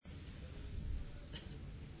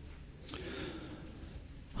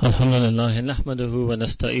الحمد لله نحمده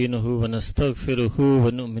ونستعينه ونستغفره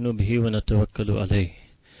ونؤمن به ونتوكل عليه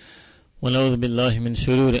ونعوذ بالله من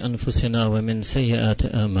شرور أنفسنا ومن سيئات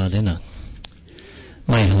أعمالنا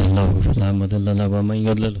من يهده الله فلا مضل له ومن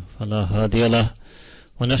يضلل فلا هادي له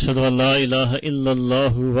ونشهد أن لا إله إلا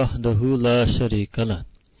الله وحده لا شريك له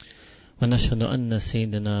ونشهد أن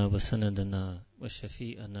سيدنا وسندنا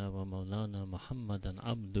وشفيعنا ومولانا محمدا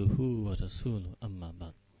عبده ورسوله أما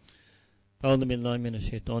بعد أعوذ بالله من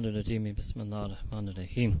الشيطان الرجيم بسم الله الرحمن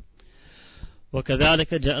الرحيم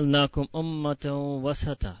وكذلك جعلناكم أمة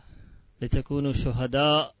وسطا لتكونوا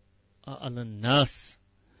شهداء على الناس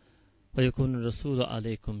ويكون الرسول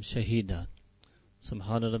عليكم شهيدا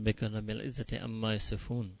سبحان ربك رب العزة عما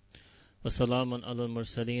يصفون وسلام على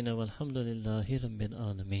المرسلين والحمد لله رب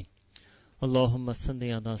العالمين اللهم صل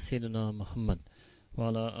على سيدنا محمد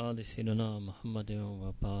وعلى آل سيدنا محمد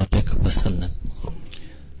وبارك وسلم.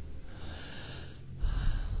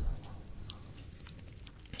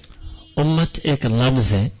 امت ایک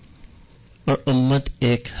لفظ ہے اور امت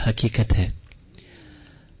ایک حقیقت ہے.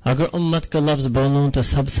 اگر امت کا لفظ بولوں تو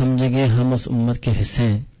سب سمجھیں گے ہم اس امت کے حصے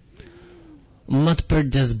ہیں. امت پر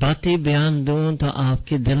جذباتی بیان دوں تو آپ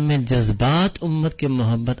کے دل میں جذبات امت کے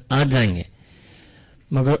محبت آ جائیں گے،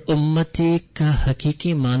 مگر امتی کا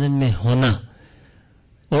حقیقی مانند میں ہونا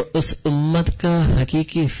اور اس امت کا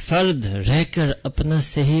حقیقی فرد رہ کر اپنا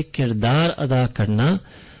صحیح کردار ادا کرنا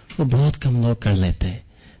وہ بہت کم لوگ کر لیتے ہیں.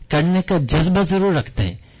 کرنے کا جذبہ ضرور رکھتے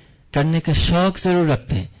ہیں، کرنے کا شوق ضرور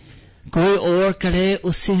رکھتے ہیں، کوئی اور کرے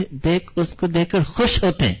اس کو دیکھ کر خوش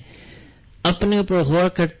ہوتے ہیں، اپنے اوپر غور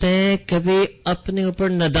کرتے ہیں، کبھی اپنے اوپر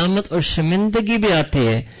ندامت اور شرمندگی بھی آتی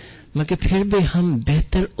ہے، مگر پھر بھی ہم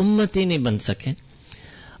بہتر امتی نہیں بن سکے.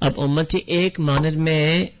 اب امتی ایک مانند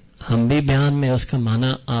میں ہم بھی بیان میں اس کا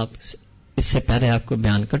معنی آپ اس سے پہلے آپ کو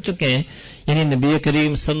بیان کر چکے ہیں، یعنی نبی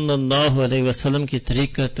کریم صلی اللہ علیہ وسلم کی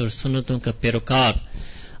طریقت اور سنتوں کا پیروکار.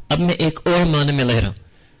 اب میں ایک اور معنی میں لے رہا ہوں.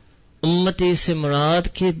 امتی سے مراد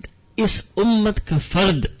کہ اس امت کا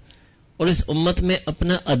فرد اور اس امت میں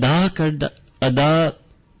اپنا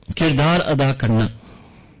کردار ادا کرنا،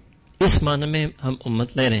 اس معنی میں ہم امت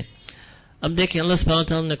لے رہے ہیں. اب دیکھیں اللہ سبحانہ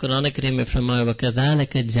وتعالی نے قرآن کریم میں فرمایا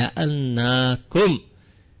وَكَذَلِكَ جَعَلْنَاكُمْ،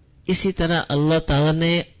 اسی طرح اللہ تعالی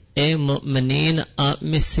نے اے مؤمنین آپ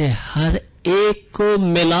میں سے ہر ایک کو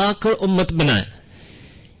ملا کر امت بنایا.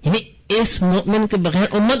 یعنی اس مومن کے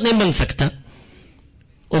بغیر امت نہیں بن سکتا.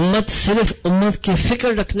 امت صرف امت کی فکر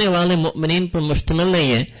رکھنے والے مومنین پر مشتمل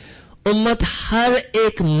نہیں ہے، امت ہر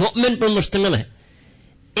ایک مومن پر مشتمل ہے.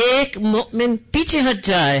 ایک مومن پیچھے ہٹ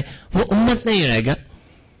جائے وہ امت نہیں رہے گا.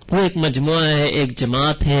 وہ ایک مجموعہ ہے، ایک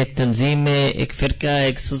جماعت ہے، ایک تنظیم ہے، ایک فرقہ ہے،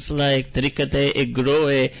 ایک سلسلہ ہے، ایک طریقت ہے، ایک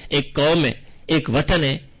گروہ ہے، ایک قوم ہے، ایک وطن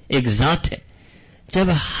ہے، ایک ذات ہے. جب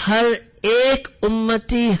ہر ایک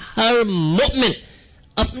امتی، ہر مومن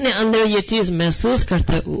اپنے اندر یہ چیز محسوس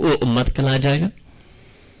کرتا ہے وہ امت کہلا جائے گا.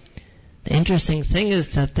 The interesting thing is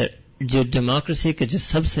that جو ڈیموکریسی کا جو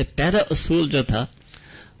سب سے پہلا اصول جو تھا،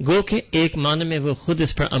 گو کہ ایک معنی میں وہ خود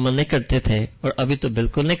اس پر عمل نہیں کرتے تھے اور ابھی تو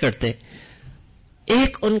بالکل نہیں کرتے.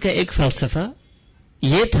 ان کا ایک فلسفہ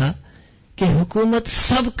یہ تھا کہ حکومت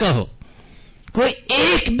سب کا ہو، کوئی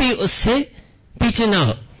ایک بھی اس سے پیچھے نہ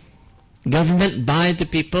ہو. Government by the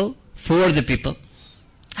people for the people,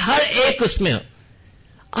 ہر ایک اس میں ہو.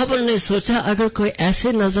 اب انہوں نے سوچا اگر کوئی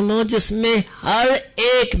ایسے نظم ہو جس میں ہر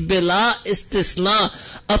ایک بلا استثناء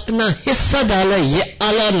اپنا حصہ ڈالے، یہ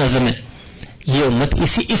اعلیٰ نظم ہے. یہ امت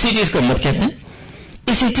اسی چیز کو امت کہتے ہیں،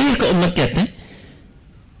 اسی چیز کو امت کہتے ہیں.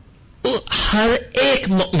 ہر ایک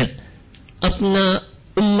مومن اپنا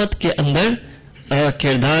امت کے اندر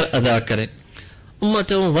کردار ادا کرے.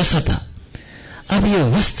 امت وسطا. اب یہ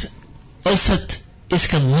اوسط اس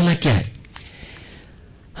کا معنی کیا ہے؟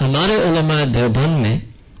 ہمارے علماء دیوبند میں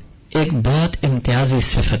ایک بہت امتیازی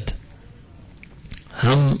صفت،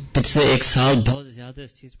 ہم پچھلے ایک سال بہت زیادہ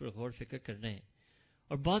اس چیز پر غور فکر کر رہے ہیں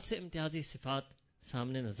اور بہت سے امتیازی صفات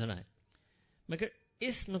سامنے نظر آئے، مگر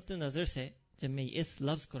اس نقطہ نظر سے جب میں اس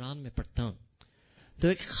لفظ قرآن میں پڑھتا ہوں تو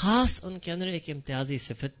ایک خاص ان کے اندر ایک امتیازی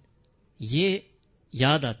صفت یہ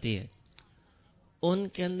یاد آتی ہے. ان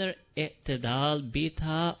کے اندر اعتدال بھی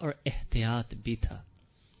تھا اور احتیاط بھی تھا.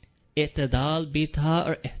 اعتدال بھی تھا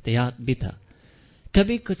اور احتیاط بھی تھا.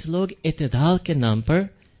 کبھی کچھ لوگ اعتدال کے نام پر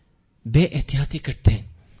بے احتیاطی کرتے ہیں،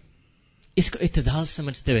 اس کو اعتدال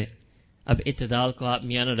سمجھتے ہوئے. اب اعتدال کو آپ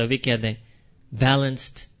میاں روی کہہ دیں،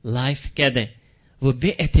 بیلنسڈ لائف کہہ دیں، وہ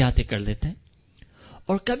بے احتیاطی کر لیتے ہیں.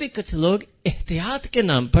 اور کبھی کچھ لوگ احتیاط کے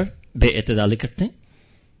نام پر بے اعتدالی کرتے ہیں.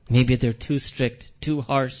 Maybe they're too strict, too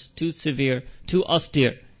harsh, too severe, too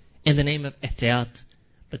austere in the name of احتیاط.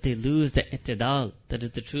 But they lose the i'tidal, that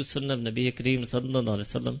is the true sunnah of Nabi Kareem sallallahu alaihi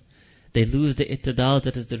wasallam, They lose the i'tidal,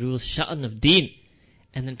 that is the rule, sha'n of deen.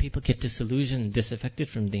 And then people get disillusioned, disaffected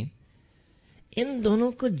from deen. ان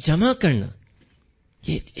دونوں کو جمع کرنا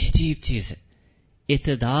یہ عجیب چیز ہے.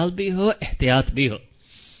 اعتدال بھی ہو، احتیاط بھی ہو.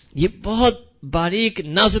 یہ بہت باریک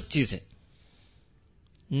نازک چیز ہے.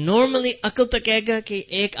 نارملی عقل تو کہے گا کہ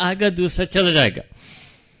ایک آئے گا دوسرا چلا جائے گا.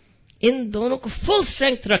 ان دونوں کو فل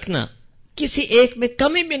اسٹرینتھ رکھنا، کسی ایک میں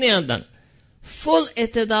کمی بھی نہیں آنا. فل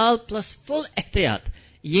اعتدال پلس فل احتیاط،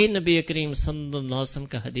 یہ نبی کریم صلی اللہ علیہ وسلم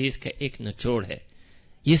کا حدیث کا ایک نچوڑ ہے.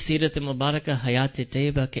 یہ سیرت مبارکہ حیات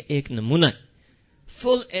طیبہ کا ایک نمونہ ہے.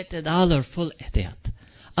 فل اعتدال اور فل احتیاط.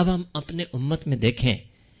 اب ہم اپنے امت میں دیکھیں،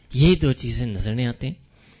 یہ دو چیزیں نظر نہیں آتی.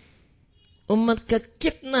 امت کا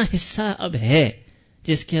کتنا حصہ اب ہے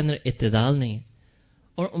جس کے اندر اعتدال نہیں ہے،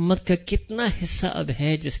 اور امت کا کتنا حصہ اب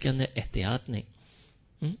ہے جس کے اندر احتیاط نہیں.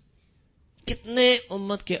 کتنے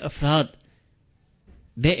امت کے افراد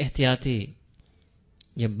بے احتیاطی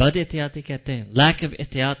یا بد احتیاطی کہتے ہیں، لیک آف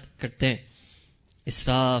احتیاط کرتے ہیں،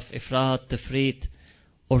 اسراف، افراط، تفریط.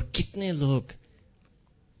 اور کتنے لوگ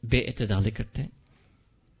بے اعتدالی کرتے ہیں.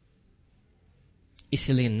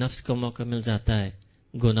 اسی لیے نفس کو موقع مل جاتا ہے،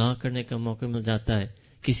 گناہ کرنے کا موقع مل جاتا ہے،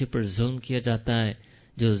 کسی پر ظلم کیا جاتا ہے،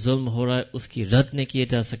 جو ظلم ہو رہا ہے اس کی رد نہیں کیے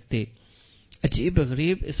جا سکتے. عجیب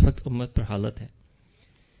غریب اس وقت امت پر حالت ہے.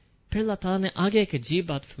 پھر اللہ تعالیٰ نے آگے ایک عجیب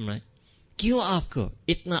بات فرمائی، کیوں آپ کو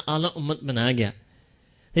اتنا اعلیٰ امت بنایا گیا؟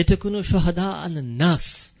 لِتَكُونُوا شُهَدَاءَ عَلَى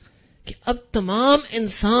النَّاسِ، کہ اب تمام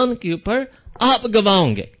انسان کے اوپر آپ گواہ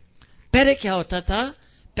ہوں گے. پہلے کیا ہوتا تھا؟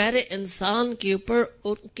 پہلے انسان کے اوپر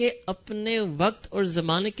ان کے اپنے وقت اور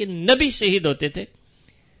زمانے کے نبی شہید ہوتے تھے.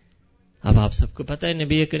 اب آپ سب کو پتہ ہے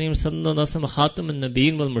نبی کریم صلی اللہ علیہ وسلم خاتم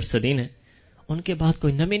النبیین والمرسلین ہیں، ان کے بعد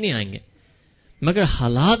کوئی نبی نہیں آئیں گے، مگر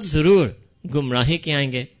حالات ضرور گمراہی کے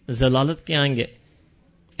آئیں گے، ضلالت کے آئیں گے.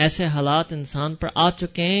 ایسے حالات انسان پر آ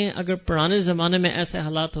چکے ہیں. اگر پرانے زمانے میں ایسے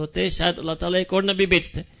حالات ہوتے شاید اللہ تعالیٰ ایک اور نبی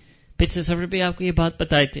بھیجتے. پچھلے سفر پہ آپ کو یہ بات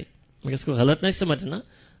بتائی تھی، مگر اس کو غلط نہیں سمجھنا،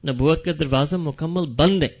 نبوت کا دروازہ مکمل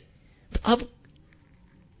بند ہے. تو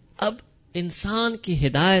اب انسان کی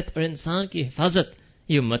ہدایت اور انسان کی حفاظت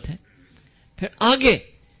یہ امت ہے. پھر آگے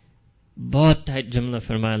بہت ٹائٹ جملہ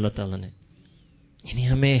فرمایا اللہ تعالیٰ نے. یعنی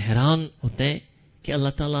ہمیں حیران ہوتے ہیں کہ اللہ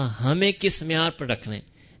تعالیٰ ہمیں کس معیار پر رکھ رہے ہیں.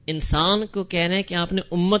 انسان کو کہہ رہے ہیں کہ آپ نے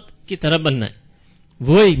امت کی طرح بننا ہے،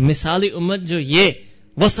 وہی مثالی امت جو یہ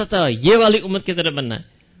وسطا، یہ والی امت کی طرح بننا ہے.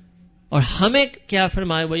 اور ہمیں کیا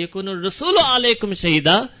فرمایا؟ وَيَكُونُ الرَّسُولُ عَلَيْكُمْ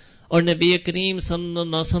شَهِيدًا، اور نبی کریم صلی اللہ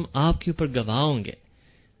علیہ وسلم آپ کے اوپر گواہ ہوں گے.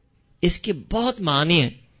 اس کے بہت معنی ہیں.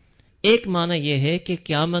 ایک معنی یہ ہے کہ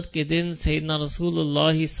قیامت کے دن سیدنا رسول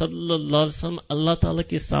اللہ صلی اللہ علیہ وسلم اللہ تعالیٰ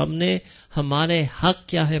کے سامنے ہمارے حق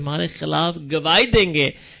کیا ہے، ہمارے خلاف گواہی دیں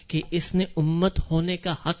گے کہ اس نے امت ہونے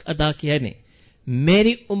کا حق ادا کیا نہیں.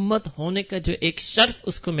 میری امت ہونے کا جو ایک شرف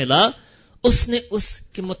اس کو ملا، اس نے اس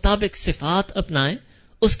کے مطابق صفات اپنائے،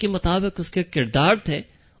 اس کے مطابق اس کے کردار تھے،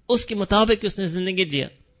 اس کے مطابق اس نے زندگی جیا.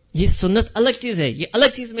 یہ سنت الگ چیز ہے، یہ الگ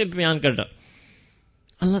چیز میں بیان کر رہا ہوں.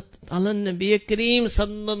 اللہ تعالیٰ نبی کریم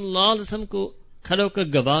صلی اللہ علیہ وسلم کو کھڑے ہو کر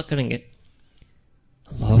گواہ کریں گے.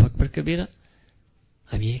 اللہ اکبر کبیرہ.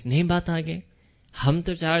 اب یہ ایک نئی بات آ گئی. ہم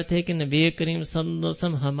تو چاہتے ہیں کہ نبی کریم صلی اللہ علیہ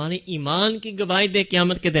وسلم ہماری ایمان کی گواہی دے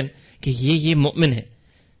قیامت کے دن کہ یہ مومن ہے،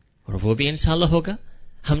 اور وہ بھی انشاءاللہ ہوگا.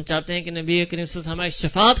 ہم چاہتے ہیں کہ نبی کریم صلی اللہ علیہ وسلم ہماری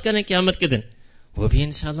شفاعت کریں قیامت کے دن، وہ بھی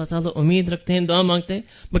انشاءاللہ تعالیٰ امید رکھتے ہیں، دعا مانگتے ہیں.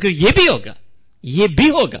 مگر یہ بھی ہوگا، یہ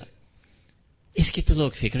بھی ہوگا. اس کی تو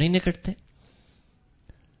لوگ فکر ہی نہیں کرتے.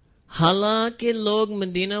 حالانکہ لوگ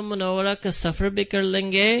مدینہ منورہ کا سفر بھی کر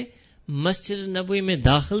لیں گے، مسجد نبوی میں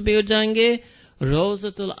داخل بھی ہو جائیں گے،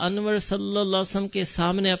 روضۃ الانور صلی اللہ علیہ وسلم کے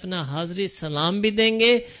سامنے اپنا حاضری سلام بھی دیں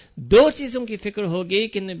گے. دو چیزوں کی فکر ہوگی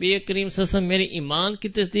کہ نبی کریم صلی اللہ علیہ وسلم میرے ایمان کی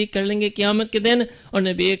تصدیق کر لیں گے قیامت کے دن، اور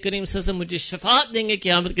نبی کریم صلی اللہ علیہ وسلم مجھے شفاعت دیں گے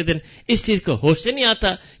قیامت کے دن. اس چیز کو ہوش سے نہیں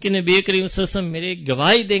آتا کہ نبی کریم صلی اللہ علیہ وسلم میرے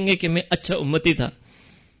گواہی دیں گے کہ میں اچھا امتی تھا.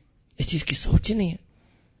 اس چیز کی سوچ ہی نہیں ہے.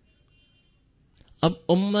 اب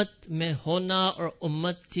امت میں ہونا اور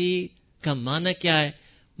امتی کا معنی کیا ہے؟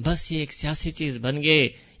 بس یہ ایک سیاسی چیز بن گئے،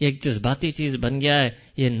 یہ ایک جذباتی چیز بن گیا ہے،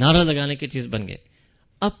 یہ نعرہ لگانے کی چیز بن گئے.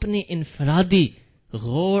 اپنی انفرادی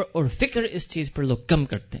غور اور فکر اس چیز پر لوگ کم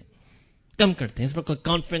کرتے ہیں. اس پر کوئی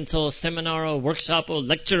کانفرنس ہو، سیمینار ہو، ورکشاپ ہو،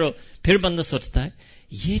 لیکچر ہو، پھر بندہ سوچتا ہے.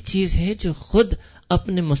 یہ چیز ہے جو خود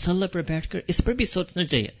اپنے مسلح پر بیٹھ کر اس پر بھی سوچنا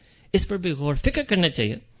چاہیے، اس پر بھی غور فکر کرنا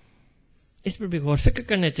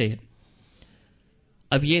چاہیے.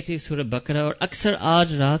 اب یہ تھی سورہ بقرہ، اور اکثر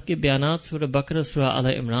آج رات کے بیانات سورہ بقرہ، سورہ آل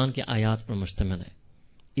عمران کے آیات پر مشتمل ہے.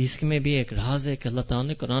 اس میں بھی ایک راز ہے کہ اللہ تعالیٰ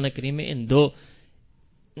نے قرآن کریم میں ان دو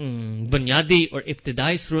بنیادی اور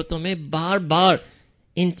ابتدائی صورتوں میں بار بار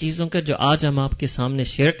ان چیزوں کا جو آج ہم آپ کے سامنے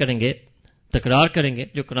شیئر کریں گے، تکرار کریں گے،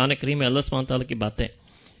 جو قرآن کریم میں اللہ سبحانہ تعالیٰ کی باتیں،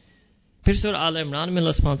 پھر سورہ آل عمران میں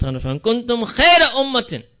اللہ سبحانہ وتعالیٰ نے فرمایا کنتم خیر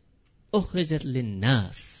امۃ اخرجت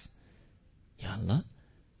للناس. یا اللہ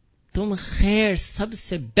تم خیر سب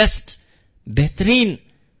سے بیسٹ بہترین،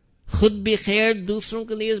 خود بھی خیر، دوسروں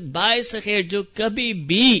کے لیے باعث خیر جو کبھی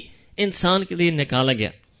بھی انسان کے لیے نکالا گیا.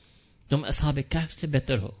 تم اصحاب کہف سے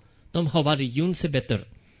بہتر ہو، تم حواریون سے بہتر ہو.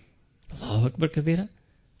 اللہ اکبر کبیرہ.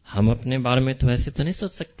 ہم اپنے بارے میں تو ایسے تو نہیں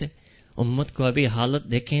سوچ سکتے. امت کو ابھی حالت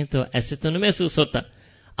دیکھیں تو ایسے تو نہیں محسوس ہوتا.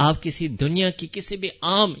 آپ کسی دنیا کی کسی بھی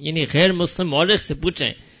عام یعنی غیر مسلم مورخ سے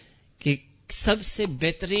پوچھیں کہ سب سے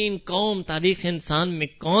بہترین قوم تاریخ انسان میں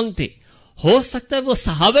کون تھی، ہو سکتا ہے وہ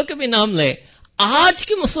صحابہ کا بھی نام لے، آج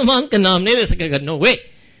کے مسلمان کا نام نہیں لے سکے گا. نو وے،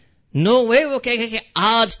 نو وے. وہ کہے گا کہ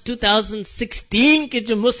آج 2016 کے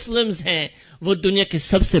جو مسلمز ہیں وہ دنیا کے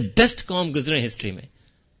سب سے بیسٹ قوم گزرے ہسٹری میں.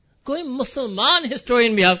 کوئی مسلمان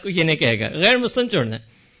ہسٹورین بھی آپ کو یہ نہیں کہے گا، غیر مسلم چھوڑنا.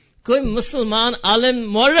 کوئی مسلمان عالم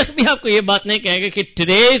مورخ بھی آپ کو یہ بات نہیں کہے گا کہ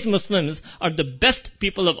today's Muslims are the best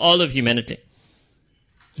people of all of humanity.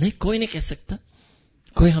 نہیں، کوئی نہیں کہہ سکتا،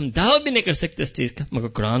 کوئی ہم دعویٰ بھی نہیں کر سکتے اس چیز کا. مگر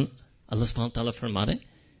قرآن اللہ سبحانہ تعالیٰ فرما رہے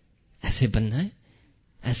ایسے بننا ہے،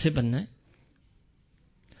 ایسے بننا ہے.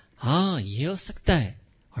 ہاں یہ ہو سکتا ہے،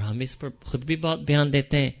 اور ہم اس پر خود بھی بہت بیان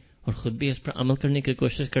دیتے ہیں اور خود بھی اس پر عمل کرنے کی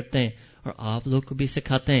کوشش کرتے ہیں، اور آپ لوگ کو بھی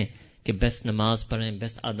سکھاتے ہیں کہ بیسٹ نماز پڑھیں،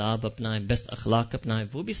 بیسٹ آداب اپنائیں، بیسٹ اخلاق اپنائیں.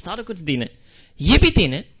 وہ بھی سارا کچھ دین ہے، یہ بھی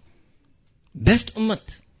دین ہے. بیسٹ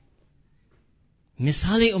امت،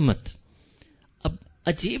 مثالی امت. اب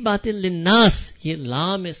عجیب بات ہے، للناس، یہ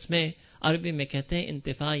لام اس میں عربی میں کہتے ہیں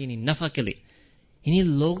انتفاع یعنی نفع کے لیے، یعنی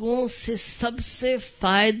لوگوں سے سب سے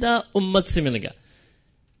فائدہ امت سے ملے گا،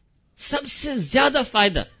 سب سے زیادہ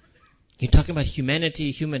فائدہ. You're talking about humanity,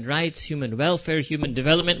 human rights, human welfare, human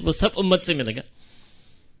development، وہ سب امت سے ملے گا.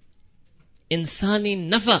 انسانی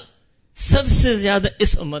نفع سب سے زیادہ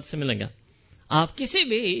اس امت سے ملے گا. آپ کسی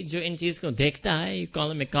بھی جو ان چیز کو دیکھتا ہے،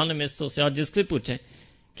 اکانومسٹ سے اور جس سے پوچھیں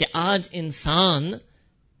کہ آج انسان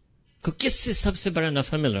کو کس سے سب سے بڑا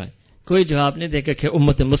نفع مل رہا ہے، کوئی جواب نہیں دے گا کہ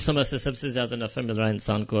امت مسلمہ سے سب سے زیادہ نفع مل رہا ہے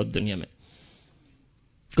انسان کو اب دنیا میں.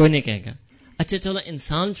 کوئی نہیں کہے گا. اچھا چلو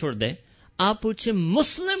انسان چھوڑ دے، آپ پوچھیں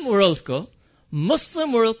مسلم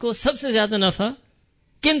ورلڈ کو سب سے زیادہ نفع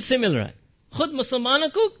کن سے مل رہا ہے، خود مسلمانوں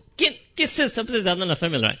کو کس سے سب سے زیادہ نفع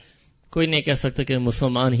مل رہا ہے. کوئی نہیں کہہ سکتا کہ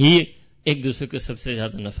مسلمان ہی ایک دوسرے کو سب سے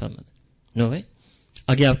زیادہ نفع مل. نو وے.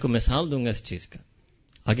 آگے آپ کو مثال دوں گا اس چیز کا،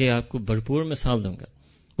 آگے آپ کو بھرپور مثال دوں گا.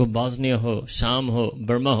 وہ بوسنیا ہو، شام ہو،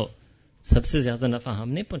 برما ہو، سب سے زیادہ نفع ہم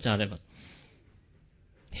نہیں پہنچا رہے.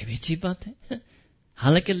 یہ بھی اچھی بات ہے.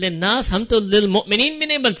 حالانکہ للناس، ہم تو للمؤمنین بھی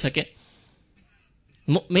نہیں بن سکے.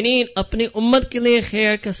 مؤمنین اپنی امت کے لیے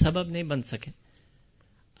خیر کا سبب نہیں بن سکے.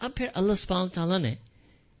 اب پھر اللہ سبحانہ تعالیٰ نے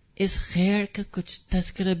اس خیر کا کچھ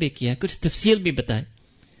تذکرہ بھی کیا، کچھ تفصیل بھی بتائے.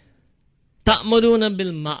 تأمرون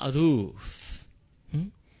بالمعروف،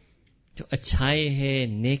 جو اچھائی ہے،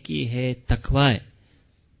 نیکی ہے، تقوی ہے،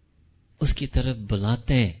 اس کی طرف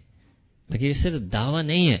بلاتے ہیں. مگر یہ صرف دعویٰ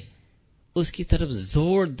نہیں ہے، اس کی طرف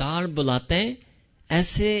زوردار بلاتے ہیں،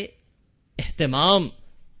 ایسے اہتمام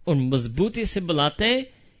اور مضبوطی سے بلاتے ہیں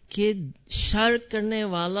کہ شر کرنے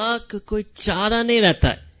والا کا کوئی چارہ نہیں رہتا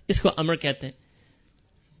ہے. اس کو امر کہتے ہیں.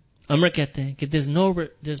 امر کہتے ہیں کہ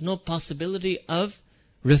there's no possibility of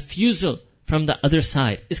refusal from the other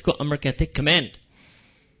side. اس کو امر کہتے ہیں کمینڈ.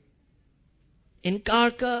 انکار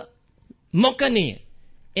کا موقع نہیں ہے،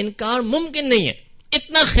 انکار ممکن نہیں ہے.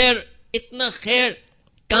 اتنا خیر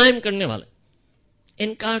قائم کرنے والا،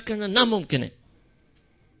 انکار کرنا ناممکن ہے.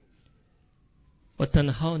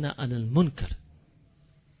 وَتَنْهَوْنَ عَنِ الْمُنْكَرِ،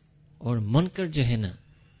 اور منکر جو ہے نا،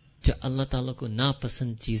 جو اللہ تعالیٰ کو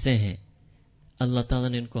ناپسند چیزیں ہیں، اللہ تعالیٰ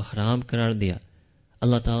نے ان کو حرام قرار دیا.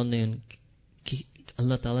 اللہ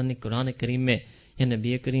تعالیٰ نے قرآن کریم میں یا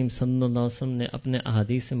نبی کریم صلی اللہ علیہ وسلم نے اپنے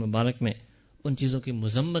احادیث مبارک میں ان چیزوں کی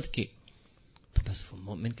مذمت کی. تو بس وہ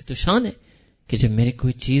مومن کی تو شان ہے کہ جب میری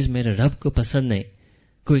کوئی چیز میرے رب کو پسند نہیں،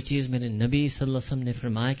 کوئی چیز میرے نبی صلی اللہ علیہ وسلم نے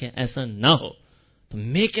فرمایا کہ ایسا نہ ہو، تو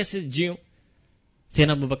میں کیسے جیوں.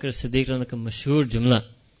 سیدنا ابوبکر صدیق رضی اللہ عنہ کا مشہور جملہ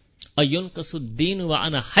اَيُنْقَصُ الدِّينُ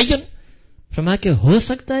وَأَنَا حَيٌّ، فرمایا کہ ہو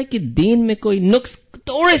سکتا ہے کہ دین میں کوئی نقص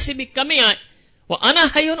تھوڑے سے بھی کمی آئے، وَأَنَا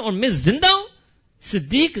حَيٌّ، اور میں زندہ ہوں.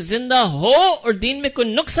 صدیق زندہ ہو اور دین میں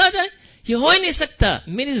کوئی نقص آ جائے، یہ ہو ہی نہیں سکتا.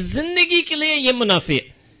 میری زندگی کے لیے یہ منافع ہے،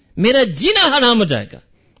 میرا جینا حرام ہو جائے گا.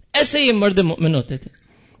 ایسے یہ مرد مومن ہوتے تھے.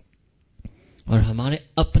 اور ہمارے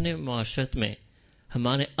اپنے معاشرت میں،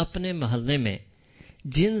 ہمارے اپنے محلے میں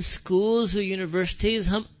جن سکولز اور یونیورسٹیز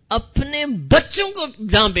ہم اپنے بچوں کو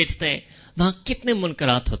جہاں بیچتے ہیں، وہاں کتنے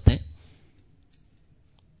منکرات ہوتے ہیں.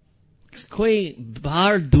 کوئی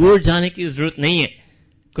باہر دور جانے کی ضرورت نہیں ہے،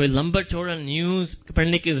 کوئی لمبا چوڑا نیوز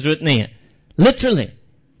پڑھنے کی ضرورت نہیں ہے. Literally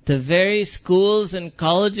The very schools and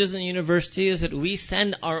colleges and universities that we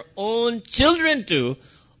send our own children to,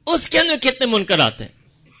 उसके अंदर कितने मुनकर आते हैं,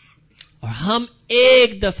 और हम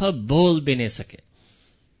एक दफा बोल भी नहीं सके,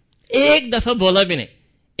 एक दफा बोला भी नहीं,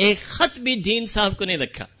 एक खत भी दीन साहब को नहीं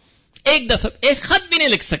लिखा, एक दफा एक खत भी नहीं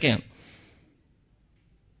लिख सके हम.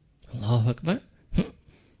 अल्लाह अकबर.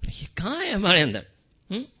 ये कहां है हमारे अंदर?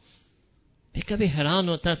 मैं कभी हैरान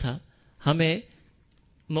होता था, हमें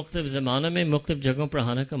मुख्तलिफ ज़मानों में मुख्तलिफ जगहों पर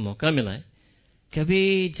आने का मौका मिला है.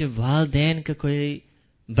 कभी जब वालिदैन का कोई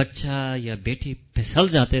बच्चा या बेटी फिसल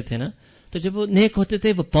जाते थे ना, तो जब वो नेक होते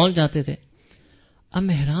थे वो पहुंच जाते थे. अब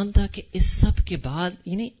मैं हैरान था कि इस सब के बाद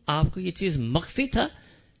यानी आपको ये चीज मख्फी था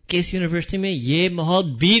कि इस यूनिवर्सिटी में ये माहौल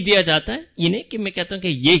भी दिया जाता है. ये नहीं कि मैं कहता हूं कि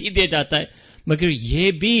ये ही दिया जाता है, मगर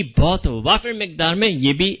ये भी बहुत वाफिर मिकदार में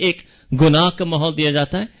ये भी एक गुनाह का माहौल दिया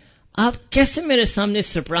जाता है. आप कैसे मेरे सामने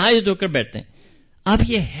सरप्राइज होकर बैठते हैं? आप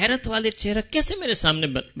ये हैरत वाले चेहरा कैसे मेरे सामने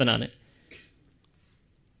बना रहे?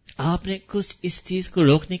 आपने कुछ इस चीज को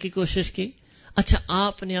रोकने की कोशिश की? अच्छा,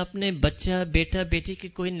 आपने अपने बच्चा बेटा बेटी की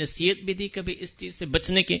कोई नसीहत भी दी कभी इस चीज से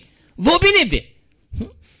बचने की? वो भी नहीं दे,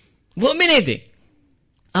 वो भी नहीं दे.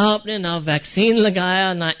 आपने ना वैक्सीन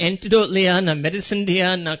लगाया, ना एंटीडोट लिया, ना मेडिसिन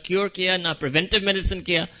दिया, ना क्योर किया, ना प्रिवेंटिव मेडिसिन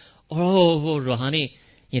किया. और वो रूहानी,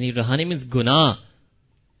 यानी रूहानी मीन्स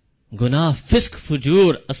गुनाह, फिस्क,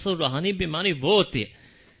 फुजूर. असल रूहानी बीमारी वो होती है.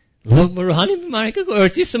 लोग रूहानी बीमारी को कोई और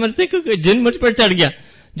चीज समझते हैं कि जिन मुझ पर चढ़ गया.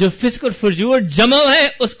 जो फिस्क और फुजूर जमा है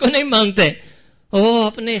उसको नहीं मानते. वो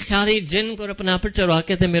अपने ख्याली जिन को अपने आप पर चढ़वा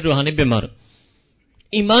के थे मैं रूहानी बीमार हूं,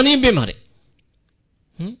 ईमानी बीमारी.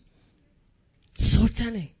 सोचा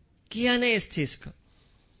नहीं, किया नहीं इस चीज को.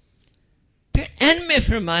 फिर एंड में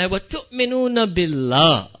फरमाया वो तुमिनून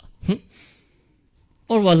बिल्लाह,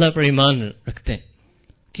 और वो अल्लाह पर ईमान रखते हैं.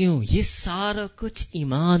 क्यों? ये सारा कुछ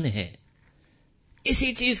ईमान है.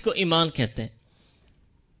 इसी चीज को ईमान कहते हैं.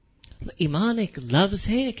 तो ईमान एक लफ्ज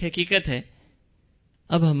है, एक हकीकत है.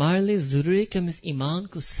 अब हमारे लिए जरूरी कि हम इस ईमान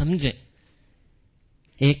को समझें.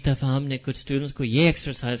 एक दफा हमने कुछ स्टूडेंट्स को ये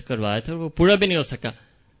एक्सरसाइज करवाया था और वो पूरा भी नहीं हो सका,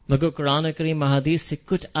 मगर कुरान करीम हदीस से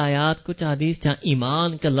कुछ आयात, कुछ हदीस जहां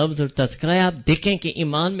ईमान का लफ्ज और तस्करा है, आप देखें कि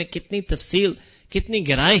ईमान में कितनी तफसील, कितनी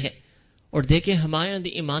गहराई है, और देखें हमारे अंदर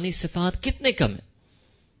ईमानी सिफात कितने कम है.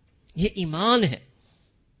 ये ईमान है,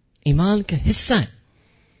 ईमान का हिस्सा है.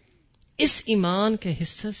 इस ईमान के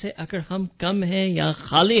हिस्से से अगर हम कम हैं या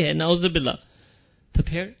खाली है नाउजुबिल्लाह, तो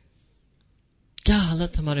फिर क्या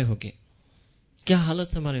हालत हमारे होगी, क्या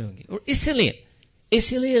हालत हमारे होगी. और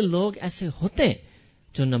इसीलिए लोग ऐसे होते हैं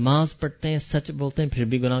जो नमाज पढ़ते हैं, सच बोलते हैं, फिर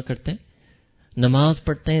भी गुनाह करते हैं. नमाज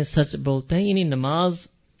पढ़ते हैं, सच बोलते हैं, यानी नमाज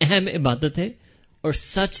अहम इबादत है और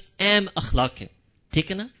सच अहम अखलाक है.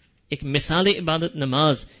 ठीक है ना? एक मिसाली इबादत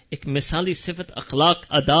नमाज, एक मिसाली सिफत अखलाक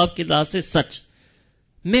आदाब की लिहाज से सच.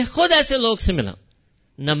 मैं खुद ऐसे लोग से मिला,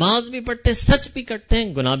 नमाज भी पढ़ते हैं, सच भी करते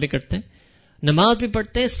हैं, गुनाह भी करते हैं. नमाज भी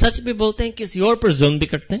पढ़ते हैं, सच भी बोलते हैं, किसी और पर जुल्म भी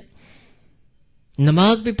करते हैं.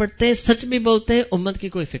 नमाज भी पढ़ते हैं, सच भी बोलते हैं, उम्मत की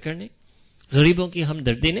कोई फिक्र नहीं, गरीबों की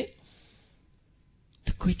हमदर्दी नहीं.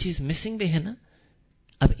 तो कोई चीज मिसिंग भी है ना.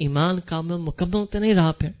 अब ईमान कामिल मुकम्मल तो नहीं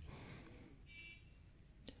रहा.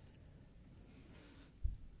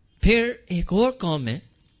 फिर एक और कौम है,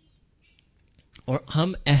 और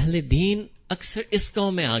हम अहले दीन अक्सर इस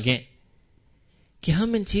कौम में आ गए कि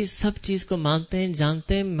हम सब चीज को मानते हैं,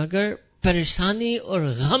 जानते हैं, मगर परेशानी और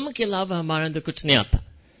गम के अलावा हमारे अंदर कुछ नहीं आता.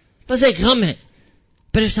 बस एक गम है,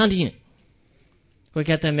 परेशानी है. कोई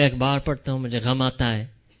कहता है मैं अखबार पढ़ता हूं, मुझे गम आता है.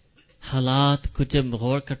 हालात कुछ जब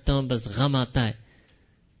गौर करता हूं बस गम आता है,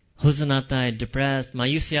 हुज़्न आता है, डिप्रेस,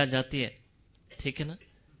 मायूसी आ जाती है. ठीक है ना?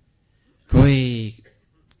 कोई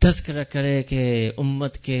तज़किरा करे कि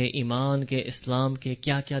उम्मत के, ईमान के, इस्लाम के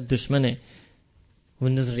क्या क्या दुश्मन है, वो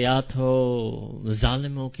नजरियात हो,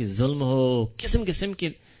 जालिमों की जुल्म हो, किस्म किस्म की.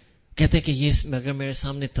 कहते हैं कि ये अगर मेरे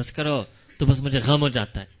सामने तज़किरा हो तो बस मुझे गम हो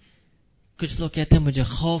जाता है. कुछ लोग कहते हैं मुझे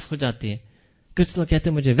खौफ हो जाती है, कुछ लोग कहते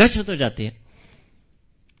हैं मुझे वहशत हो जाती है.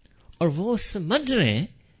 और वो समझ रहे हैं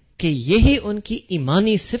कि यही उनकी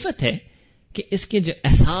ईमानी सिफत है कि इसके जो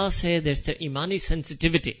एहसास है, देयर इज ईमानी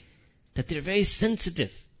sensitivity, that they are very sensitive,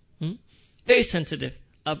 very sensitive.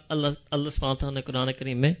 अब अल्लाह सुब्हानहू व तआला ने कुरान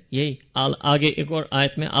करीम में यही आगे एक और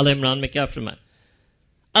आयत में आल इमरान में क्या फरमाया,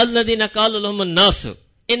 अल्लज़ीना क़ाला लहुमुन नासु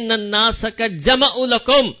इन्नन नास क़द जमअू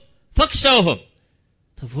लकुम फख्शौहुम.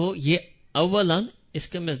 तो वो ये अव्वलन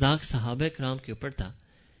इसका मज़ाक सहाबा किराम के ऊपर था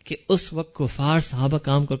कि उस वक्त कुफार सहाबा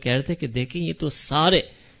काम को कह रहे थे कि देखिए ये तो सारे,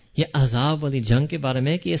 ये अज़ाब वाली जंग के बारे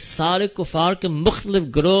में कि ये सारे कुफार के मुख्तलिफ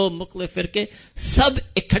ग्रोह, मुख्तलिफ फिरके सब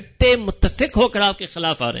इकट्ठे मुत्तफिक होकर आपके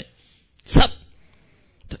खिलाफ आ रहे हैं सब.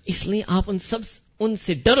 तो इसलिए आप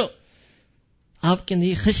उनसे डरो, आपके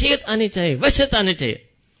लिए खशियत आनी चाहिए, वहशत आनी चाहिए.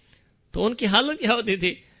 تو ان کی حالت کیا ہوتی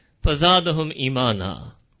تھی؟ فزادہم ایمانا،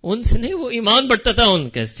 ان سے نہیں، وہ ایمان بڑھتا تھا ان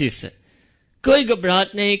کا اس چیز سے، کوئی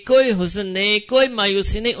گھبراہٹ نہیں، کوئی حزن نہیں، کوئی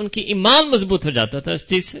مایوسی نہیں، ان کی ایمان مضبوط ہو جاتا تھا اس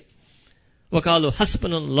چیز سے. وقالوا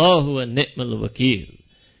حسبنا اللہ ونعم الوکیل،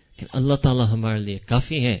 کہ اللہ تعالی ہمارے لیے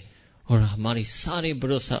کافی ہے اور ہماری ساری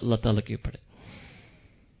بھروسہ اللہ تعالیٰ کے اوپر ہے.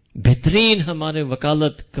 بہترین ہمارے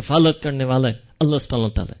وکالت کفالت کرنے والا ہے اللہ سبحانہ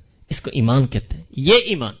تعالیٰ. اس کو ایمان کہتے ہیں. یہ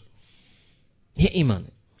ایمان ہے.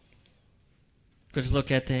 کچھ لوگ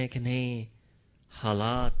کہتے ہیں کہ نہیں،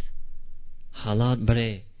 حالات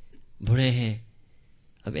بڑے برے ہیں،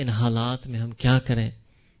 اب ان حالات میں ہم کیا کریں،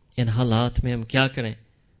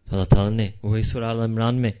 اللہ تعالیٰ نے وہی سورہ آل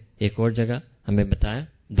عمران میں ایک اور جگہ ہمیں بتایا،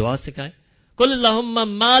 دعا سکھائے، قل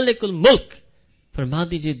اللہم مالک الملک، فرما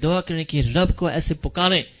دیجئے دعا کریں کہ رب کو ایسے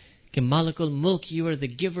پکاریں کہ مالک الملک، you are the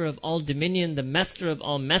giver of all dominion, the master of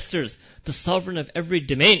all masters, the sovereign of every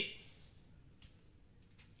domain.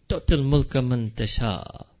 تؤتی الملک من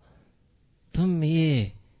تشاء، تم یہ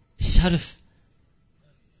شرف،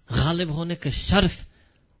 غالب ہونے کا شرف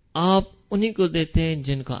آپ انہی کو دیتے ہیں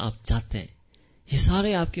جن کو آپ چاہتے ہیں. یہ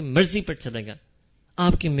سارے آپ کی مرضی پر چلے گا،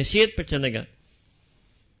 آپ کی مشیت پر چلے گا.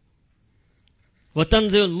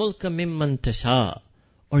 وَتَنزِعُ الْمُلْكَ مِمَّن تَشَاءُ،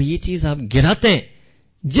 اور یہ چیز آپ گراتے ہیں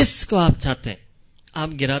جس کو آپ چاہتے ہیں، آپ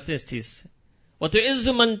گراتے اس چیز سے.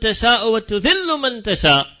 وَتُعِزُّ مَن تَشَاءُ وَتُذِلُّ مَن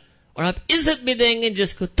تَشَاءُ، اور آپ عزت بھی دیں گے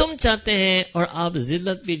جس کو تم چاہتے ہیں اور آپ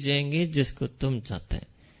ذلت بھی دیں گے جس کو تم چاہتے ہیں.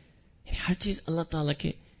 ہر چیز اللہ تعالیٰ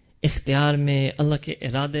کے اختیار میں، اللہ کے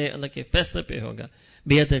ارادے، اللہ کے فیصلے پہ ہوگا.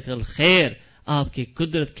 بیدک الخیر، آپ کی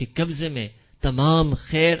قدرت کے قبضے میں تمام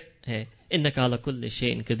خیر ہے. انک علی کل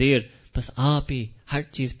شیء قدیر، بس آپ ہی ہر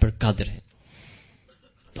چیز پر قادر ہیں.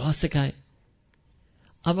 دعا سکھائے.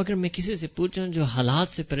 اب اگر میں کسی سے پوچھوں جو حالات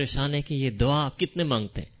سے پریشان ہے کہ یہ دعا آپ کتنے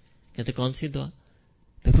مانگتے ہیں، کہتے کون سی دعا؟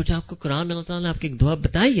 میں پوچھا آپ کو قرآن میں اللہ تعالیٰ نے آپ کی ایک دعا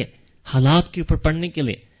بتائی ہے حالات کے اوپر پڑھنے کے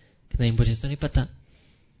لیے؟ کہ نہیں مجھے تو نہیں پتا.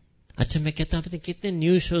 اچھا میں کہتا ہوں کتنے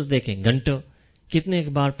نیوز شوز دیکھیں گھنٹوں، کتنے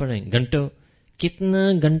اخبار پڑھیں گھنٹوں،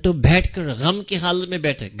 کتنا گھنٹوں بیٹھ کر غم کی حالت میں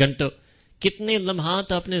بیٹھے گھنٹوں، کتنے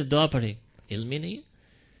لمحات آپ نے اس دعا پڑھی. علم ہی نہیں ہے،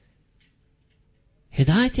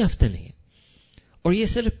 ہدایت یافتہ نہیں ہے. اور یہ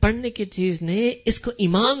صرف پڑھنے کی چیز نہیں، اس کو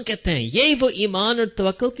ایمان کہتے ہیں. یہی وہ ایمان اور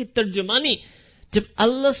توکل کی ترجمانی. جب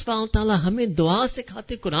اللہ سبحانہ تعالیٰ ہمیں دعا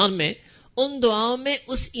سکھاتے قرآن میں، ان دعاؤں میں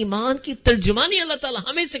اس ایمان کی ترجمانی اللہ تعالیٰ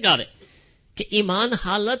ہمیں سکھا رہے کہ ایمان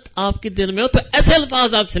حالت آپ کے دل میں ہو تو ایسے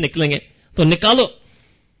الفاظ آپ سے نکلیں گے تو نکالو.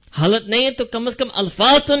 حالت نہیں ہے تو کم از کم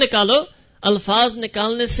الفاظ تو نکالو. الفاظ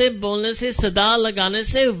نکالنے سے، بولنے سے، صدا لگانے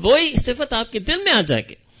سے وہی صفت آپ کے دل میں آ جائے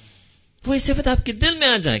گی، وہی صفت آپ کے دل میں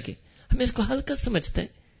آ جائے گی. ہم اس کو ہلکا سمجھتے ہیں،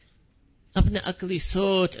 اپنے عقلی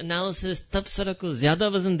سوچ، انالیسس، تبصرہ کو زیادہ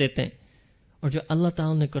وزن دیتے ہیں. اور جو اللہ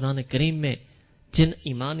تعالیٰ نے قرآن کریم میں جن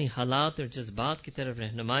ایمانی حالات اور جذبات کی طرف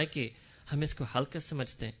رہنمائی کی، ہم اس کو ہلکا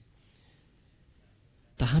سمجھتے ہیں.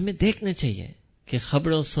 تو ہمیں دیکھنا چاہیے کہ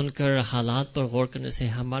خبروں سن کر حالات پر غور کرنے سے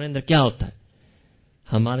ہمارے اندر کیا ہوتا ہے.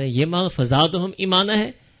 ہمارے یہ مان فزادہم ایمانا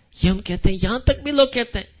ہے، یہ ہم کہتے ہیں. یہاں تک بھی لوگ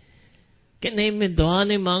کہتے ہیں کہ نہیں میں دعا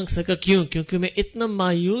نہیں مانگ سکا. کیوں؟ کیونکہ میں اتنا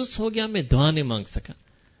مایوس ہو گیا، میں دعا نہیں مانگ سکا.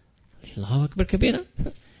 اللہ اکبر کبیرہ.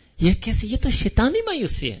 یہ کیسے؟ یہ تو شیطانی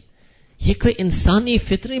مایوسی ہے، یہ کوئی انسانی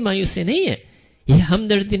فطری مایوسی نہیں ہے، یہ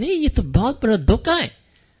ہمدردی نہیں، یہ تو بہت بڑا دھوکہ ہے،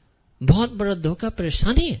 بہت بڑا دھوکہ،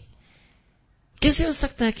 پریشانی ہے. کیسے ہو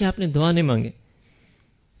سکتا ہے کہ آپ نے دعا نہیں مانگے؟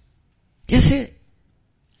 کیسے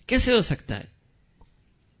ہو سکتا ہے؟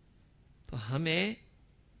 تو ہمیں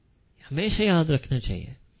ہمیشہ یاد رکھنا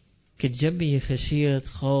چاہیے کہ جب بھی یہ خشیت،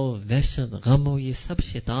 خوف، وحشت، غم ہو، یہ سب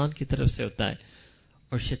شیطان کی طرف سے ہوتا ہے.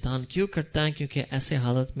 اور شیطان کیوں کرتا ہے؟ کیونکہ ایسے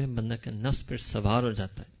حالت میں بندہ کا نفس پر سوار ہو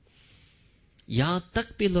جاتا ہے. یہاں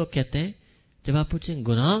تک بھی لوگ کہتے ہیں، جب آپ پوچھیں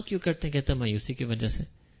گناہ کیوں کرتے ہیں، کہتے ہیں مایوسی کی وجہ سے.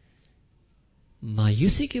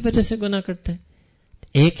 مایوسی کی وجہ سے گناہ کرتے ہیں.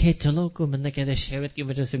 ایک ہے چلو کو بندہ کہتے ہیں شہوت کی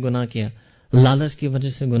وجہ سے گناہ کیا، لالچ کی وجہ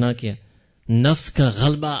سے گناہ کیا، نفس کا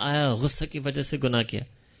غلبہ آیا، غصہ کی وجہ سے گناہ کیا.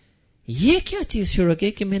 یہ کیا چیز شروع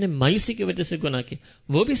کی کہ میں نے مایوسی کی وجہ سے گناہ کیا؟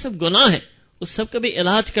 وہ بھی سب گناہ ہے، اس سب کا بھی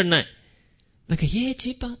علاج کرنا ہے. میں کہ یہ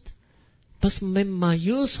عجیب بات، بس میں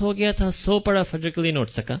مایوس ہو گیا تھا، سو پڑا، فجر کے لیے نہ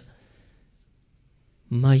اٹھ سکا.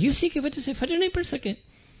 مایوسی کی وجہ سے فجر نہیں پڑھ سکے.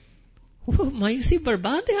 وہ مایوسی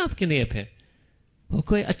برباد ہے آپ کے لیے. پھر وہ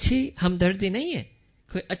کوئی اچھی ہمدردی نہیں ہے،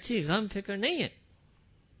 کوئی اچھی غم فکر نہیں ہے.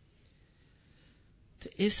 تو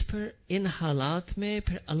اس پر ان حالات میں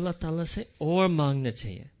پھر اللہ تعالیٰ سے اور مانگنا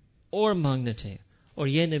چاہیے، اور مانگنا چاہیے. اور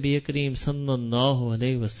یہ نبی کریم صلی اللہ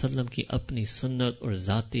علیہ وسلم کی اپنی سنت اور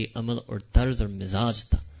ذاتی عمل اور طرز اور مزاج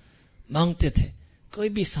تھا. مانگتے تھے. کوئی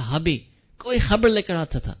بھی صحابی کوئی خبر لے کر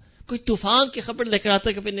آتا تھا، کوئی طوفان کی خبر لے کر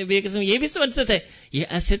آتا کہ نبی کریم یہ بھی سمجھتے تھے یہ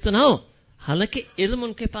ایسے تو نہ ہو، حالانکہ علم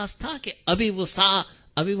ان کے پاس تھا کہ ابھی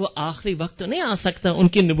وہ آخری وقت تو نہیں آ سکتا ان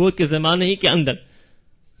کی نبوت کے زمانے ہی کے اندر،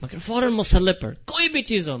 مگر فوراً مصلی پر کوئی بھی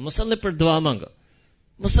چیز ہو، مصلی پر دعا مانگو،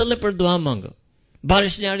 مصلی پر دعا مانگو،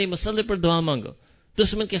 بارش نہیں آ رہی مصلی پر دعا مانگو،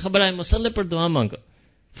 دشمن کی خبر آئے مصلی پر دعا مانگو،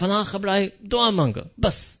 فلاں خبر آئے دعا مانگو،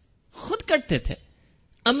 بس خود کرتے تھے،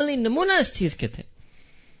 عملی نمونہ اس چیز کے تھے.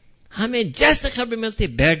 ہمیں جیسے خبر ملتی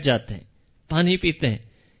بیٹھ جاتے ہیں، پانی پیتے ہیں،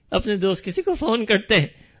 اپنے دوست کسی کو فون کرتے ہیں،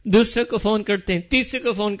 دوسرے کو فون کرتے ہیں، تیسرے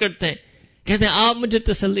کو فون کرتے ہیں، کہتے ہیں آپ مجھے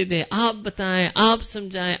تسلی دیں، آپ بتائیں، آپ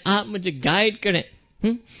سمجھائیں، آپ مجھے گائیڈ کریں.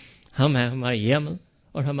 ہم ہیں، ہمارا یہ عمل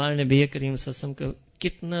اور ہمارے نبی کریم صلی اللہ علیہ وسلم کا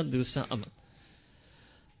کتنا دوسرا عمل.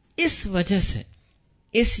 اس وجہ سے،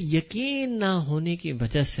 اس یقین نہ ہونے کی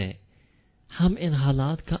وجہ سے ہم ان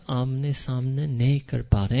حالات کا آمنے سامنے نہیں کر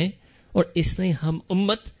پا رہے، اور اس لیے ہم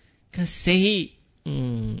امت کا صحیح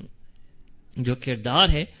جو کردار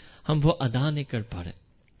ہے ہم وہ ادا نہیں کر پا رہے.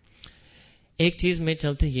 ایک چیز میں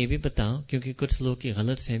چلتے یہ بھی بتاؤں، کیونکہ کچھ لوگ کی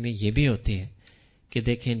غلط فہمی یہ بھی ہوتی ہے کہ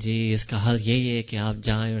دیکھیں جی اس کا حل یہی ہے کہ آپ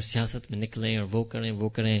جائیں اور سیاست میں نکلیں اور وہ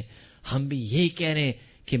کریں. ہم بھی یہی کہہ رہے ہیں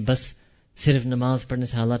کہ بس صرف نماز پڑھنے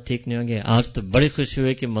سے حالات ٹھیک نہیں ہوں گے. آج تو بڑی خوشی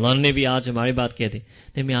ہوئی کہ مولانا نے بھی آج ہماری بات کہہ دی.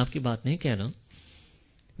 نہیں، میں آپ کی بات نہیں کہہ رہا ہوں.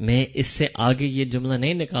 میں اس سے آگے یہ جملہ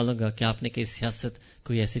نہیں نکالوں گا کہ آپ نے کہ سیاست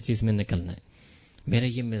کوئی ایسی چیز میں نکلنا ہے. میرا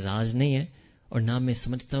یہ مزاج نہیں ہے، اور نہ میں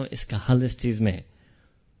سمجھتا ہوں اس کا حل اس چیز میں ہے.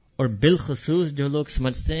 اور بالخصوص جو لوگ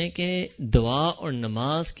سمجھتے ہیں کہ دعا اور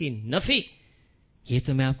نماز کی نفی، یہ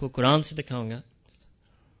تو میں آپ کو قرآن سے دکھاؤں گا.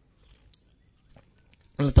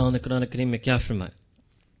 اللہ تعالیٰ نے قرآن کریم میں کیا فرمایا؟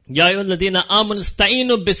 یا ایھا الذین آمنوا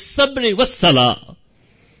استعینوا بالصبر والصلاۃ.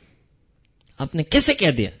 آپ نے کیسے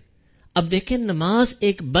کہہ دیا؟ اب دیکھیں، نماز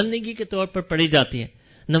ایک بندگی کے طور پر پڑھی جاتی ہے،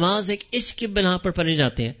 نماز ایک عشق کی بنا پر پڑھی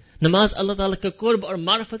جاتی ہے، نماز اللہ تعالیٰ کے قرب اور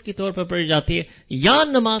معرفت کے طور پر پڑھی جاتی ہے. یا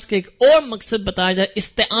نماز کا ایک اور مقصد بتایا جائے،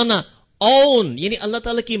 استعانہ، اون، یعنی اللہ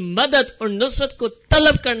تعالیٰ کی مدد اور نصرت کو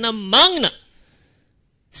طلب کرنا، مانگنا.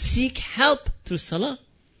 سیک ہیلپ تھرو صلاح،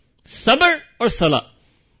 صبر اور صلاح.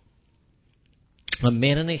 اب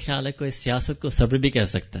میرا نہیں خیال ہے کوئی سیاست کو صبر بھی کہہ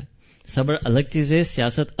سکتا ہے. صبر الگ چیز ہے،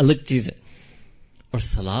 سیاست الگ چیز ہے، اور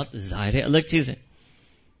صلاۃ ظاہر الگ چیز ہے.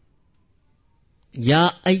 یا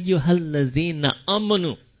ایھا الذین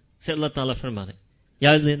آمنوا سے اللہ تعالیٰ فرما رہے،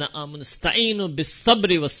 یا الذین آمنوا استعینوا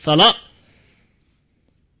بالصبر والصلاۃ.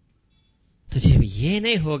 تو جب یہ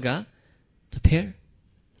نہیں ہوگا تو پھر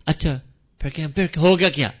ہوگا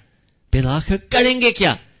کیا؟ بالآخر کریں گے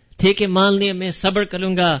کیا؟ ٹھیک ہے، مان لیا میں صبر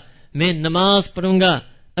کروں گا، میں نماز پڑھوں گا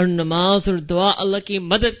اور نماز اور دعا اللہ کی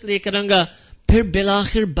مدد کے لیے کروں گا، پھر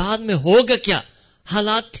بالآخر بعد میں ہوگا کیا؟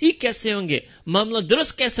 حالات ٹھیک کیسے ہوں گے؟ معاملہ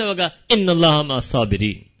درست کیسے ہوگا؟ ان اللہ مع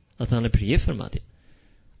الصابرین. اللہ تعالیٰ نے پھر یہ فرما دیا،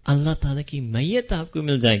 اللہ تعالیٰ کی معیت آپ کو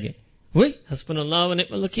مل جائے گی. وہی حسبنا اللہ و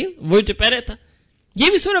نعم الوکیل، وہی جو پہلے تھا. یہ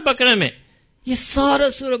بھی سورہ بقرہ میں، یہ سارا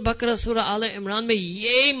سورہ بقرہ، سورہ آل عمران میں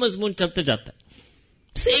یہی مضمون چلتے جاتا ہے،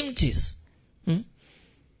 سیم چیز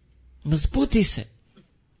مضبوطی سے.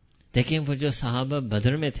 دیکھیں وہ جو صحابہ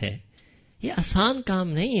بدر میں تھے، یہ آسان کام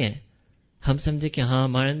نہیں ہے. ہم سمجھے کہ ہاں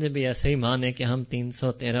ہمارے اندر بھی ایسا ہی مان ہے کہ ہم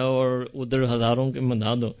 313 اور ادھر ہزاروں کے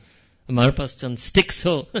مداد ہو، ہمارے پاس چند سٹکس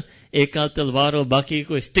ہو، ایک آدھ تلوار ہو، باقی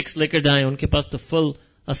کوئی سٹکس لے کر جائیں، ان کے پاس تو فل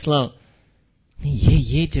اسلحہ.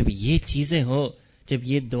 یہ جب یہ چیزیں ہو، جب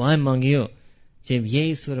یہ دعائیں مانگی ہو، جب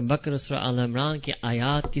یہی سورہ بقرہ، سورہ آل عمران کی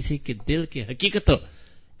آیات کسی کے دل کی حقیقت ہو،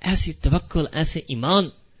 ایسی توکل، ایسے ایمان،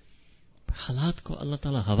 حالات کو اللہ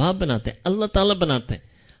تعالیٰ ہوا بناتے ہیں، اللہ تعالیٰ بناتے ہیں،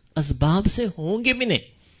 اسباب سے ہوں گے بھی نہیں.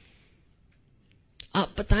 آپ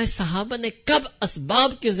بتائیں صحابہ نے کب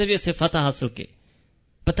اسباب کے ذریعے سے فتح حاصل کی؟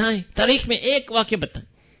 بتائیں، تاریخ میں ایک واقعہ بتائیں.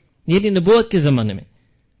 یعنی نبوت کے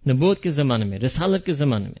زمانے میں، رسالت کے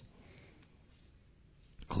زمانے میں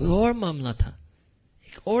کوئی اور معاملہ تھا،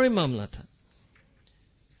 ایک اور معاملہ تھا.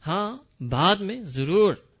 ہاں بعد میں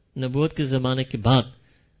ضرور نبوت کے زمانے کے بعد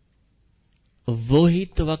وہی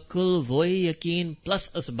توکل، وہی یقین پلس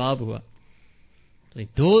اسباب ہوا. تو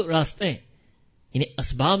دو راستے ہیں، یعنی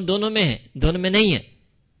اسباب دونوں میں ہیں، دونوں میں نہیں ہے.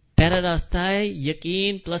 پہلا راستہ ہے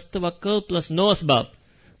یقین پلس توکل پلس نو اسباب،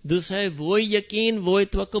 دوسرا ہے وہی یقین وہی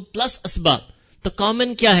توکل پلس اسباب. تو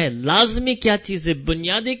کامن کیا ہے؟ لازمی کیا چیز ہے؟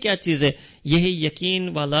 بنیادی کیا چیز ہے؟ یہی یقین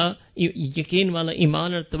والا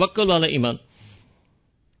ایمان اور توکل والا ایمان.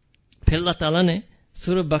 پھر اللہ تعالیٰ نے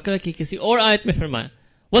سورہ بقرہ کی کسی اور آیت میں فرمایا،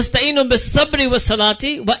 وَاسْتَعِينُوا بِالصَّبْرِ وَالصَّلَاةِ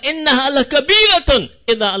وَإِنَّهَا لَكَبِيرَةٌ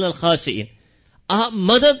إِلَّا عَلَى الْخَاشِعِينَ. آپ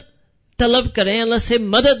مدد طلب کریں، اللہ سے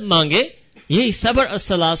مدد مانگے، یہی صبر اور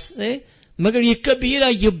صلاح سے، مگر یہ کبیرہ،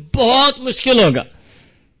 یہ بہت مشکل ہوگا.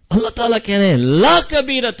 اللہ تعالیٰ کہہ رہے ہیں لا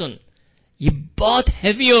کبیرتن، یہ بہت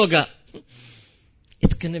ہیوی ہوگا.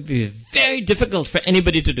 It's going to be very difficult for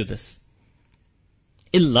anybody to do this.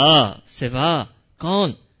 اللہ سوا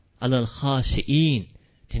کون؟ علی الخاشعین،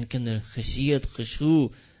 جن کے اندر خشیت، خشوع،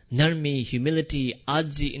 نرمی، ہیوملٹی،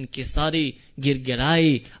 عاجزی، انکساری، گر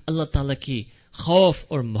گرائی، اللہ تعالیٰ کی خوف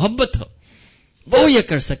اور محبت ہو، وہ یہ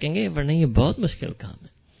کر سکیں گے، ورنہ یہ بہت مشکل کام ہے۔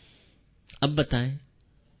 اب بتائیں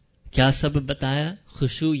کیا سبب بتایا؟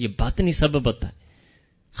 خشوع یہ باطنی سبب ہوتا ہے،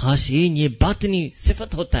 خاشعین یہ باطنی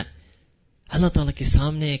صفت ہوتا ہے، اللہ تعالیٰ کے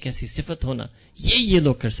سامنے ایک ایسی صفت ہونا، یہ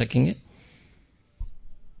لوگ کر سکیں گے۔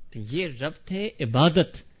 تو یہ ربط ہے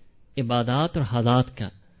عبادات اور حالات کا۔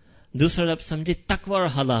 دوسرا ربط سمجھے تقوی اور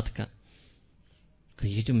حالات کا۔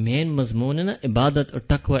 یہ جو مین مضمون ہے نا، عبادت اور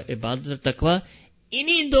تقوی، عبادت اور تقوی،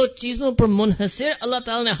 انہی دو چیزوں پر منحصر اللہ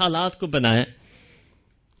تعالیٰ نے حالات کو بنایا،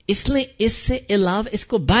 اس لیے اس سے علاوہ اس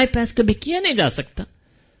کو بائی پاس کبھی کیا نہیں جا سکتا۔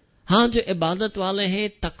 ہاں جو عبادت والے ہیں،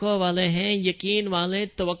 تقوی والے ہیں، یقین والے،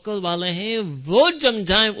 توکل والے ہیں، وہ جم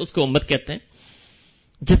جائیں اس کو امت کہتے ہیں۔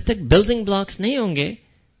 جب تک بلڈنگ بلاکس نہیں ہوں گے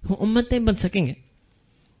وہ امت نہیں بن سکیں گے۔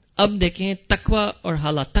 اب دیکھیں تقوی اور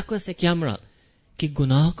حالات۔ تقوی سے کیا مراد؟ کہ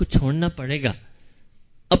گناہ کو چھوڑنا پڑے گا،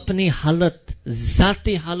 اپنی حالت،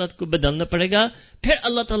 ذاتی حالت کو بدلنا پڑے گا، پھر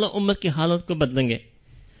اللہ تعالیٰ امت کی حالت کو بدلیں گے۔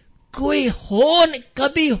 کوئی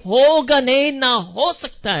کبھی ہوگا نہیں، نہ ہو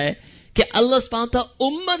سکتا ہے کہ اللہ سبحانہ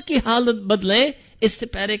وتعالیٰ امت کی حالت بدلے اس سے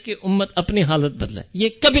پہلے کہ امت اپنی حالت بدلے۔ یہ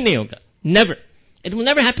کبھی نہیں ہوگا، never, it will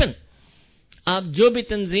never happen. آپ جو بھی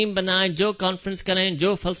تنظیم بنائیں، جو کانفرنس کریں،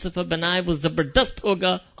 جو فلسفہ بنائیں، وہ زبردست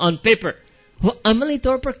ہوگا آن پیپر، وہ عملی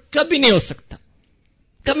طور پر کبھی نہیں ہو سکتا،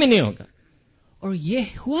 کبھی نہیں ہوگا۔ اور یہ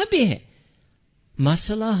ہوا بھی ہے۔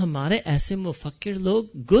 ماشاءاللہ ہمارے ایسے مفکر لوگ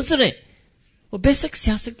گزرے، وہ بے شک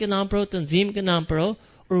سیاست کے نام پر ہو، تنظیم کے نام پر ہو،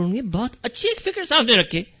 اور انہوں نے بہت اچھی ایک فکر سامنے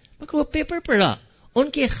رکھے، مگر وہ پیپر پڑھا، ان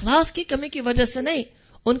کی اخلاص کی کمی کی وجہ سے نہیں،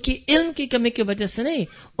 ان کی علم کی کمی کی وجہ سے نہیں،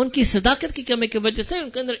 ان کی صداقت کی کمی کی وجہ سے، ان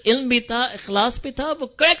کے اندر علم بھی تھا، اخلاص بھی تھا، وہ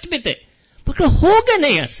کریکٹ بھی تھے، مگر ہوگا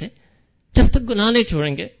نہیں ایسے جب تک گناہ نہیں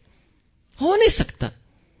چھوڑیں گے، ہو نہیں سکتا۔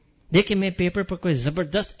 دیکھیں میں پیپر پر کوئی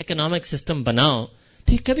زبردست اکنامک سسٹم بناؤں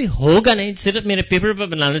تو یہ کبھی ہوگا نہیں صرف میرے پیپر پر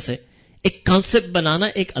بنانے سے۔ ایک کانسیپٹ بنانا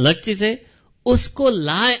ایک الگ چیز ہے، اس کو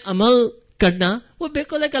لائے عمل کرنا وہ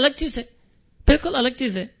بالکل ایک الگ چیز ہے، بالکل الگ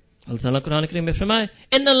چیز ہے۔ اللہ تعالیٰ قرآن کریم میں فرمائے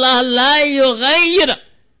ان اللہ لا یغیر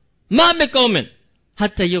ما بقوم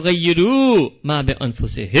حتی یغیروا ما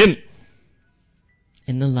بانفسہم،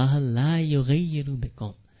 ان اللہ لا یغیر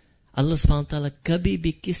بقوم، اللہ سبحانہ تعالیٰ کبھی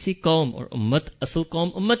بھی کسی قوم، اور امت اصل قوم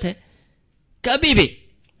امت ہے، کبھی بھی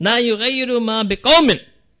لا یغیر ما بقوم،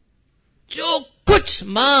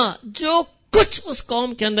 جو کچھ اس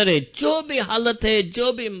قوم کے اندر ہے، جو بھی حالت ہے،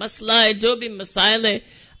 جو بھی مسئلہ ہے، جو بھی مسائل ہے،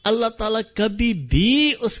 اللہ تعالیٰ کبھی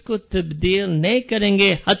بھی اس کو تبدیل نہیں کریں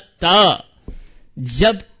گے، حتیٰ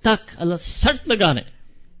جب تک، اللہ شرط لگا رہے،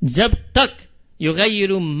 جب تک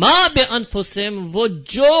یغیروا ما بانفسہم، وہ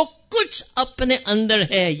جو کچھ اپنے اندر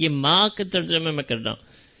ہے، یہ ماں کا ترجمہ میں کر رہا ہوں،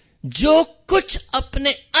 جو کچھ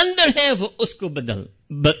اپنے اندر ہے وہ اس کو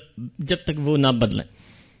جب تک وہ نہ بدلیں،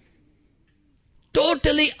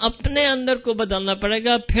 ٹوٹلی اپنے اندر کو بدلنا پڑے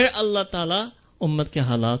گا، پھر اللہ تعالیٰ امت کے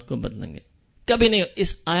حالات کو بدلیں گے۔ کبھی نہیں۔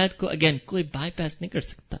 اس آیت کو اگین کوئی بائی پاس نہیں کر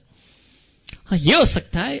سکتا۔ ہاں یہ ہو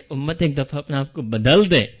سکتا ہے امت ایک دفعہ اپنے آپ کو بدل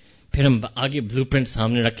دے، پھر ہم آگے بلو پرنٹ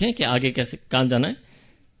سامنے رکھیں کہ آگے کیسے کہاں جانا ہے،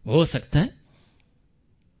 وہ ہو سکتا ہے۔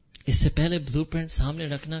 اس سے پہلے بلو پرنٹ سامنے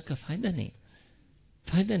رکھنا کا فائدہ نہیں،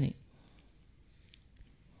 فائدہ نہیں۔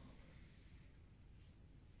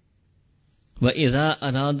 وَإِذَا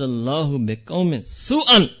أَرَادَ اللَّهُ بِقَوْمٍ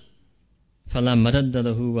سُوءًا فَلَا مَرَدَّ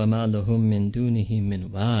لَهُ وَمَا لَهُم مِّن دُونِهِ مِّن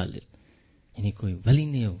وَالٍ، یعنی کوئی ولی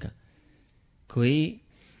نہیں ہوگا، کوئی،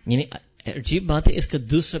 یعنی عجیب بات ہے، اس کا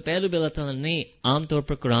دوسرا پہلو بھی اللہ تعالیٰ نہیں، عام طور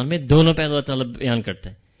پر قرآن میں دونوں پہلو اللہ تعالیٰ بیان کرتا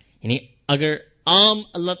ہے۔ یعنی اگر عام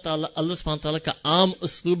اللہ سبحانہ تعالیٰ کا عام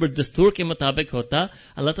اسلوب اور دستور کے مطابق ہوتا،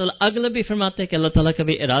 اللہ تعالیٰ اگلا بھی فرماتے ہیں کہ اللہ تعالیٰ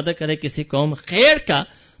کبھی ارادہ کرے کسی قوم خیر کا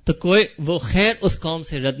تو کوئی وہ خیر اس قوم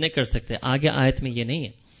سے رد نہیں کر سکتے۔ آگے آیت میں یہ نہیں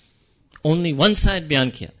ہے، اونلی ون سائڈ بیان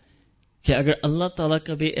کیا کہ اگر اللہ تعالیٰ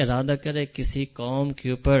کبھی ارادہ کرے کسی قوم کے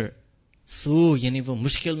اوپر سو، یعنی وہ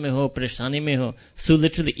مشکل میں ہو، پریشانی میں ہو، سو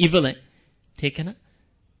لٹرلی ایول ہے، ٹھیک ہے نا،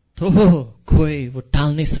 تو کوئی وہ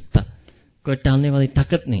ٹال نہیں سکتا، کوئی ٹالنے والی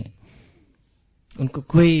طاقت نہیں، ان کو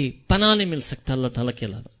کوئی پناہ نہیں مل سکتا اللہ تعالیٰ کے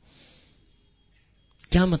علاوہ۔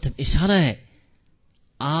 کیا مطلب؟ اشارہ ہے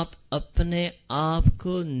آپ اپنے آپ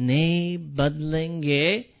کو نہیں بدلیں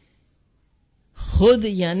گے خود،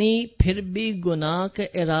 یعنی پھر بھی گناہ کا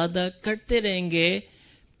ارادہ کرتے رہیں گے،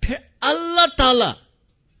 پھر اللہ تعالیٰ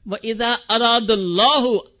وَإِذَا أَرَادَ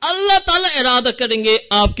اللَّهُ، اللہ تعالیٰ ارادہ کریں گے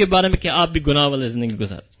آپ کے بارے میں کہ آپ بھی گناہ والی زندگی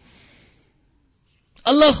گزار،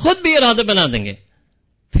 اللہ خود بھی ارادہ بنا دیں گے،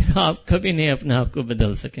 پھر آپ کبھی نہیں اپنے آپ کو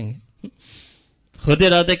بدل سکیں گے۔ خود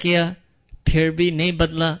ارادہ کیا، پھر بھی نہیں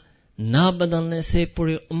بدلا. نہ بدلنے سے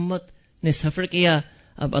پوری امت نے سفر کیا.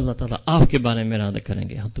 اب اللہ تعالیٰ آپ کے بارے میں ارادہ کریں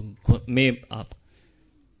گے, ہاں تم میں آپ,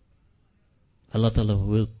 اللہ تعالیٰ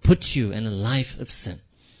will put you in a life of sin.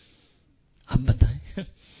 اب بتائیں,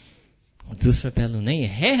 دوسرا پہلو نہیں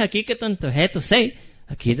ہے, حقیقتاً تو ہے تو صحیح.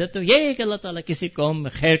 عقیدت تو یہ ہے کہ اللہ تعالیٰ کسی قوم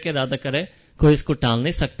میں خیر کے ارادہ کرے, کوئی اس کو ٹال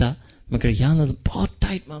نہیں سکتا, مگر یہاں بہت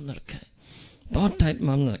ٹائٹ معاملہ رکھا ہے, بہت ٹائٹ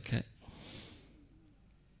معاملہ رکھا ہے.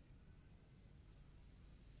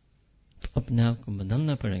 تو اپنے آپ کو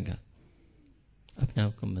بدلنا پڑے گا, اپنے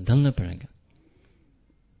آپ کو بدلنا پڑے گا.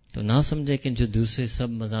 تو نہ سمجھے کہ جو دوسرے سب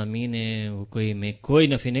مضامین ہیں وہ کوئی, میں کوئی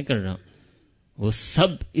نفی نہیں کر رہا ہوں, وہ سب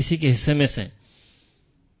اسی کے حصے میں سے.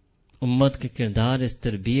 امت کے کردار اس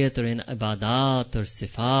تربیت اور ان عبادات اور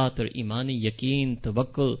صفات اور ایمانی یقین,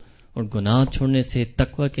 توکل اور گناہ چھوڑنے سے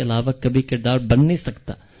تقوی کے علاوہ کبھی کردار بن نہیں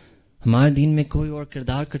سکتا. ہمارے دین میں کوئی اور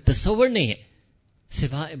کردار کا تصور نہیں ہے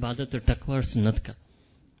سوا عبادت اور تقوی اور سنت کا.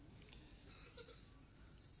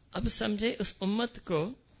 اب سمجھے اس امت کو,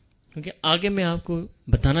 کیونکہ آگے میں آپ کو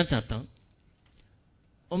بتانا چاہتا ہوں,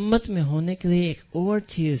 امت میں ہونے کے لیے ایک اور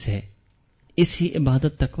چیز ہے اسی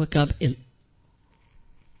عبادت تقوی کا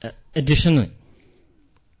ایڈیشن ہے,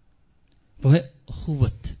 وہ ہے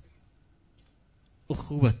اخوت.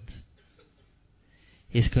 اخوت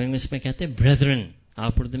اس کو انگلش میں کہتے ہیں بریدرن,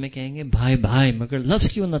 آپ اردو میں کہیں گے بھائی بھائی, مگر لفظ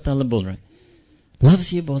کیوں اللہ تعالیٰ بول رہے ہیں؟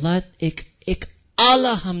 لفظ یہ بولا ہے ایک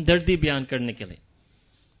اعلیٰ ہمدردی بیان کرنے کے لیے.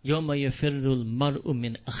 یوم یفر المرء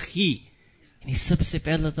من اخی, یعنی سب سے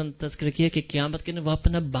پہلا تذکر کیا کہ قیامت کے دن وہ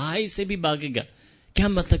اپنا بھائی سے بھی بھاگے گا. کیا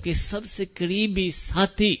مطلب کہ سب سے قریبی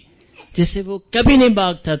ساتھی جس سے وہ کبھی نہیں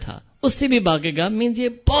بھاگتا تھا اس سے بھی بھاگے گا. مینز یہ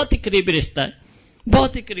بہت ہی قریبی رشتہ ہے,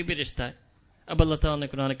 بہت ہی قریبی رشتہ ہے. اب اللہ تعالیٰ نے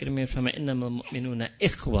قرآن کریم میں فرمایا انما المؤمنون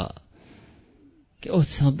اخوہ, کہ وہ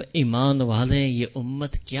سب ایمان والے. یہ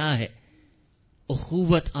امت کیا ہے؟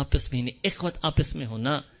 اخوت آپس میں, اخوت آپس میں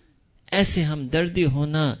ہونا, ایسے ہمدردی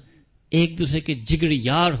ہونا, ایک دوسرے کے جگری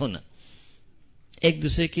یار ہونا, ایک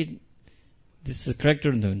دوسرے کی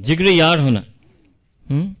جگری یار ہونا.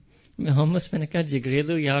 میں نے کہا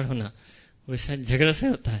جگریلو یار ہونا, وہ شاید جھگڑا سے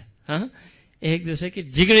ہوتا ہے. ہاں, ایک دوسرے کی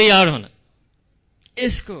جگری یار ہونا,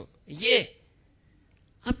 اس کو یہ.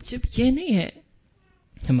 اب جب یہ نہیں ہے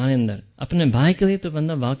ہمارے اندر, اپنے بھائی کے لیے تو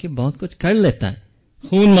بندہ واقعی بہت کچھ کر لیتا ہے,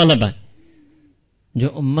 خون والا بھائی.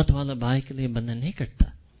 جو امت والا بھائی کے لیے بندہ نہیں کرتا,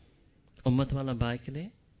 امت والا بھائی کے لیے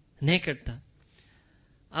نہیں کرتا.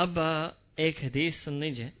 اب ایک حدیث سن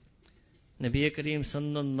لیجیے. نبی کریم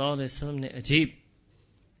صلی اللہ علیہ وسلم نے عجیب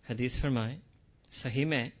حدیث فرمائے, صحیح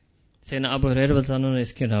میں سیدنا ابو ہریرہ رضی اللہ عنہ نے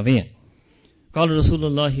اس کے راوی ہیں. قال رسول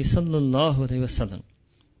اللہ صلی اللہ علیہ وسلم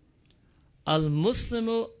المسلم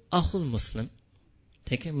اخو المسلم.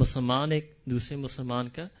 ٹھیک ہے, مسلمان ایک دوسرے مسلمان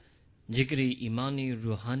کا جگری, ایمانی,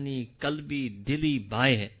 روحانی, قلبی, دلی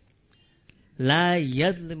بھائی ہے. لا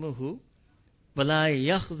یظلمہ ولا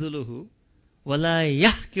یخذلہ ولا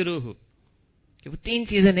یحقرہ, کہ وہ تین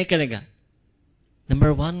چیزیں نہیں کرے گا. نمبر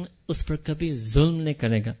 1, اس پر کبھی ظلم نہیں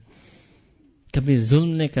کرے گا, کبھی ظلم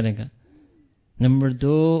نہیں کرے گا. نمبر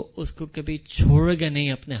 2, اس کو کبھی چھوڑے گا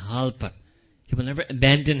نہیں اپنے حال پر. He will never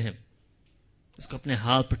abandon him. اس کو اپنے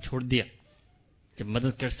حال پر چھوڑ دیا جب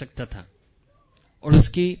مدد کر سکتا تھا. اور اس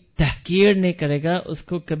کی تحقیر نہیں کرے گا, اس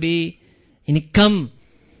کو کبھی یعنی کم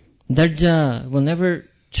درجہ, will never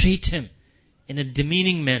treat him in a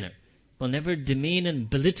demeaning manner, will never demean and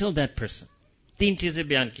belittle that person. 3 چیزیں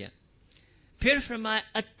بیان کیا. پھر فرمایا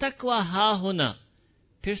التقوی ہا ہونا.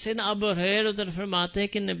 پھر سیدنا ابو ہریرہ فرماتے ہیں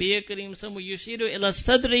کہ نبی کریم صلی اللہ علیہ وسلم یشیر الی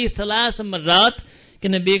صدری 3 مرات, کہ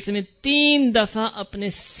نبی کریم نے 3 دفعہ اپنے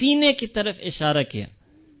سینے کی طرف اشارہ کیا.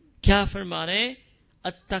 کیا فرما رہے ہیں؟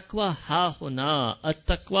 التقوی ہا ہونا,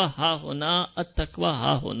 التقوی ہا ہونا, التقوی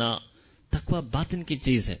ہا ہونا. تقوی باطن کی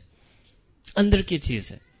چیز ہے, اندر کی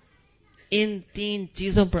چیز ہے. ان 3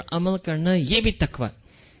 چیزوں پر عمل کرنا, یہ بھی تقوی,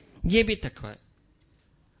 یہ بھی تقوی ہے.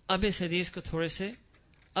 اب اس حدیث کو تھوڑے سے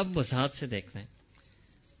اب وضاحت سے دیکھ لیں.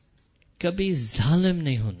 کبھی ظالم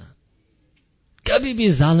نہیں ہونا, کبھی بھی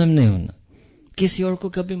ظالم نہیں ہونا, کسی اور کو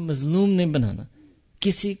کبھی مظلوم نہیں بنانا,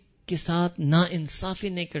 کسی کے ساتھ نا انصافی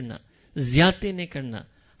نہیں کرنا, زیادتی نہیں کرنا,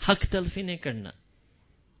 حق تلفی نہیں کرنا.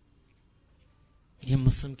 یہ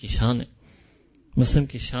مسلم کی شان ہے, مسلم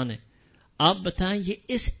کی شان ہے. آپ بتائیں یہ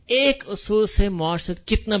اس ایک اصول سے معاشرت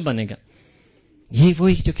کتنا بنے گا؟ یہ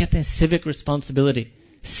وہی جو کہتے ہیں civic responsibility,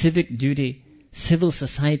 civic duty, civil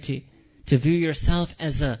society, to view yourself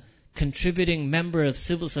as a contributing member of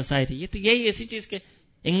civil society. یہ تو یہی ایسی چیز کہ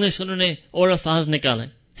انگلش انہوں نے اور الفاظ نکالے,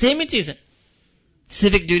 سیم ہی چیز ہے.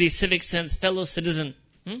 civic duty, civic sense, fellow citizen,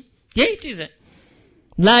 یہی چیز ہے.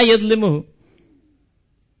 لا یظلمہ,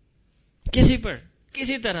 کسی پر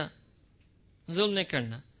کسی طرح ظلم نہیں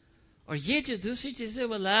کرنا. اور یہ جو دوسری چیز ہے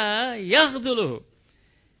ولا یخذلہ،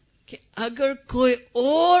 کہ اگر کوئی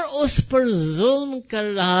اور اس پر ظلم کر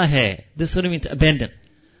رہا ہے، this would mean to abandon,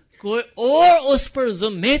 کوئی اور اس پر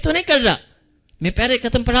ظلم، میں تو نہیں کر رہا، میں پہلے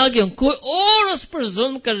ختم پڑھا گیا ہوں، کوئی اور اس پر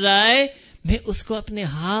ظلم کر رہا ہے، میں اس کو اپنے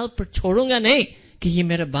حال پر چھوڑوں گا نہیں کہ یہ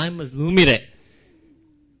میرا بھائی مظلوم ہی رہے،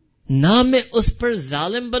 نہ میں اس پر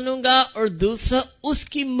ظالم بنوں گا، اور دوسرا اس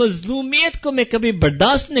کی مظلومیت کو میں کبھی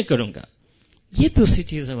برداشت نہیں کروں گا. یہ دوسری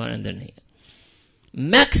چیز ہمارے اندر نہیں ہے.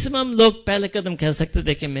 میکسیمم لوگ پہلے قدم کہہ سکتے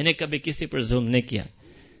تھے کہ میں نے کبھی کسی پر ظلم نہیں کیا.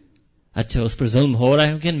 اچھا اس پر ظلم ہو رہا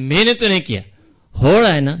ہے کہ میں نے تو نہیں کیا، ہو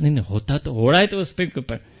رہا ہے نا، نہیں ہوتا تو ہو رہا ہے، تو اس پہ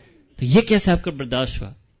اوپر تو یہ کیسے آپ کو برداشت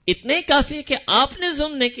ہوا؟ اتنا ہی کافی ہے کہ آپ نے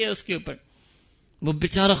ظلم نہیں کیا اس کے اوپر، وہ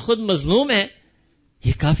بیچارہ خود مظلوم ہے،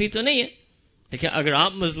 یہ کافی تو نہیں ہے. دیکھیں اگر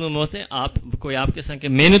آپ مظلوم ہوتے، آپ کوئی آپ کے ساتھ کہ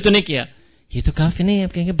میں نے تو نہیں کیا، یہ تو کافی نہیں ہے.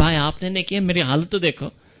 آپ کہیں گے بھائی آپ نے نہیں کیا، میری حالت تو دیکھو،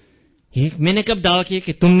 یہ میں نے کب دعویٰ کیا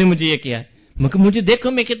کہ تم نے مجھے یہ کیا ہے، مگر مجھے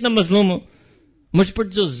دیکھو میں کتنا مظلوم ہوں، مجھ پر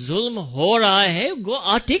جو ظلم ہو رہا ہے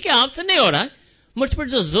وہ ٹھیک ہے آپ سے نہیں ہو رہا ہے، مجھ پر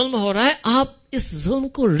جو ظلم ہو رہا ہے آپ اس ظلم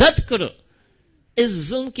کو رد کرو، اس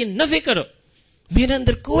ظلم کی نفی کرو. میرے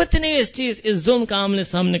اندر قوت نہیں ہے اس ظلم کا آمنے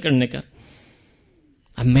سامنے کرنے کا.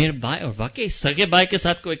 اب میرے بھائی، اور واقعی سگے بھائی کے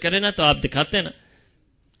ساتھ کوئی کرے نا تو آپ دکھاتے ہیں نا،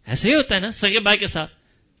 ایسے ہی ہوتا ہے نا سگے بھائی کے ساتھ.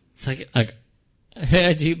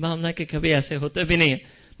 عجیب معاملہ کہ کبھی ایسے ہوتا بھی نہیں ہے،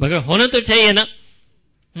 مگر ہونا تو چاہیے نا.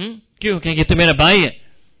 کیوں کہ یہ تو میرا بھائی ہے،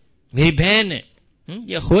 میری بہن ہے،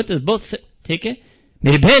 یہ اخوت بہت ٹھیک ہے،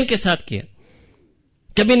 میری بہن کے ساتھ کیا،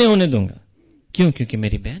 کبھی نہیں ہونے دوں گا. کیوں؟ کیونکہ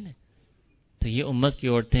میری بہن ہے. تو یہ امت کی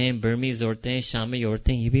عورتیں، برمیز عورتیں، شامی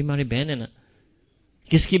عورتیں، یہ بھی ہماری بہن ہے نا.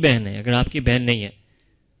 کس کی بہن ہے اگر آپ کی بہن نہیں ہے؟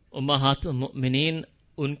 امہات المؤمنین،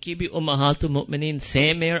 ان کی بھی امہات المؤمنین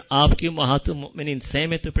سیم ہے اور آپ کی امہات المؤمنین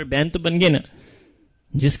سیم ہے، تو پھر بہن تو بن گئے نا.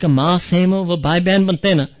 جس کا ماں سیم ہو وہ بھائی بہن بنتے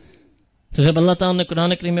ہیں نا. تو جب اللہ تعالیٰ نے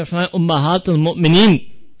قرآن کریم میں فرمایا امہات المؤمنین،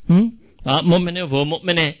 آپ مومن ہیں وہ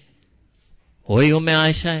مومن ہے، وہی ام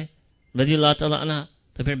عائشہ ہے رضی اللہ تعالیٰ عنہ،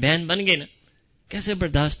 تو پھر بہن بن گئی نا. کیسے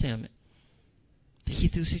برداشت ہے ہمیں؟ یہ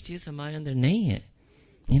دوسری چیز ہمارے اندر نہیں ہے،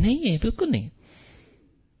 یہ نہیں ہے، بالکل نہیں.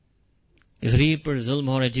 غریب پر ظلم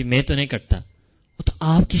ہو رہا ہے، جی میں تو نہیں کرتا، وہ تو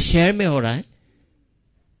آپ کے شہر میں ہو رہا ہے،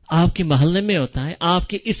 آپ کے محلے میں ہوتا ہے، آپ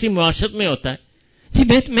کے اسی معاشرت میں ہوتا ہے. جی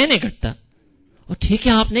میں نہیں کرتا، اور ٹھیک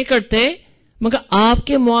ہے آپ نہیں کرتے، مگر آپ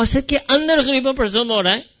کے معاشرت کے اندر غریبوں پر ظلم ہو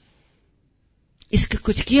رہا ہے، اس کا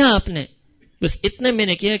کچھ کیا آپ نے؟ بس اتنا میں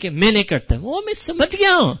نے کیا کہ میں نہیں کرتا، وہ میں سمجھ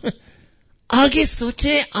گیا ہوں. آگے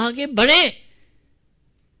سوچے، آگے بڑھے،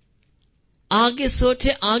 آگے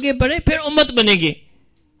سوچے، آگے بڑھے، پھر امت بنے گی،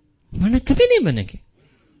 ورنہ کبھی نہیں بنے گی.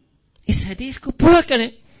 اس حدیث کو پورا کریں.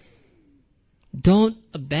 Don't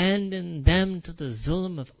abandon them to the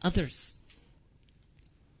zulm of others.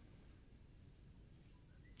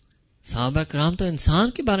 صحابہ کرام تو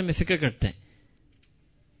انسان کے بارے میں فکر کرتے ہیں.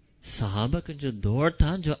 صحابہ کا جو دور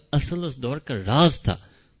تھا، جو اصل اس دور کا راز تھا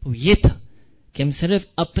وہ یہ تھا کہ ہم صرف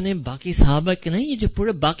اپنے باقی صحابہ کے نہیں، یہ جو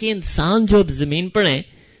پورے باقی انسان جو اب زمین پر ہیں،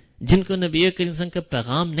 جن کو نبی کریم صلی اللہ علیہ وسلم کا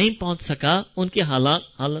پیغام نہیں پہنچ سکا، ان کے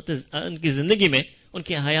حالات ان کی زندگی میں، ان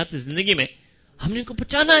کی حیات زندگی میں ہم نے ان کو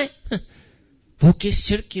پہنچانا ہے. وہ کس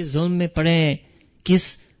شرک کے ظلم میں پڑے،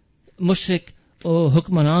 کس مشرک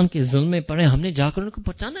حکمران کے ظلم میں پڑے، ہم نے جا کر ان کو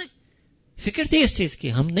پہنچانا ہے. فکر تھی اس چیز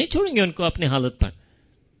کی، ہم نہیں چھوڑیں گے ان کو اپنی حالت پر.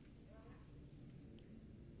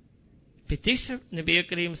 تیسرا نبی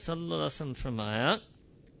کریم صلی اللہ علیہ وسلم فرمایا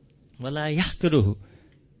وَلَا يَحْقِرُهُ،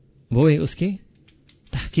 وہ اس کی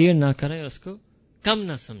تحقیر نہ کرے، اس کو کم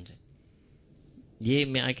نہ سمجھے. یہ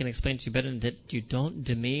میں I can explain to you better that you don't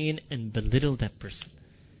demean and belittle that person.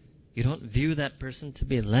 You don't view that person to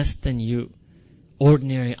be less than you.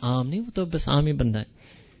 Ordinary عام نہیں، وہ تو بس عام ہی بندہ ہے.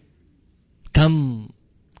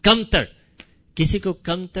 کم تر، کسی کو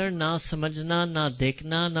کم تر نہ سمجھنا، نہ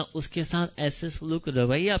دیکھنا، نہ اس کے ساتھ ایسے سلوک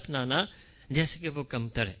رویہ اپنانا جیسے کہ وہ کم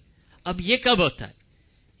تر ہے. اب یہ کب ہوتا ہے؟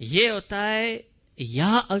 یہ ہوتا ہے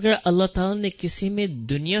یا اگر اللہ تعالیٰ نے کسی میں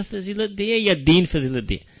دنیا فضیلت دی ہے یا دین فضیلت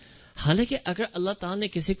دی ہے. حالانکہ اگر اللہ تعالیٰ نے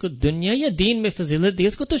کسی کو دنیا یا دین میں فضیلت دی ہے،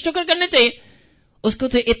 اس کو تو شکر کرنا چاہیے، اس کو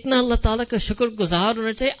تو اتنا اللہ تعالیٰ کا شکر گزار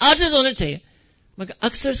ہونا چاہیے، عاجز ہونا چاہیے. مگر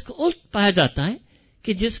اکثر اس کو الٹ پایا جاتا ہے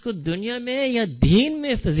کہ جس کو دنیا میں یا دین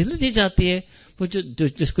میں فضیلت دی جاتی ہے، وہ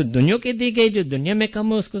جس کو دنیا کے دی گئی، جو دنیا میں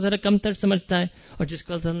کم ہو اس کو ذرا کم تر سمجھتا ہے، اور جس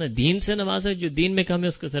کو اللہ تعالیٰ نے دین سے نوازا جو دین میں کم ہے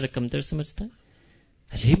اس کو ذرا کم تر سمجھتا ہے.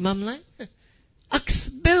 عجیب معاملہ ہے.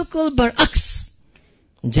 بالکل برعکس،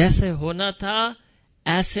 جیسے ہونا تھا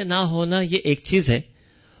ایسے نہ ہونا یہ ایک چیز ہے،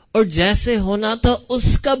 اور جیسے ہونا تھا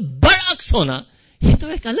اس کا برعکس ہونا یہ تو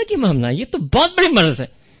ایک الگ ہی معاملہ ہے. یہ تو بہت بڑی مرض ہے،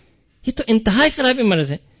 یہ تو انتہائی خرابی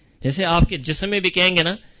مرض ہے. جیسے آپ کے جسم میں بھی کہیں گے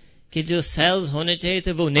نا کہ جو سیلز ہونے چاہیے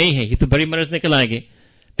تھے وہ نہیں ہے، یہ تو بڑی مرض نکل آئے گی.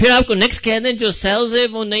 پھر آپ کو نیکسٹ کہہ دیں جو سیلز ہے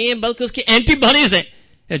وہ نہیں ہے بلکہ اس کی اینٹی باڈیز ہے،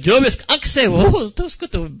 جو بھی اس کا عکس ہے وہ تو اس کو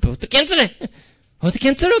تو کینسر ہے، وہ تو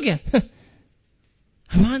کینسر ہو گیا.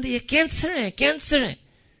 ہمارے یہ کینسر ہے،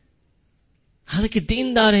 حالانکہ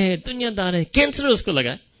دیندار ہے، دنیا دار ہے، کینسر اس کو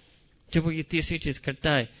لگا. جب وہ یہ تیسری چیز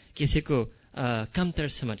کرتا ہے، کسی کو کمتر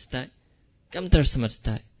سمجھتا ہے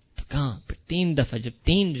تو کہاں پھر 3 دفعہ جب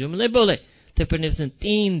 3 جملے بولے تو پھر نے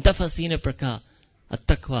 3 دفعہ سینے پر کہا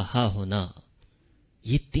التقویٰ ہا ہونا.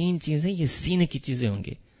 یہ 3 چیزیں یہ سینے کی چیزیں ہوں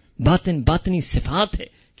گی، باطنی صفات ہے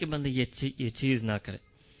کہ بندہ یہ چیز نہ کرے.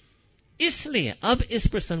 اس لیے اب اس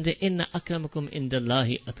پر سمجھے ان اکرمکم عند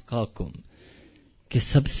اللہ اتقاکم، کہ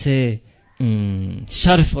سب سے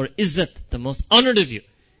شرف اور عزت the most honored of you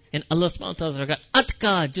ان اللہ سبحانہ وتعالی کا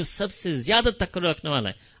اتقا، جو سب سے زیادہ تقوی رکھنے والا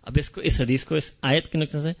ہے. اب اس حدیث کو اس آیت کے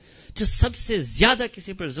نقطے سے، جو سب سے زیادہ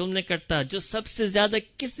کسی پر ظلم نہیں کرتا، جو سب سے زیادہ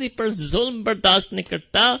کسی پر ظلم برداشت نہیں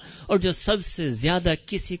کرتا، اور جو سب سے زیادہ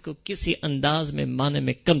کسی کو کسی انداز میں معنی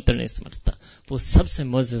میں کمتر نہیں سمجھتا، وہ سب سے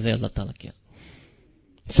معزز ہے اللہ تعالیٰ کیا،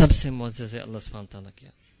 سب سے معزز ہے اللہ سبحانہ تعالیٰ کیا.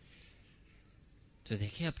 تو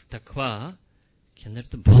دیکھیں اب تقوی کے اندر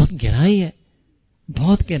تو بہت گہرائی ہے.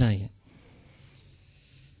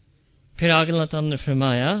 پھر آگے اللہ تعالیٰ نے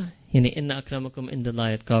فرمایا یعنی ان اکرمکم عند اللہ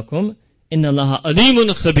اتقاکم ان اللہ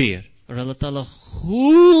علیم خبیر، اور اللہ تعالیٰ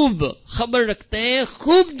خوب خبر رکھتے ہیں،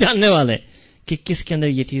 خوب جاننے والے کہ کس کے اندر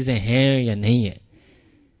یہ چیزیں ہیں یا نہیں ہیں.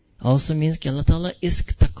 also means کہ اللہ تعالیٰ اس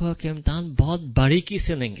تقوی کے امتحان بہت باریکی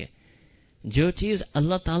سے لیں گے. جو چیز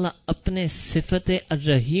اللہ تعالیٰ اپنے صفت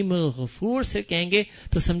الرحیم الغفور سے کہیں گے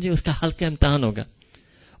تو سمجھے اس کا ہلکا امتحان ہوگا.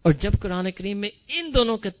 اور جب قرآن کریم میں ان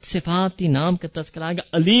دونوں کا صفاتی نام کا تذکرہ آئے گا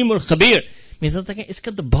علیم اور خبیر، میں سمجھتا کہ اس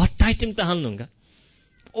کا تو بہت ٹائٹ امتحان لوں گا،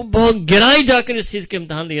 وہ بہت گہرائی جا کر اس چیز کے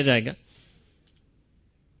امتحان لیا جائے گا.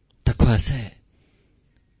 تقوی ایسا ہے،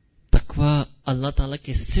 تقوی اللہ تعالیٰ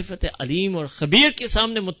کی صفت علیم اور خبیر کے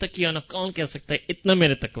سامنے متقی ہونا. کون کہہ سکتا ہے اتنا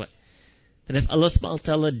میرے تقوی؟ That if Allah subhanahu wa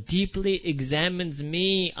ta'ala deeply examines me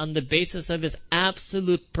on the basis of His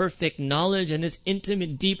absolute perfect knowledge and His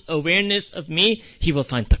intimate deep awareness of me, He will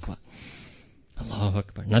find taqwa. Allahu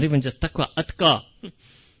Akbar. Not even just taqwa, atqa.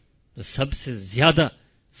 سب سے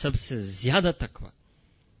زیادہ تقوی.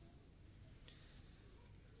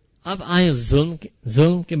 اب آئے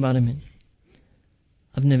ظلم کے بارے میں.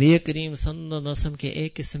 اب نبی کریم صلی اللہ علیہ وسلم کے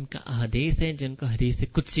ایک قسم کا احادیث ہیں جن کو حدیث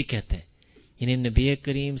قدسی کہتے ہیں. یعنی نبی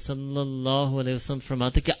کریم صلی اللہ علیہ وسلم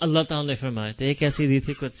فرماتے کہ اللہ تعالیٰ نے فرمایا. تو ایک ایسی حدیث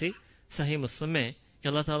قدسی صحیح مسلم میں کہ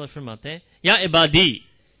اللہ تعالیٰ فرماتے ہیں یا عبادی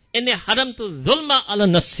انی حرمت الظلم علی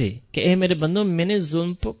نفسی، کہ اے میرے بندوں میں نے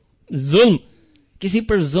ظلم کسی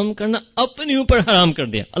پر ظلم کرنا اپنے اوپر حرام کر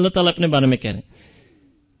دیا. اللہ تعالیٰ اپنے بارے میں کہہ رہے ہیں.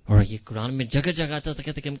 اور یہ قرآن میں جگہ جگہ آتا تھا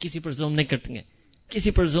کہتے کہ ہم کسی پر ظلم نہیں کرتے ہیں،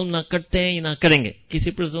 کسی پر ظلم نہ کرتے ہیں نہ کریں گے،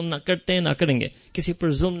 کسی پر ظلم نہ کرتے ہیں نہ کریں گے، کسی پر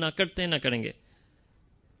ظلم نہ کرتے ہیں نہ کریں گے.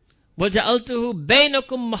 وَجَعَلْتُهُ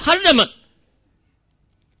بَيْنَكُمْ مُحَرَّمًا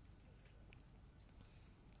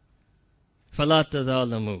فَلَا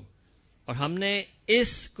تَظَالَمُوا، اور ہم نے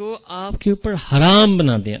اس کو آپ کے اوپر حرام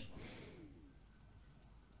بنا دیا.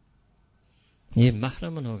 یہ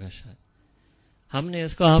محرمن ہوگا شاید. ہم نے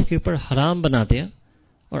اس کو آپ کے اوپر حرام بنا دیا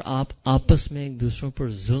اور آپ آپس میں ایک دوسروں پر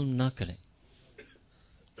ظلم نہ کریں.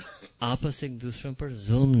 ایک دوسروں پر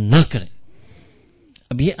ظلم نہ کریں.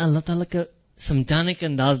 اب یہ اللہ تعالیٰ کا سمجھانے کا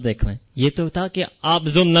انداز دیکھ لیں. یہ تو تھا کہ آپ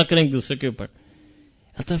ظلم نہ کریں ایک دوسرے کے اوپر.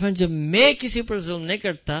 جب میں کسی پر ظلم نہیں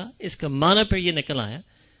کرتا، اس کا معنی پر یہ نکل آیا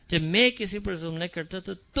جب میں کسی پر ظلم نہیں کرتا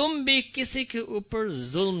تو تم بھی کسی کے اوپر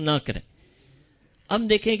ظلم نہ کریں. اب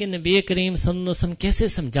دیکھیں کہ نبی کریم صلی اللہ علیہ وسلم کیسے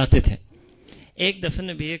سمجھاتے تھے. ایک دفعہ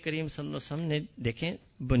نبی کریم صلی اللہ علیہ وسلم نے دیکھیں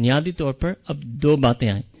بنیادی طور پر اب 2 باتیں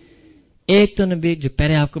آئیں. ایک تو نبی جو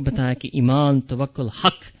پہلے آپ کو بتایا کہ ایمان توکل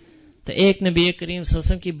حق، تو ایک نبی کریم صلی اللہ علیہ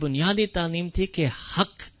وسلم کی بنیادی تعلیم تھی کہ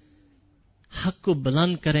حق کو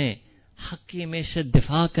بلند کریں، حق کی ہمیشہ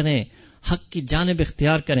دفاع کریں، حق کی جانب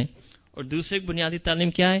اختیار کریں. اور دوسری بنیادی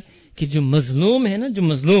تعلیم کیا ہے کہ جو مظلوم ہے نا، جو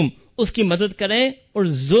مظلوم اس کی مدد کریں اور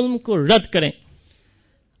ظلم کو رد کریں.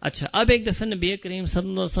 اچھا، اب ایک دفعہ نبی کریم صلی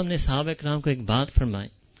اللہ علیہ وسلم نے صحابہ کرام کو ایک بات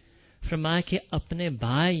فرمایا کہ اپنے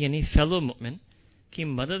بھائی یعنی فیلو مومن کی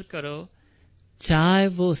مدد کرو، چاہے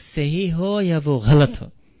وہ صحیح ہو یا وہ غلط ہو،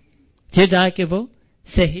 چاہے کہ وہ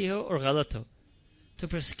صحیح ہو اور غلط ہو. تو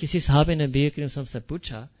پھر کسی صحابہ نے نبی کریم صلی اللہ علیہ وسلم سے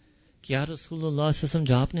پوچھا کہ یا رسول اللہ صلی اللہ علیہ وسلم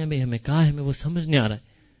جو آپ نے ہمیں کہا ہے ہمیں وہ سمجھ نہیں آ رہا ہے،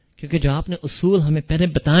 کیونکہ جو آپ نے اصول ہمیں پہلے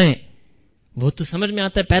بتائیں وہ تو سمجھ میں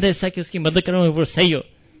آتا ہے پہلے ایسا کہ اس کی مدد کرو وہ صحیح ہو.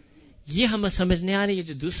 یہ ہمیں سمجھ نہیں آ رہی ہے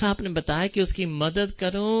جو دوسرا آپ نے بتایا کہ اس کی مدد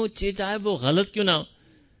کرو چاہے وہ غلط کیوں نہ ہو.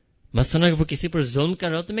 مثلا اگر وہ کسی پر ظلم کر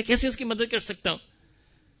رہا ہو تو میں کیسے اس کی مدد کر سکتا ہوں؟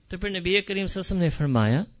 تو پھر نبی کریم صلی اللہ علیہ وسلم نے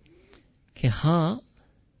فرمایا کہ ہاں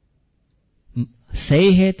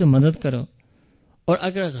صحیح ہے تو مدد کرو، اور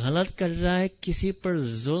اگر غلط کر رہا ہے، کسی پر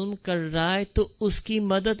ظلم کر رہا ہے، تو اس کی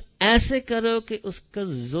مدد ایسے کرو کہ اس کا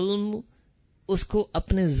ظلم، اس کو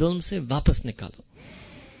اپنے ظلم سے واپس نکالو.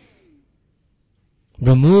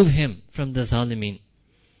 remove him from the ظالمین،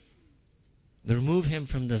 remove him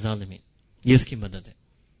from the ظالمین، یہ اس کی مدد ہے.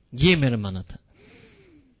 یہ میرا معنی تھا.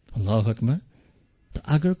 اللہ اکبر. تو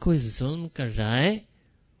اگر کوئی ظلم کر رہا ہے،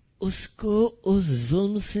 اس کو اس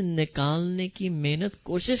ظلم سے نکالنے کی محنت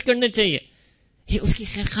کوشش کرنی چاہیے. یہ اس کی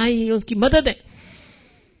خیرخواہی ہے، یہ اس کی مدد ہے.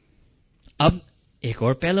 اب ایک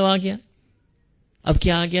اور پہلو آ گیا. اب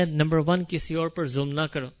کیا آ گیا؟ نمبر 1، کسی اور پر ظلم نہ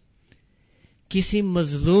کرو. کسی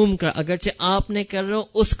مظلوم کا، اگرچہ آپ نے کر رہے ہو،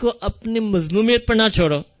 اس کو اپنی مظلومیت پر نہ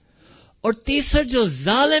چھوڑو. اور تیسرا جو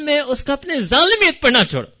ظالم ہے، اس کو اپنے ظالمیت پر نہ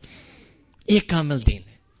چھوڑو. ایک کامل دین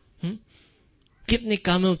ہے. کتنی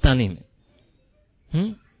کامل تعلیم ہے.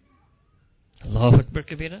 اللہ اکبر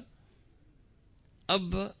کبیرہ.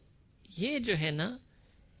 اب یہ جو ہے نا،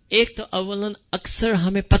 ایک تو اولاً اکثر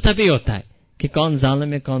ہمیں پتہ بھی ہوتا ہے کہ کون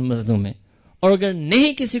ظالم ہے کون مظلوم ہے، اور اگر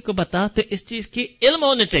نہیں کسی کو پتا تو اس چیز کی علم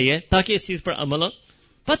ہونا چاہیے تاکہ اس چیز پر عمل ہو.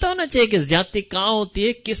 پتہ ہونا چاہیے کہ زیادتی کہاں ہوتی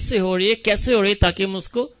ہے، کس سے ہو رہی ہے، کیسے ہو رہی ہے، تاکہ ہم اس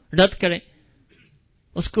کو رد کریں،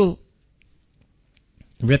 اس کو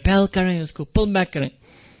ریپیل کریں، اس کو پل بیک کریں.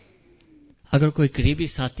 اگر کوئی قریبی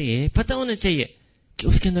ساتھی ہے، پتہ ہونا چاہیے کہ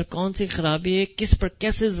اس کے اندر کون سی خرابی ہے، کس پر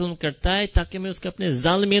کیسے ظلم کرتا ہے، تاکہ میں اس کو اپنے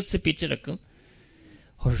ظالمیت سے پیچھے رکھوں.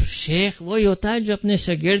 اور شیخ وہی ہوتا ہے جو اپنے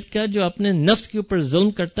شاگرد کا، جو اپنے نفس کے اوپر ظلم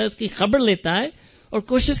کرتا ہے، اس کی خبر لیتا ہے اور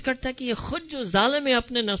کوشش کرتا ہے کہ یہ خود جو ظالم ہے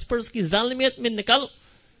اپنے نفس پر، اس کی ظالمیت میں نکالو،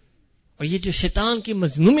 اور یہ جو شیطان کی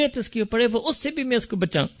مظلومیت اس کے اوپر ہے، وہ اس سے بھی میں اس کو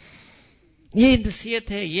بچاؤں. یہ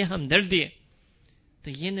نصیحت ہے، یہ ہمدردی ہے. تو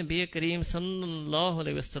یہ نبی کریم صلی اللہ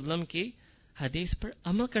علیہ وسلم کی حدیث پر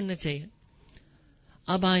عمل کرنا چاہیے.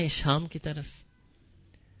 اب آئے شام کی طرف.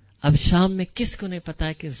 اب شام میں کس کو نہیں پتا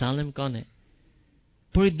ہے کہ ظالم کون ہے؟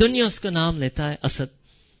 پوری دنیا اس کا نام لیتا ہے، اسد.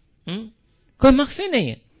 کوئی مخفی نہیں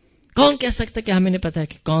ہے. کون کہہ سکتا ہے کہ ہمیں نہیں پتا ہے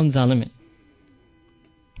کہ کون ظالم ہے؟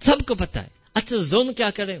 سب کو پتا ہے. اچھا ظلم کیا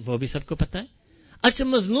کرے وہ بھی سب کو پتا ہے. اچھا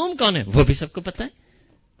مظلوم کون ہے وہ بھی سب کو پتا ہے.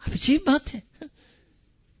 اب عجیب بات ہے،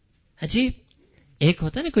 عجیب. ایک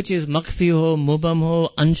ہوتا ہے نا کوئی چیز مخفی ہو، مبہم ہو،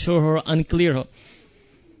 انشور ہو، انکلیئر ہو.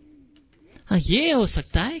 ہاں یہ ہو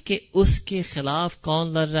سکتا ہے کہ اس کے خلاف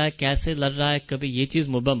کون لڑ رہا ہے، کیسے لڑ رہا ہے، کبھی یہ چیز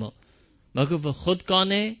مبہم ہو، مگر وہ خود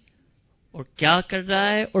کون ہے اور کیا کر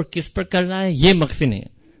رہا ہے اور کس پر کر رہا ہے یہ مخفی نہیں ہے.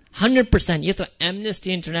 100%. یہ تو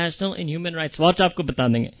Amnesty International and Human Rights Watch آپ کو بتا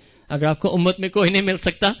دیں گے. اگر آپ کو امت میں کوئی نہیں مل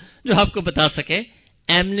سکتا جو آپ کو بتا سکے،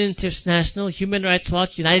 Amnesty International, Human Rights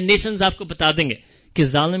Watch, United Nations آپ کو بتا دیں گے کہ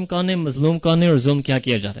ظالم کون ہے، مظلوم کون ہے اور ظلم کیا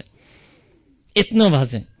کیا جا رہا ہے. اتنا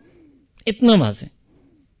واضح، اتنا واضح.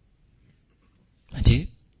 جی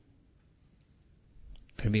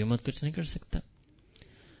پھر بھی امت کچھ نہیں کر سکتا.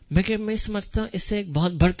 مگر میں سمجھتا ہوں اس سے ایک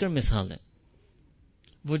بہت بڑھ کر مثال ہے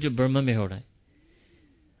وہ جو برما میں ہو رہا ہے.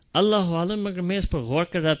 اللہ عالم، مگر میں اس پر غور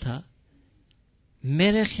کر رہا تھا،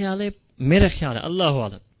 میرے خیال ہے اللہ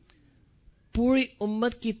عالم، پوری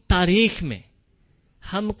امت کی تاریخ میں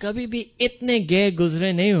ہم کبھی بھی اتنے گئے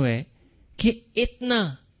گزرے نہیں ہوئے کہ اتنا،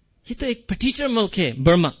 یہ تو ایک پٹیچر ملک ہے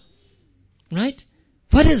Burma, right?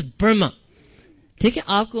 What is Burma? ٹھیک ہے،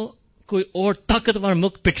 آپ کو کوئی اور طاقتور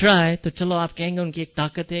ملک پٹ رہا ہے تو چلو آپ کہیں گے ان کی ایک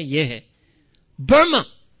طاقت ہے، یہ ہے برما.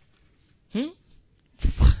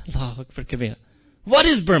 اللہ اکبر کبیرہ. What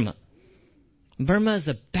is Burma? Burma is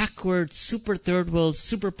a backward super third world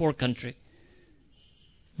super poor country.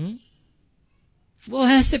 وہ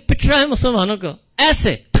ایسے پٹ رہا ہے مسلمانوں کو،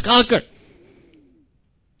 ایسے ٹکا کر،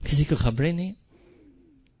 کسی کو خبر ہی نہیں،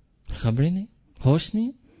 خبر ہی نہیں، ہوش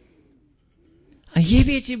نہیں. یہ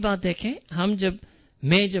بھی عجیب بات دیکھیں،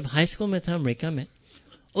 میں جب ہائی اسکول میں تھا امریکہ میں،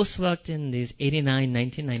 اس وقت ان 89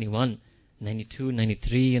 1991 92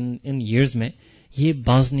 93 ان ایئرز میں یہ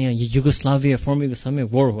باسنیا، یہ یوگوسلاویا، فارمر یوگوسلاویا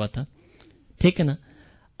میں وار ہوا تھا. ٹھیک ہے نا؟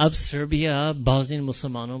 اب سربیا باسنین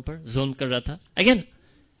مسلمانوں پر ظلم کر رہا تھا. اگین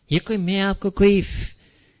یہ میں آپ کو کوئی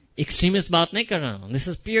ایکسٹریمسٹ بات نہیں کر رہا ہوں. This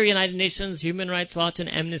is pure United Nations, Human Rights Watch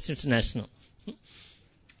and Amnesty International.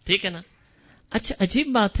 ٹھیک ہے نا؟ اچھا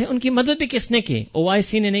عجیب بات ہے، ان کی مدد بھی کس نے کی؟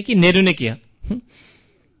 OIC نے نہیں کی، نیرو نے کیا.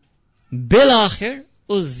 بالآخر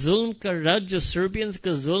اس ظلم کا رد، جو سربینز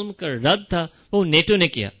کا ظلم کا رد تھا، وہ نیٹو نے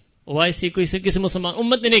کیا. OIC کو کسی مسلمان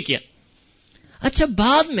امت نے نہیں کیا. اچھا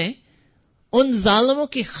بعد میں ان ظالموں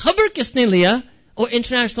کی خبر کس نے لیا؟ اور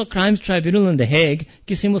انٹرنیشنل کرائمز ٹرائبیونل ان دی ہیگ.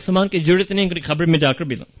 کسی مسلمان کی ضرورت نہیں کہ خبر میں جا کر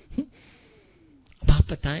بھی لوں. اب آپ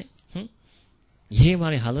بتائیں، یہ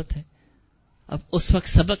ہماری حالت ہے. اب اس وقت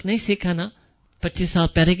سبق نہیں سیکھا نا، 25 سال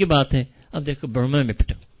پہلے کی بات ہے. اب دیکھو برما میں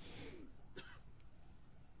پٹا.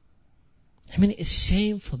 I mean, it's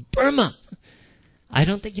shame for Burma. I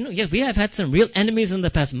don't think, we have had some real enemies in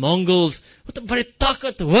the past. Mongols, وہ تو بڑے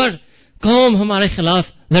طاقتور قوم ہمارے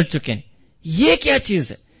خلاف لڑ چکے ہیں. یہ کیا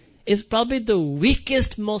چیز ہے؟ It's probably the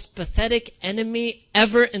weakest, most pathetic enemy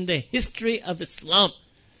ever in the history of Islam,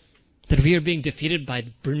 that we are being defeated by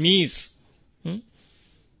the Burmese.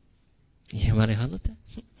 یہ ہماری حالت ہے.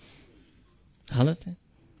 اللہ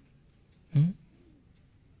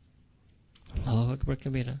اکبر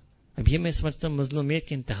کبیرہ. اب یہ میں سمجھتا ہوں مظلومیت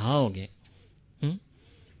کی انتہا ہو گئے.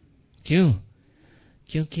 کیوں؟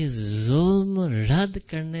 کیونکہ ظلم رد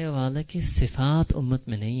کرنے والا کی صفات امت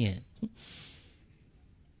میں نہیں ہے.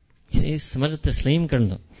 اس سمجھ تسلیم کر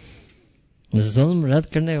لو. ظلم رد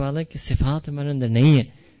کرنے والا کی صفات ہمارے اندر نہیں ہے.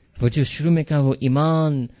 وہ جو شروع میں کہا وہ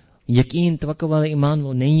ایمان، یقین، توقع والا ایمان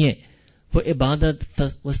وہ نہیں ہے. وہ عبادت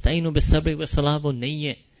وستعینوا بالصبر والصلاۃ وہ نہیں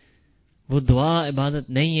ہے. وہ دعا عبادت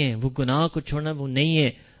نہیں ہے. وہ گناہ کو چھوڑنا وہ نہیں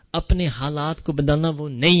ہے. اپنے حالات کو بدلنا وہ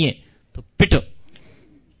نہیں ہے. تو پٹو.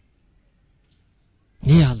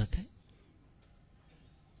 یہ حالت ہے.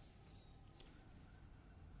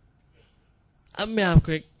 اب میں آپ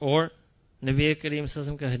کو ایک اور نبی کریم صلی اللہ علیہ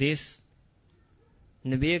وسلم کا حدیث،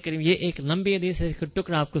 نبی کریم، یہ ایک لمبی حدیث ہے، اس کا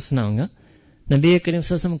ٹکڑا آپ کو سناؤں گا. نبی کریم صلی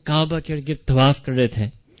اللہ علیہ وسلم کعبہ کے ارد گرد طواف کر رہے تھے.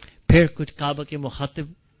 پھر کچھ کعبہ کے مخاطب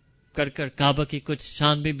کر کعبہ کی کچھ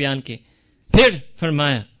شان بھی بیان کی. پھر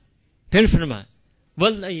فرمایا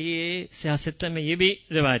واللہ، یہ سیاست میں یہ بھی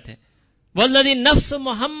روایت ہے، والذی نفس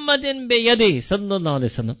محمد بیدہ صلی اللہ علیہ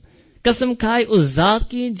وسلم، قسم کھائے اس ذات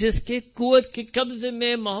کی جس کے قوت کے قبضے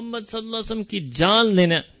میں محمد صلی اللہ علیہ وسلم کی جان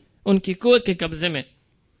لینا، ان کی قوت کے قبضے میں،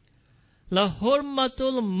 لحرمت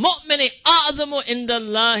المؤمن اعظم عند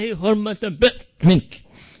اللہ حرمت منک،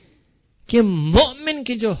 کہ مومن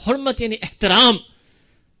کی جو حرمت یعنی احترام،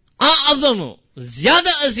 اعظم زیادہ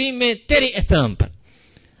عظیم ہے تیری احترام پر.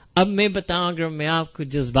 اب میں بتاؤں، اگر میں آپ کو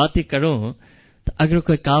جذباتی کروں تو اگر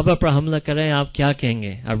کوئی کعبہ پر حملہ کرے آپ کیا کہیں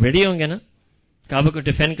گے؟ آپ ریڈی ہوں گے نا کعبہ کو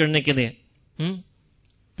ڈیفینڈ کرنے کے لیے؟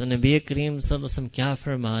 تو نبی کریم صلی اللہ علیہ وسلم کیا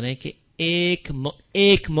فرما رہے ہیں کہ ایک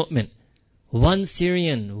مومن، one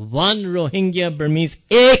Syrian, one Rohingya Burmese,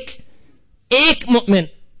 ایک مومن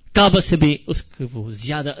کعبہ سے بھی اس کو وہ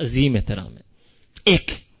زیادہ عظیم احترام ہے.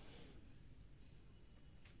 ایک.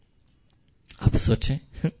 آپ سوچیں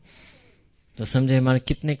تو سمجھے ہمارے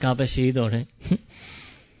کتنے کعبہ شہید ہو رہے ہیں.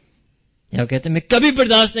 یا کہتے ہیں میں کبھی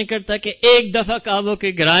برداشت نہیں کرتا کہ ایک دفعہ کعبہ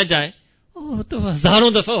کے گرایا جائے. وہ تو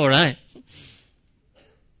ہزاروں دفعہ ہو رہا ہے،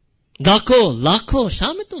 لاکھوں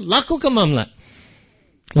شام میں تو لاکھوں کا معاملہ ہے،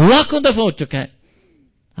 لاکھوں دفعہ ہو چکا ہے.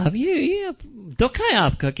 اب یہ دکھا ہے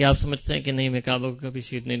آپ کا کہ آپ سمجھتے ہیں کہ نہیں میں کعبہ کو کبھی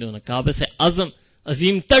شہید نہیں ہونا. کعبہ سے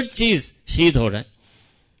عظیم تر چیز شہید ہو رہا ہے.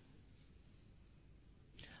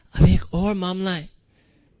 اب ایک اور معاملہ ہے،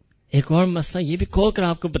 ایک اور مسئلہ یہ بھی کھول کر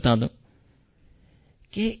آپ کو بتا دوں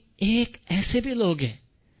کہ ایک ایسے بھی لوگ ہیں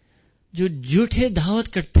جو جھوٹے دعوت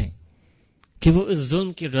کرتے ہیں کہ وہ اس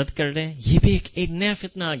ظلم کی رد کر رہے ہیں. یہ بھی ایک نیا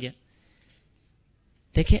فتنہ آ گیا.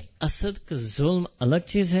 دیکھیں، اسد کا ظلم الگ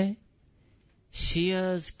چیز ہے،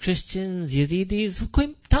 شیعز، کرسچنز، یزیدیز کوئی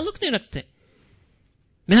تعلق نہیں رکھتے.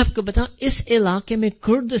 میں آپ کو بتاؤں، اس علاقے میں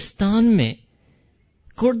کردستان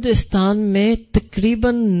میں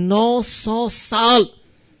تقریباً 900 سال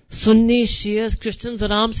سنی، شیعز، کرسچنز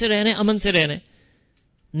آرام سے رہ رہے ہیں، امن سے رہ رہے ہیں.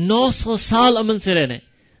 900 سال امن سے رہ رہے ہیں.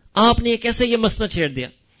 آپ نے کیسے یہ مسئلہ چھیڑ دیا؟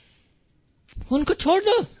 ان کو چھوڑ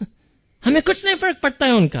دو، ہمیں کچھ نہیں فرق پڑتا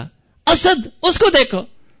ہے ان کا. اسد، اس کو دیکھو،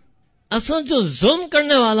 اسد جو ظلم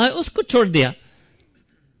کرنے والا ہے اس کو چھوڑ دیا.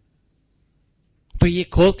 پر یہ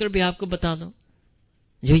کھول کر بھی آپ کو بتا دو،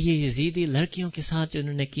 جو یہ یزیدی لڑکیوں کے ساتھ جو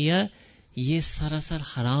انہوں نے کیا، یہ سراسر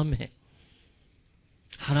حرام ہے،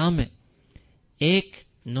 حرام ہے. ایک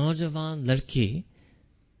نوجوان لڑکی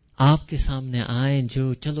آپ کے سامنے آئے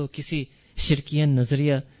جو چلو کسی شرکیہ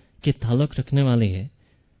نظریہ کے تعلق رکھنے والی ہے،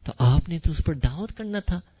 تو آپ نے تو اس پر دعوت کرنا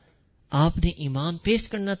تھا، آپ نے ایمان پیش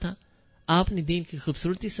کرنا تھا، آپ نے دین کی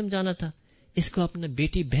خوبصورتی سمجھانا تھا، اس کو اپنا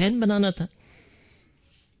بیٹی بہن بنانا تھا.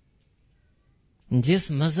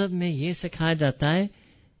 جس مذہب میں یہ سکھایا جاتا ہے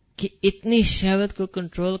کہ اتنی شہوت کو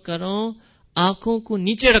کنٹرول کرو، آنکھوں کو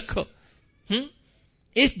نیچے رکھو،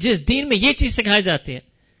 جس دین میں یہ چیز سکھائی جاتی ہے،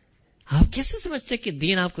 آپ کیسے سمجھتے کہ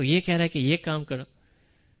دین آپ کو یہ کہہ رہا ہے کہ یہ کام کرو؟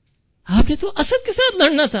 آپ نے تو اسد کے ساتھ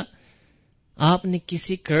لڑنا تھا. آپ نے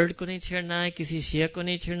کسی کرد کو نہیں چھیڑنا ہے، کسی شیعہ کو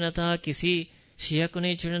نہیں چھیڑنا تھا، کسی شیعہ کو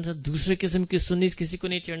نہیں چھیڑنا تھا، دوسرے قسم کی سنیز کسی کو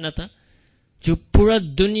نہیں چھیڑنا تھا. جو پورا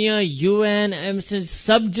دنیا UN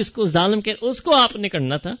سب جس کو ظالم کہ اس کو آپ نے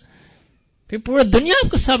کرنا تھا. پھر پورا دنیا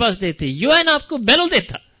آپ کو شاباش دیتی، UN آپ کو بیرل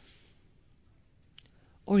دیتا.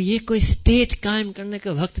 اور یہ کوئی اسٹیٹ قائم کرنے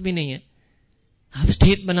کا وقت بھی نہیں ہے. آپ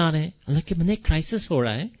اسٹیٹ بنا رہے ہیں. اللہ کے بندے، ایک کرائسس ہو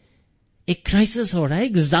رہا ہے، ایک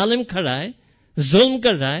ظالم کھڑا ہے، ظلم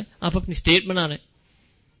کر رہا ہے، آپ اپنی اسٹیٹ بنا رہے ہیں.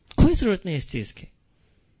 کوئی ضرورت نہیں اس چیز کی.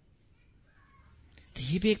 تو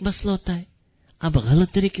یہ بھی ایک مسئلہ ہوتا ہے. اب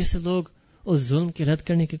غلط طریقے سے لوگ اس ظلم کی رد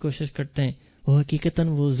کرنے کی کوشش کرتے ہیں. وہ حقیقتاً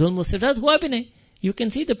وہ ظلم اس سے رد ہوا بھی نہیں. You can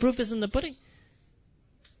see the proof is in the pudding.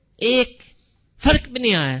 ایک فرق بھی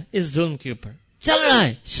نہیں آیا اس ظلم کے اوپر. چل رہا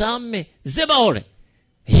ہے, شام میں ذبح ہو رہے,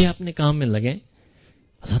 یہ اپنے کام میں لگے.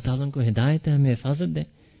 اللہ تعالیٰ کو ہدایت ہے, ہمیں حفاظت دے.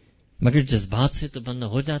 مگر جذبات سے تو بندہ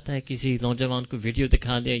ہو جاتا ہے. کسی نوجوان کو ویڈیو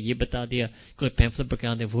دکھا دیا, یہ بتا دیا, کوئی پیمفلٹ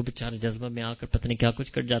پکا دیا, وہ بیچارے جذبہ میں آ کر پتہ نہیں کیا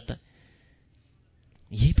کچھ کر جاتا ہے.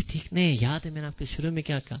 یہ بھی ٹھیک نہیں. یاد ہے میں نے آپ کے شروع میں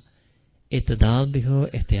کیا کہا؟ اعتدال بھی ہو,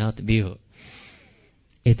 احتیاط بھی ہو.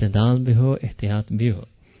 اعتدال بھی ہو, احتیاط بھی ہو.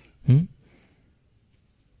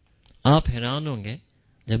 آپ حیران ہوں گے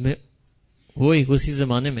جب میں وہی اسی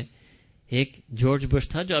زمانے میں ایک جارج بش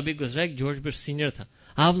تھا جو ابھی گزرا, ایک جارج بش سینئر تھا.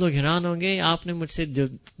 آپ لوگ حیران ہوں گے, آپ نے مجھ سے جو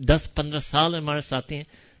 10-15 سال ہمارے ساتھی ہیں,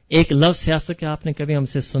 ایک لفظ سیاست کا آپ نے کبھی ہم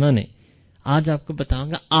سے سنا نہیں. آج آپ کو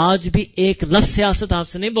بتاؤں گا, آج بھی ایک لفظ سیاست آپ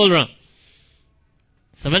سے نہیں بول رہا.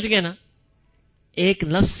 سمجھ گئے نا؟ ایک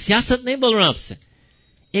لفظ سیاست نہیں بول رہا آپ سے.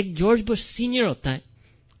 ایک جارج بش سینئر ہوتا ہے,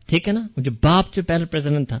 ٹھیک ہے نا, جو باپ جو پہلا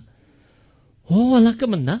پریزیڈنٹ تھا, وہ اللہ کا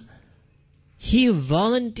بندہ, ہی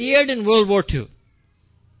والنٹیئرڈ ان ورلڈ وار 2.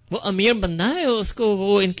 وہ امیر بندہ ہے, اس کو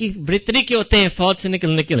وہ ان کی بڑے طریقے ہوتے ہیں فوج سے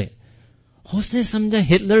نکلنے کے لیے. اس نے سمجھا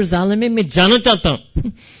ہٹلر ظالم ہے, میں جانا چاہتا ہوں.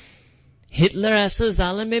 ہٹلر ایسا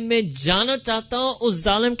ظالم ہے, میں جانا چاہتا ہوں. اس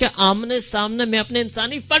ظالم کے آمنے سامنے میں اپنے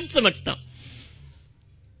انسانی فرد سمجھتا ہوں.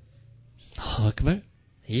 اکبر,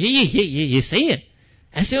 یہ صحیح ہے,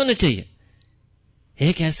 ایسے ہونا چاہیے.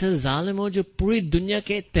 ایک ایسا ظالم ہو جو پوری دنیا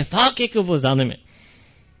کے اتفاق ہے کہ وہ ظالم ہے,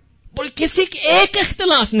 پوری کسی کے ایک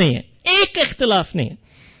اختلاف نہیں ہے, ایک اختلاف نہیں ہے.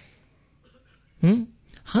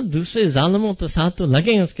 ہاں دوسرے ظالموں تو ساتھ تو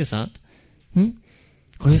لگے ہیں اس کے ساتھ,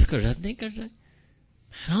 کوئی اس کو رد نہیں کر رہا ہے.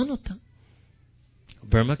 حیران ہوتا.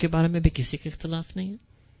 برما کے بارے میں بھی کسی کا اختلاف نہیں ہے,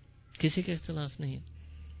 کسی کا اختلاف نہیں ہے.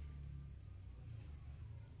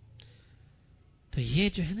 تو یہ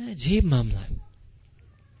جو ہے نا عجیب معاملہ ہے.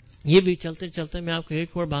 یہ بھی چلتے چلتے میں آپ کو ایک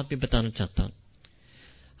اور بات بھی بتانا چاہتا ہوں.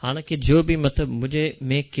 حالانکہ جو بھی مطلب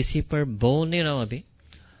میں کسی پر بول نہیں رہا ہوں ابھی,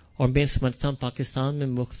 اور میں سمجھتا ہوں پاکستان میں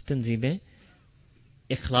مختلف تنظیمیں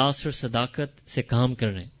اخلاص اور صداقت سے کام کر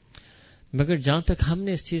رہے ہیں. مگر جہاں تک ہم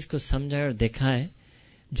نے اس چیز کو سمجھا اور دیکھا ہے,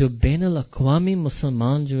 جو بین الاقوامی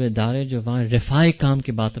مسلمان جو ادارے جو وہاں رفاہی کام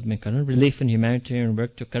کی بات اب میں کر رہا ہوں, ریلیف اینڈ ہیومینیٹیرین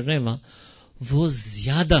ورک جو کر رہے ہیں وہاں, وہ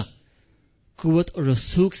زیادہ قوت اور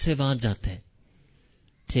رسوخ سے وہاں جاتے ہیں.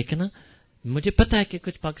 ٹھیک ہے نا؟ مجھے پتا ہے کہ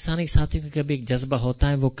کچھ پاکستانی ساتھیوں کا کبھی ایک جذبہ ہوتا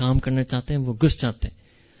ہے, وہ کام کرنا چاہتے ہیں, وہ گھس جاتے ہیں.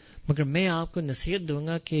 مگر میں آپ کو نصیحت دوں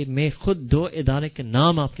گا کہ میں خود 2 ادارے کے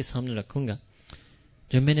نام آپ کے سامنے رکھوں گا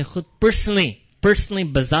جو میں نے خود پرسنلی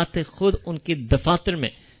بذات خود ان کی دفاتر میں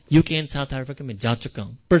UK اینڈ ساؤتھ افریقہ میں جا چکا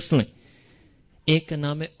ہوں پرسنلی. ایک کا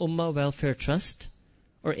نام ہے امہ ویلفیئر ٹرسٹ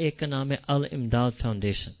اور ایک کا نام ہے الامداد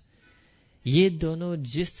فاؤنڈیشن. یہ دونوں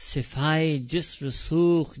جس صفائی, جس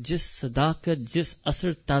رسوخ, جس صداقت, جس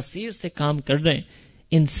اثر تاثیر سے کام کر رہے ہیں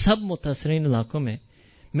ان سب متاثرین علاقوں میں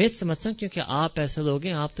سمجھتا ہوں, کیونکہ آپ ایسے لوگ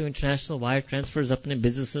ہیں, آپ تو انٹرنیشنل وائر ٹرانسفرز اپنے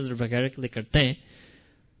بزنسز وغیرہ کے لیے کرتے ہیں,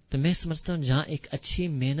 تو میں سمجھتا ہوں جہاں ایک اچھی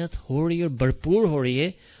محنت ہو رہی ہے اور بھرپور ہو رہی ہے,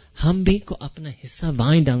 ہم بھی کو اپنا حصہ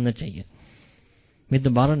وہاں ہی ڈالنا چاہیے. میں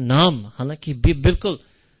دوبارہ نام, حالانکہ بھی بالکل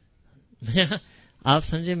آپ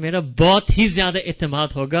سمجھے میرا بہت ہی زیادہ اعتماد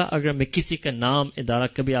ہوگا اگر میں کسی کا نام ادارہ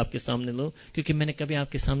کبھی آپ کے سامنے لوں, کیونکہ میں نے کبھی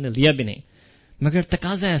آپ کے سامنے لیا بھی نہیں. مگر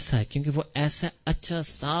تقاضا ایسا ہے کیونکہ وہ ایسا اچھا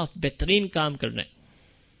صاف بہترین کام کر رہے ہیں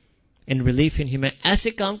ان ریلیف ان ہیومین, ایسے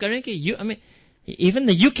کام کر رہے ہیں کہ even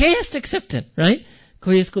the UK has to accept it, right?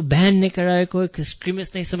 کوئی اس کو بین نہیں کر رہا ہے, کوئی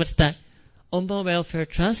ایکسٹریمسٹ نہیں سمجھتا ہے. Ummah Welfare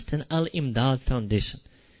Trust and Alimdad Foundation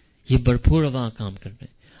یہ بھرپور وہاں کام کر رہے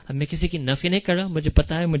ہیں. اب میں کسی کی نفی نہیں کر رہا, مجھے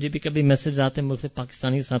پتا ہے, مجھے بھی کبھی میسج آتے ہیں مختلف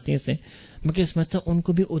پاکستانی ساتھیوں سے, مگر اس مطلب ان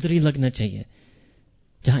کو بھی ادھر ہی لگنا چاہیے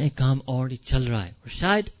جہاں ایک کام اور چل رہا ہے. اور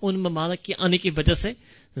شاید ان ممالک کی آنے کی وجہ سے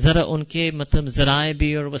ذرا ان کے مطلب ذرائع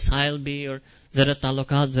بھی اور وسائل بھی اور ذرا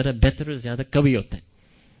تعلقات ذرا بہتر اور زیادہ قوی ہوتے ہیں.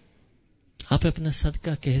 آپ اپنا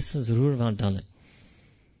صدقہ کے حصہ ضرور وہاں ڈالیں,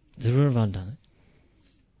 ضرور وہاں ڈالیں.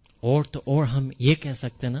 اور تو اور ہم یہ کہہ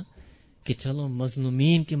سکتے ہیں نا کہ چلو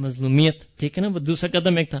مظلومین کی مظلومیت, ٹھیک ہے نا, وہ دوسرا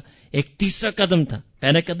قدم ایک تھا. ایک تیسرا قدم تھا,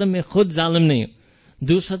 پہلا قدم میں خود ظالم نہیں ہوں,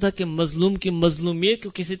 دوسرا تھا کہ مظلوم کی مظلومیت کو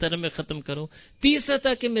کسی طرح میں ختم کروں, تیسرا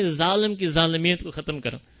تھا کہ میں ظالم کی ظالمیت کو ختم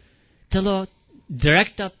کروں. چلو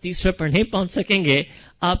ڈائریکٹ آپ تیسرا پر نہیں پہنچ سکیں گے,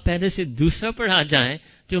 آپ پہلے سے دوسرا پر آ جائیں,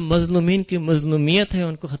 جو مظلومین کی مظلومیت ہے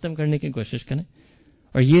ان کو ختم کرنے کی کوشش کریں.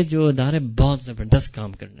 اور یہ جو ادارے بہت زبردست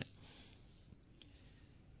کام کر رہے ہیں.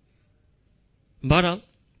 بہرحال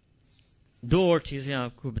 2 اور چیزیں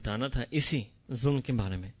آپ کو بتانا تھا اسی ظلم کے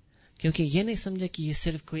بارے میں, کیونکہ یہ نہیں سمجھا کہ یہ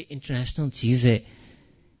صرف کوئی انٹرنیشنل چیز ہے,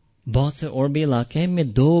 بہت سے اور بھی علاقے ہیں. میں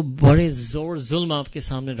 2 بڑے زور ظلم آپ کے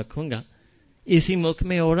سامنے رکھوں گا. اسی ملک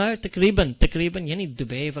میں ہو رہا ہے تقریباً یعنی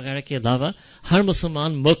دبئی وغیرہ کے علاوہ ہر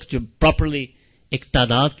مسلمان ملک جو پراپرلی ایک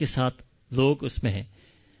تعداد کے ساتھ لوگ اس میں ہیں.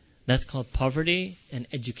 That's called poverty and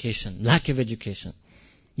education, lack of education.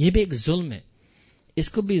 یہ بھی ایک ظلم ہے. اس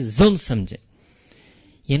کو بھی ظلم سمجھے.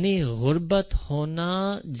 یعنی غربت ہونا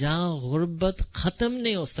جہاں غربت ختم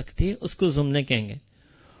نہیں ہو سکتی اس کو ظلم نہیں کہیں گے،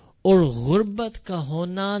 اور غربت کا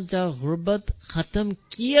ہونا جہاں غربت ختم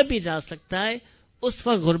کیا بھی جا سکتا ہے اس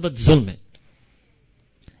وقت غربت ظلم ہے.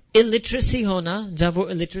 الٹریسی ہونا جب وہ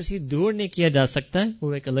الٹریسی دور نہیں کیا جا سکتا ہے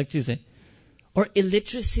وہ ایک الگ چیز ہے. اور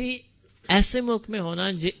الٹریسی ایسے ملک میں ہونا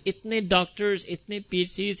جو اتنے ڈاکٹرز، اتنے پی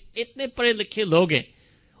ایچ ڈیز، اتنے پڑھے لکھے لوگ ہیں،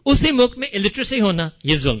 اسی ملک میں الٹریسی ہونا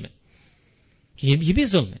یہ ظلم ہے. یہ بھی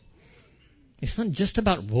ظلم ہے. It's not just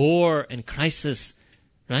about war and crisis,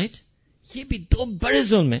 right? یہ بھی 2 بڑے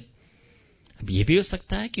ظلم ہیں. اب یہ بھی ہو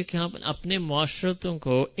سکتا ہے کیونکہ ہم اپنے معاشرتوں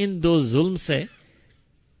کو ان 2 ظلم سے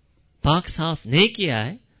پاک صاف نہیں کیا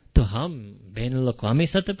ہے تو ہم بین الاقوامی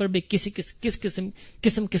سطح پر بھی کس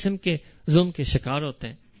قسم کے ظلم کے شکار ہوتے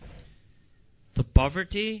ہیں. تو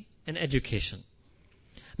پاورٹی اینڈ ایجوکیشن.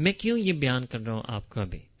 میں کیوں یہ بیان کر رہا ہوں آپ کو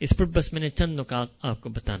ابھی؟ اس پر بس میں نے چند نکات آپ کو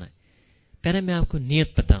بتانا ہے. پہلے میں آپ کو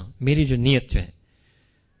نیت بتاؤں، میری جو نیت جو ہے،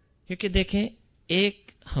 کیونکہ دیکھیں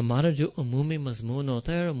ایک ہمارا جو عمومی مضمون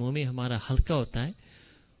ہوتا ہے اور عمومی ہمارا حلقہ ہوتا ہے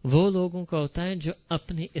وہ لوگوں کا ہوتا ہے جو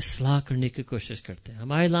اپنی اصلاح کرنے کی کوشش کرتے ہیں.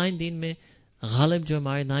 ہمارے لائن دین میں غالب جو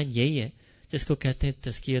ہماری لائن یہی ہے جس کو کہتے ہیں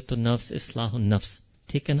تزکیۃ النفس، اصلاح النفس.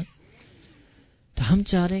 ٹھیک ہے نا؟ تو ہم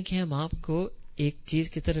چاہ رہے ہیں کہ ہم آپ کو ایک چیز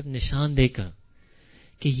کی طرف نشان دے کر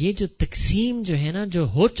کہ یہ جو تقسیم جو ہے نا جو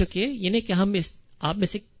ہو چکی ہے، یعنی کہ ہم آپ میں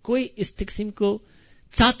سے کوئی اس تقسیم کو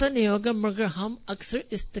چاہتا نہیں ہوگا، مگر ہم اکثر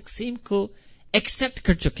اس تقسیم کو ایکسپٹ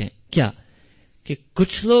کر چکے ہیں. کیا کہ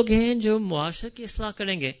کچھ لوگ ہیں جو معاشرے کی اصلاح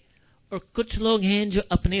کریں گے اور کچھ لوگ ہیں جو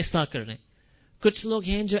اپنی اصلاح کر رہے ہیں. کچھ لوگ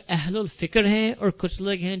ہیں جو اہل الفکر ہیں اور کچھ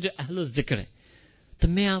لوگ ہیں جو اہل الذکر ہیں. تو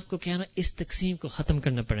میں آپ کو کہنا اس تقسیم کو ختم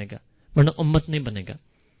کرنا پڑے گا ورنہ امت نہیں بنے گا.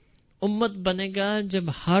 امت بنے گا جب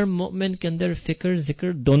ہر مومن کے اندر فکر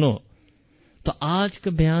ذکر دونوں. تو آج کا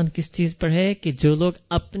بیان کس چیز پر ہے کہ جو لوگ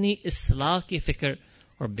اپنی اصلاح کی فکر،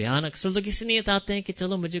 اور بیان اکثر لوگ اس نیت آتے ہیں کہ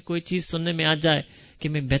چلو مجھے کوئی چیز سننے میں آ جائے کہ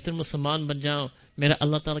میں بہتر مسلمان بن جاؤں، میرا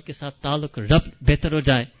اللہ تعالیٰ کے ساتھ تعلق رب بہتر ہو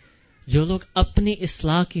جائے. جو لوگ اپنی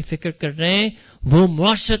اصلاح کی فکر کر رہے ہیں وہ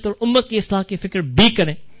معاشرت اور امت کی اصلاح کی فکر بھی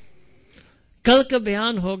کریں. کل کا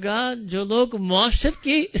بیان ہوگا جو لوگ معاشرت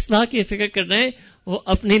کی اصلاح کی فکر کر رہے ہیں وہ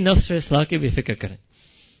اپنی نفس اور اصلاح کی بھی فکر کریں.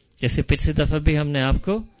 جیسے پچھلی دفعہ بھی ہم نے آپ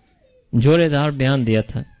کو جوڑے دار بیان دیا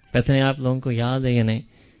تھا، پتہ نہیں آپ لوگوں کو یاد ہے یا نہیں،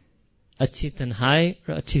 اچھی تنہائی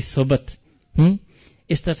اور اچھی صحبت.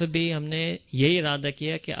 اس دفعہ بھی ہم نے یہی ارادہ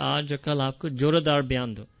کیا کہ آج اور کل آپ کو جوڑے دار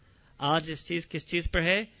بیان دو. آج کس چیز پر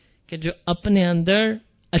ہے کہ جو اپنے اندر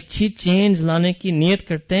اچھی چینج لانے کی نیت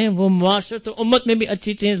کرتے ہیں وہ معاشرت و امت میں بھی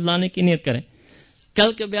اچھی چینج لانے کی نیت کریں.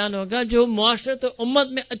 کل کا بیان ہوگا جو معاشرت و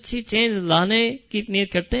امت میں اچھی چینج لانے کی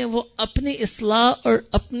نیت کرتے ہیں وہ اپنی اصلاح اور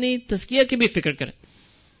اپنی تزکیہ کی بھی فکر کریں.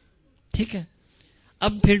 ٹھیک ہے؟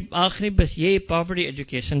 اب پھر آخری بس یہی پاورٹی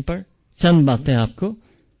ایجوکیشن پر چند باتیں آپ کو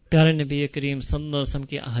پیارے نبی کریم صلی اللہ علیہ وسلم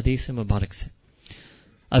کی احادیث مبارک سے.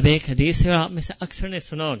 اب ایک حدیث ہے آپ میں سے اکثر نے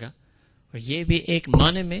سنا ہوگا، اور یہ بھی ایک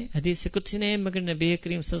معنی میں حدیث قدسی نہیں مگر نبی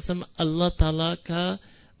کریم صلی اللہ علیہ وسلم اللہ تعالیٰ کا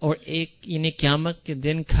اور ایک یعنی قیامت کے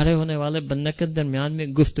دن کھڑے ہونے والے بندہ کے درمیان میں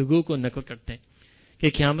گفتگو کو نقل کرتے ہیں کہ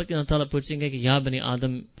قیامت کے اللہ تعالیٰ پوچھیں گے کہ یا بنی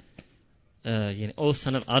آدم، یعنی او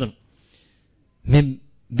سن آف آدم، میں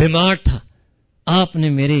بیمار تھا، آپ نے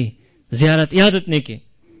میری زیارت عیادت نہیں کی.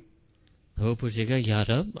 وہ پوچھے گا یا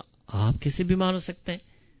رب آپ کیسے بیمار ہو سکتے ہیں؟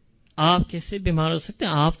 آپ کیسے بیمار ہو سکتے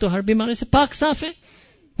ہیں؟ آپ تو ہر بیماری سے پاک صاف ہیں،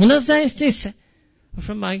 منزہ ہے اس چیز سے.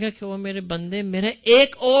 فرمائے گا کہ وہ میرے بندے، میرا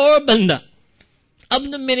ایک اور بندہ اب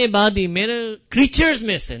نہ میرے عبادی، میرے کریچرز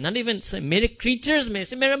میں سے، not even سے میرے کریچرز میں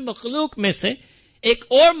سے، میرے مخلوق میں سے ایک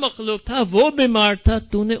اور مخلوق تھا، وہ بیمار تھا،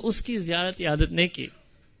 تو نے اس کی زیارت عیادت نہیں کی.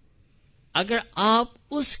 اگر آپ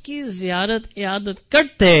اس کی زیارت عیادت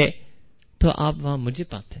کرتے تو آپ وہاں مجھے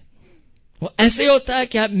پاتے. وہ ایسے ہوتا ہے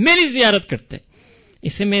کہ آپ میری زیارت کرتے.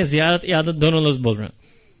 اسے میں زیارت عیادت دونوں لفظ بول رہا ہوں.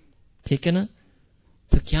 ٹھیک ہے نا؟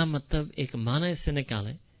 تو کیا مطلب ایک معنی اس سے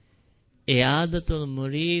نکالیں، عیادت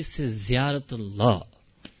المریض سے زیارت اللہ.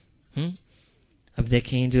 اب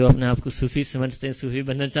دیکھیں جو اپنے آپ کو صوفی سمجھتے ہیں، صوفی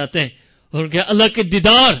بننا چاہتے ہیں، اور کیا اللہ کے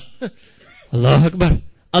دیدار، اللہ اکبر،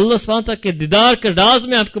 اللہ سبحانہ تعالیٰ کے دیدار کا راز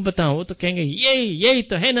میں آپ کو بتاؤں، وہ تو کہیں گے یہی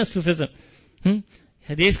تو ہے نا صوفیزم.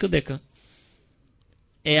 حدیث کو دیکھو،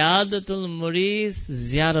 عیادت المریض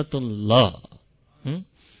زیارت اللہ.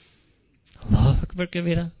 اللہ اکبر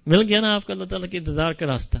کبیرہ، مل گیا نا آپ کو اللہ تعالیٰ کے دیدار کا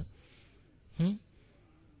راستہ.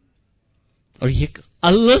 اور یہ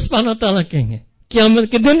اللہ سبحانہ تعالیٰ کہیں گے،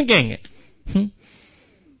 قیامت کے دن کہیں گے.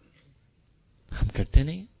 ہم کرتے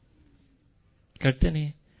نہیں.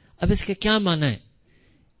 اب اس کا کیا معنی ہے؟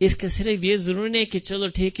 اس کا صرف یہ ضروری نہیں کہ چلو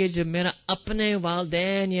ٹھیک ہے جب میرا اپنے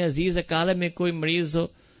والدین یا عزیز اقارب میں کوئی مریض ہو،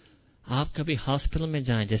 آپ کبھی ہاسپٹل میں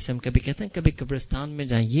جائیں، جیسے ہم کبھی کہتے ہیں کبھی قبرستان میں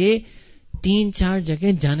جائیں. یہ 3-4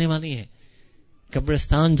 جگہ جانے والی ہے.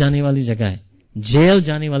 قبرستان جانے والی جگہ ہے، جیل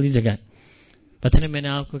جانے والی جگہ ہے. پتہ نہیں میں نے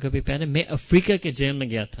آپ کو کبھی پہلے، میں افریقہ کے جیل میں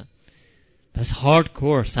گیا تھا. بس ہارڈ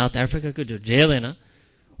کور ساؤتھ افریقہ کے جو جیل ہے نا،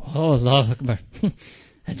 اللہ اکبر،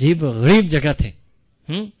 عجیب و غریب جگہ تھے.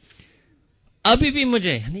 ابھی بھی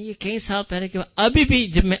مجھے، یعنی یہ کئی سال پہلے کے بعد ابھی بھی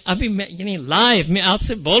جب میں یعنی لائیو میں آپ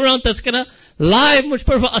سے بول رہا ہوں تذکرہ، لائیو مجھ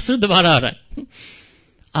پر وہ اثر دوبارہ آ رہا ہے.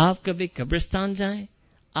 آپ کبھی قبرستان جائیں،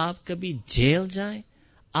 آپ کبھی جیل جائیں،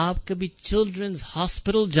 آپ کبھی چلڈرنز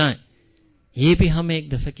ہاسپٹل جائیں. یہ بھی ہم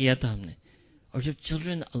ایک دفعہ کیا تھا ہم نے. اور جب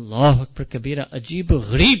چلڈرن، اللہ اکبر کبیرہ، عجیب و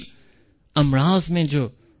غریب امراض میں جو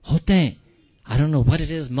ہوتے ہیں، I don't know what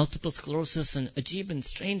it is, multiple sclerosis and عجیب and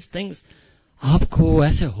strange things، آپ کو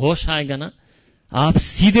ایسے ہوش آئے گا نا، آپ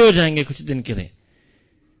سیدھے ہو جائیں گے کچھ دن کے لیے.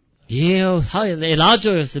 یہ علاج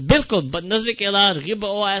ہو اسے بالکل بد نظری کے علاج، غیب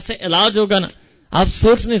ہو، ایسے علاج ہوگا نا آپ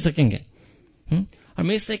سوچ نہیں سکیں گے. اور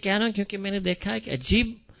میں اس سے کہہ رہا ہوں کیونکہ میں نے دیکھا ہے کہ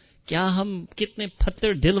عجیب، کیا ہم کتنے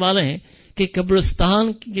پتھر دل والے ہیں کہ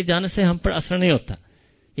قبرستان کے جانے سے ہم پر اثر نہیں ہوتا.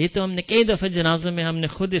 یہ تو ہم نے کئی دفعہ جنازے میں ہم نے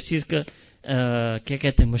خود اس چیز کا کیا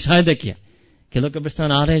کہتے ہیں مشاہدہ کیا کہ لوگ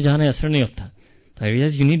قبرستان آ رہے ہیں جانے اثر نہیں ہوتا. تو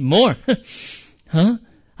یو نیڈ مور. ہاں،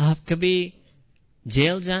 آپ کبھی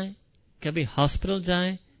جیل جائیں، کبھی ہاسپٹل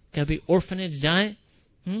جائیں، کبھی اورفنیج جائیں،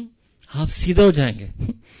 آپ سیدھے ہو جائیں گے.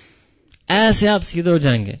 ایسے آپ سیدھے ہو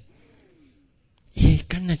جائیں گے. یہ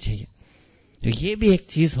کرنا چاہیے. تو یہ بھی ایک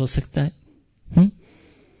چیز ہو سکتا ہے.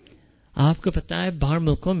 آپ کو پتا ہے باہر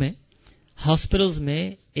ملکوں میں ہاسپٹلز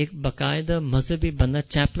میں ایک باقاعدہ مذہبی بندہ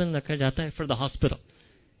چیپلن رکھا جاتا ہے فار دا ہاسپٹل.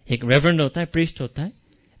 ایک ریورنڈ ہوتا ہے، پریسٹ ہوتا ہے.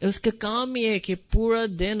 اس کا کام یہ ہے کہ پورا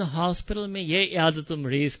دن ہاسپٹل میں یہ عیادت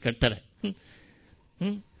المریض کرتا رہے.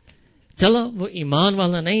 چلو وہ ایمان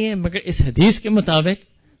والا نہیں ہے، مگر اس حدیث کے مطابق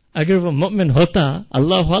اگر وہ مومن ہوتا،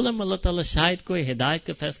 اللہ علم، اللہ تعالیٰ شاید کوئی ہدایت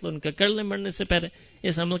کا فیصلہ ان کا کر لے مرنے سے پہلے،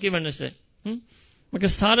 اس عمل کی مرنے سے. مگر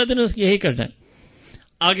سارا دن اس کی یہی کرنا ہے.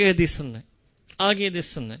 آگے حدیث سننا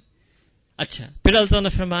ہے. اچھا، پھر اللہ تعالیٰ نے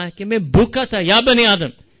فرمایا کہ میں بھوکا تھا، یا بنی آدم،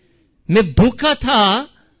 میں بھوکا تھا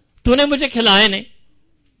تو نے مجھے کھلائے نہیں.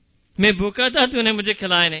 میں بھوکا تھا تو نے مجھے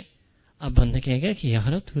کھلائے نہیں. اب بندہ کہے گا کہ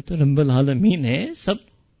یار تو رب العالمین ہے، سب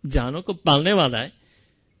جانوں کو پالنے والا ہے،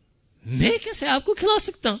 میں کیسے آپ کو کھلا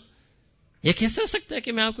سکتا ہوں؟ یہ کیسے ہو سکتا ہے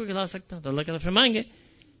کہ میں آپ کو کھلا سکتا ہوں؟ تو اللہ تعالیٰ فرمائیں گے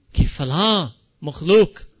کہ فلاں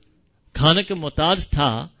مخلوق کھانے کے محتاج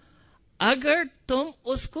تھا، اگر تم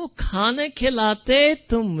اس کو کھانے کھلاتے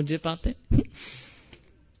تم مجھے پاتے.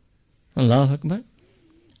 اللہ اکبر.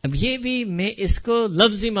 اب یہ بھی میں اس کو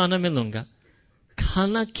لفظی معنی میں لوں گا،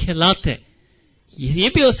 کھانا کھلاتے. یہ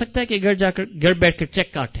بھی ہو سکتا ہے کہ گھر بیٹھ کر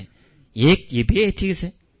چیک کاٹیں. یہ بھی ایک چیز ہے.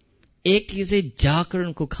 ایک چیز ہے جا کر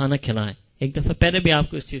ان کو کھانا کھلائیں. ایک دفعہ پہلے بھی آپ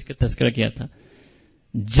کو اس چیز کا تذکرہ کیا تھا.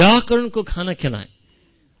 جا کر ان کو کھانا کھلائیں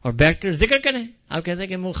اور بیٹھ کر ذکر کریں. آپ کہتے ہیں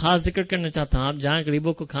کہ میں خاص ذکر کرنا چاہتا ہوں. آپ جائیں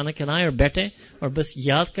غریبوں کو کھانا کھلائیں اور بیٹھیں اور بس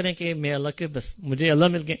یاد کریں کہ میں اللہ کے، بس مجھے اللہ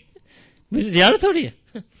مل گئے، مجھے زیارت ہو رہی ہے.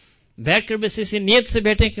 بیٹھ کر بس اسی نیت سے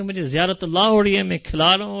بیٹھیں کہ مجھے زیارت اللہ ہو رہی ہے، میں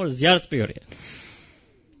کھلا رہا ہوں اور زیارت بھی ہو رہی ہے.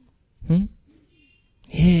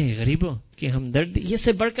 یہ غریبوں کی ہمدردی، یہ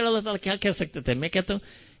سے بڑھ کر اللہ تعالیٰ کیا کہہ سکتے تھے؟ میں کہتا ہوں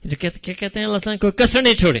کیا کہتے ہیں اللہ تعالیٰ کوئی کسر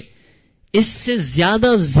نہیں چھوڑے. اس سے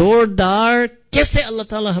زیادہ زوردار کیسے اللہ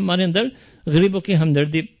تعالیٰ ہمارے اندر غریبوں کی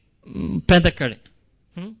ہمدردی پیدا کرے.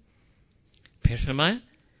 پھر فرمایا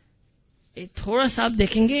تھوڑا سا آپ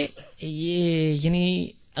دیکھیں گے یہ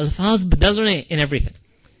یعنی الفاظ بدل رہے ہیں ان ایوری تھنگ.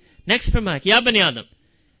 نیکسٹ فرمایا کہ یا بنی آدم،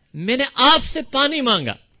 میں نے آپ سے پانی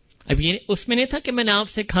مانگا. اب یہ اس میں نہیں تھا کہ میں نے آپ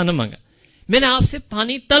سے کھانا مانگا، میں نے آپ سے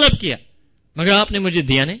پانی طلب کیا مگر آپ نے مجھے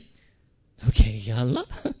دیا نہیں. اوکے یا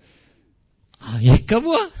اللہ، یہ کب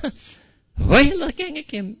ہوا؟ وہی اللہ کہیں گے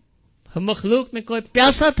کہ مخلوق میں کوئی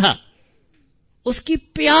پیاسا تھا، اس کی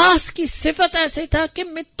پیاس کی صفت ایسی تھا کہ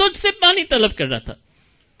میں تجھ سے پانی طلب کر رہا تھا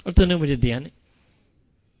اور تو نے مجھے دیا نہیں.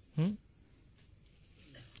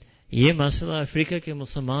 یہ مسئلہ افریقہ کے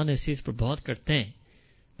مسلمان اس چیز پر بہت کرتے ہیں،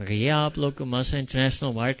 مگر یہ آپ لوگ کو مسئلہ انٹرنیشنل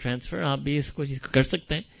وائر ٹرانسفر، آپ بھی اس کو کر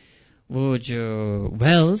سکتے ہیں. وہ جو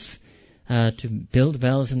Wales to build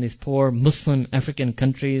wells in these poor Muslim African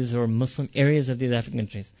countries or Muslim areas of these African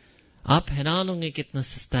countries. آپ حیران ہوں گے کتنا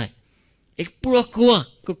سستا ہے ایک پورا کنواں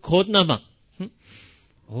کو کھودنا.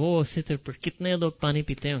 اسی طرح پر کتنے لوگ پانی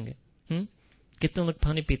پیتے ہوں گے، کتنے لوگ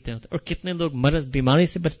پانی پیتے ہوتے اور کتنے لوگ مرض بیماری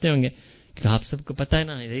سے بچتے ہوں گے. کہ آپ سب کو پتا ہے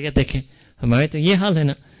نا، یہ دیکھیں ہمارے تو یہ حال ہے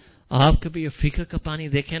نا. آپ کبھی افریقہ کا پانی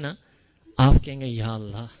دیکھیں نا، آپ کہیں گے یا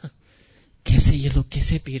اللہ کیسے یہ لوگ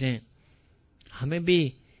کیسے پی رہے ہیں. ہمیں بھی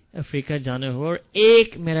افریقہ جانا ہو، اور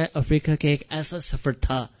میرا افریقہ کا ایک ایسا سفر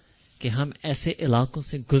تھا کہ ہم ایسے علاقوں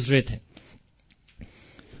سے گزرے تھے،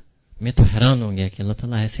 میں تو حیران ہو گیا کہ اللہ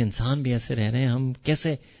تعالیٰ ایسے انسان بھی ایسے رہ رہے ہیں. ہم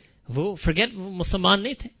کیسے، وہ مسلمان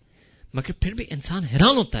نہیں تھے مگر پھر بھی انسان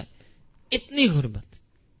حیران ہوتا ہے. اتنی غربت،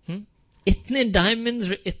 اتنے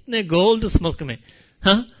ڈائمنڈز، اتنے گولڈ اس ملک میں،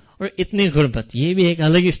 ہاں، اور اتنی غربت. یہ بھی ایک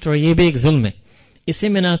الگ اسٹوری، یہ بھی ایک ظلم ہے. اسے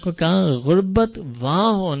میں نے آپ کو کہا غربت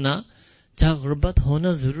وہاں ہونا جہاں غربت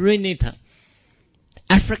ہونا ضروری نہیں تھا.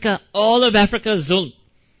 افریقہ، آل آف افریقہ ظلم.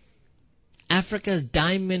 افریقہ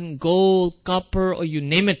ڈائمنڈ، گولڈ، کاپر اور یو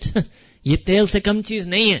نیم اٹ، یہ تیل سے کم چیز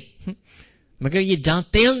نہیں ہے. مگر یہ جہاں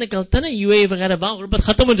تیل نکلتا ہے نا، یو اے وغیرہ، وہاں غربت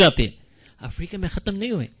ختم ہو جاتی ہے. افریقہ میں ختم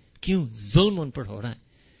نہیں ہوئے. کیوں؟ ظلم ان پر ہو رہا ہے.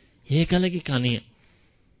 یہ ایک الگ ہی کہانی ہے.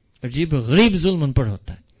 عجیب غریب ظلم ان پر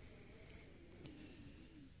ہوتا ہے.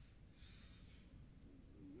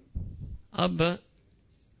 اب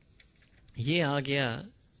یہ آ گیا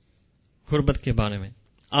غربت کے بارے میں.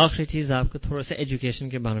 آخری چیز آپ کو تھوڑا سا ایجوکیشن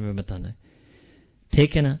کے بارے میں بتانا ہے،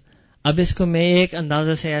 ٹھیک ہے نا؟ اب اس کو میں ایک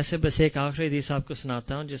اندازہ سے ایسے بس ایک آخری حدیث آپ کو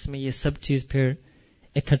سناتا ہوں جس میں یہ سب چیز پھر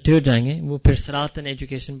اکٹھے ہو جائیں گے. وہ پھر صراطاً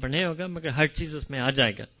ایجوکیشن پڑھنے ہوگا مگر ہر چیز اس میں آ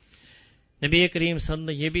جائے گا. نبی کریم صلی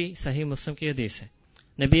اللہ، یہ بھی صحیح مسلم کی حدیث ہے،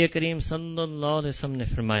 نبی کریم صلی اللہ علیہ وسلم نے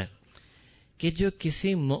فرمایا کہ جو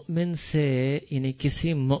کسی مؤمن سے، یعنی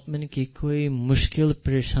کسی مؤمن کی کوئی مشکل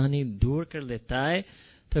پریشانی دور کر لیتا ہے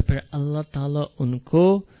تو پھر اللہ تعالیٰ ان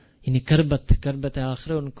کو، یعنی کربت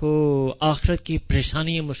آخرت، ان کو آخرت کی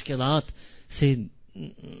پریشانی مشکلات سے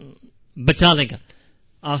بچا لے گا،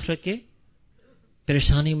 آخرت کے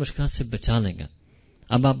پریشانی مشکلات سے بچا لے گا.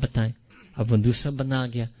 اب آپ بتائیں، اب وہ دوسرا بندہ آ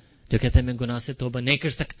گیا جو کہتا ہے میں گناہ سے توبہ نہیں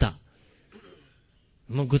کر سکتا،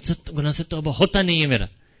 گناہ سے توبہ ہوتا نہیں ہے میرا،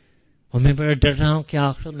 اور میں بڑا ڈر رہا ہوں کہ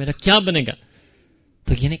آخرت میرا کیا بنے گا.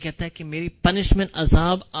 تو یہ نہیں کہتا ہے کہ میری پنشمنٹ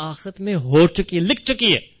عذاب آخرت میں ہو چکی ہے، لکھ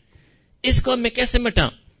چکی ہے، اس کو میں کیسے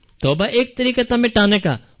مٹاؤں؟ توبہ ایک طریقہ تھا مٹانے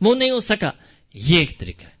کا، وہ نہیں ہو سکا، یہ ایک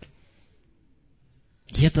طریقہ ہے.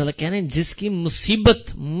 یہ تعالیٰ کہہ رہے ہیں جس کی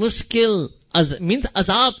مصیبت، مشکل،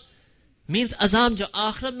 عذاب جو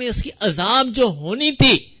آخرت میں اس کی عذاب جو ہونی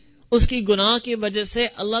تھی، اس کی گناہ کی وجہ سے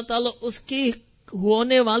اللہ تعالیٰ اس کی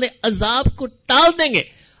ہونے والے عذاب کو ٹال دیں گے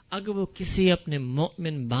اگر وہ کسی اپنے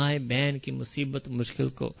مومن بھائی بہن کی مصیبت مشکل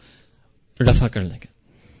کو رفع کر لے گا.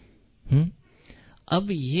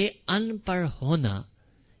 اب یہ ان پڑھ ہونا،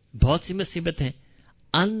 بہت سی مصیبت ہیں.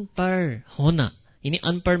 ان پڑھ ہونا یعنی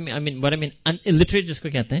ان پڑھ میں illiterate جس کو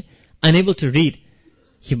کہتے ہیں، unable to read،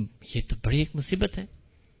 یہ تو بڑی ایک مصیبت ہے.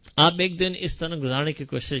 آپ ایک دن اس طرح گزارنے کی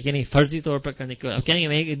کوشش، یعنی فرضی طور پر کرنے کی، آپ کہیں گے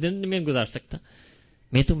میں ایک دن میں گزار سکتا،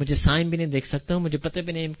 میں تو مجھے سائن بھی نہیں دیکھ سکتا ہوں، مجھے پتہ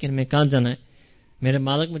بھی نہیں کہ میں کہاں جانا ہے. میرے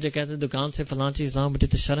مالک مجھے کہتے ہیں دکان سے فلاں چیز لاؤ، مجھے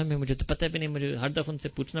تو شرم ہے، مجھے تو پتہ بھی نہیں، مجھے ہر دفعہ ان سے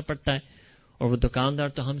پوچھنا پڑتا ہے. اور وہ دکاندار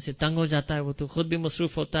تو ہم سے تنگ ہو جاتا ہے، وہ تو خود بھی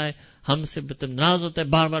مصروف ہوتا ہے، ہم سے ناراض ہوتا ہے،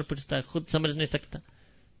 بار بار پوچھتا ہے، خود سمجھ نہیں سکتا.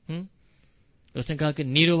 اس نے کہا کہ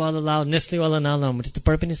نیرو والا لاؤ، نیسلے والا نہ لاؤ. مجھے تو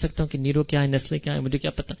پڑھ بھی نہیں سکتا ہوں کہ نیرو کیا ہے، نیسلے کیا ہے، مجھے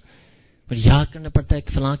کیا پتا. مجھے یاد کرنا پڑتا ہے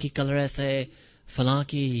کہ فلاں کی کلر ایسا ہے، فلاں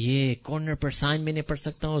کی یہ کارنر پر سائن میں نہیں پڑھ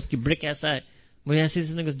سکتا ہوں، اس کی برک ایسا ہے. مجھے ایسی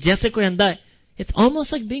جیسے کوئی اندھا ہے. It's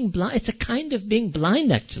almost like being blind. It's a kind of being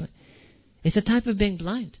blind, actually. It's a type of being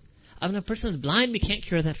blind. When a person is blind, we can't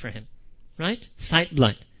cure that for him. Right? Sight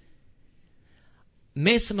blind.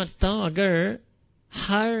 میں سمجھتا ہوں اگر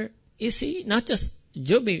ہر اسی not just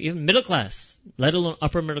جو بھی even middle class, let alone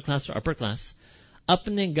upper middle class or upper class,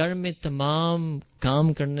 اپنے گھر میں تمام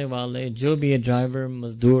کام کرنے والے جو بھی ہے، ڈرائیور،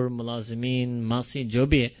 مزدور، ملازمین، ماسی، جو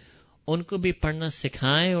بھی ہے، ان کو بھی پڑھنا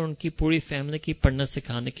سکھائیں اور ان کی پوری فیملی کی پڑھنا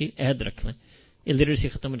سکھانے کی عہد رکھ لیں. یہ لٹریسی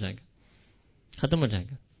ختم ہو جائے گا،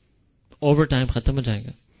 اوور ٹائم ختم ہو جائے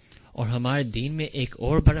گا. اور ہمارے دین میں ایک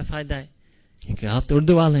اور بڑا فائدہ ہے، کیونکہ آپ تو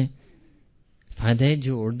اردو والے ہیں. فائدہ ہے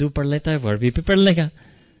جو اردو پڑھ لیتا ہے وہ عربی بھی پڑھ لے گا.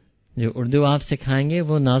 جو اردو آپ سکھائیں گے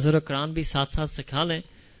وہ ناظر و قرآن بھی ساتھ ساتھ سکھا لیں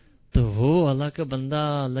تو وہ اللہ کا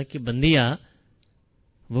بندہ، اللہ کی بندیا،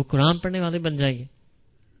 وہ قرآن پڑھنے والے بن جائیں گے.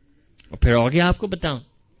 اور پھر آگے آپ کو بتاؤں،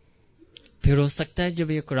 پھر ہو سکتا ہے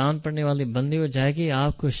جب یہ قرآن پڑھنے والی بندی ہو جائے گی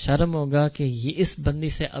آپ کو شرم ہوگا کہ یہ اس بندی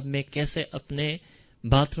سے اب میں کیسے اپنے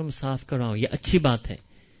باتھ روم صاف کراؤں. یہ اچھی بات ہے،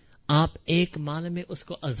 آپ ایک معنی میں اس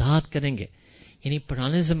کو آزاد کریں گے. یعنی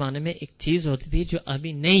پرانے زمانے میں ایک چیز ہوتی تھی جو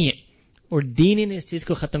ابھی نہیں ہے اور دین نے اس چیز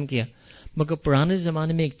کو ختم کیا، مگر پرانے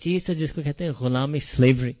زمانے میں ایک چیز تھا جس کو کہتے ہیں غلامی،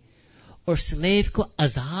 سلیوری. اور سلیو کو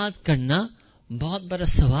آزاد کرنا بہت بڑا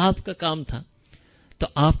ثواب کا کام تھا. تو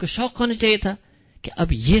آپ کو شوق ہونا چاہیے تھا کہ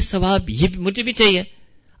اب یہ ثواب یہ مجھے بھی چاہیے.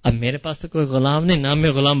 اب میرے پاس تو کوئی غلام نہیں، نہ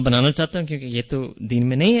میں غلام بنانا چاہتا ہوں کیونکہ یہ تو دین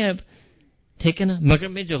میں نہیں ہے اب. ٹھیک ہے نا. مگر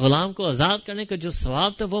میں جو غلام کو آزاد کرنے کا جو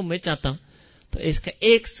ثواب تھا وہ میں چاہتا ہوں. تو اس کا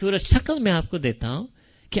ایک صورت شکل میں آپ کو دیتا ہوں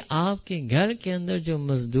کہ آپ کے گھر کے اندر جو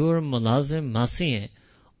مزدور ملازم ماسی ہیں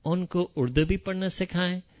ان کو اردو بھی پڑھنا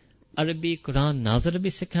سکھائیں, عربی قرآن ناظر بھی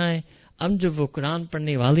سکھائیں. اب جب وہ قرآن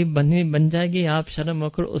پڑھنے والی بن جائے گی, آپ شرم ہو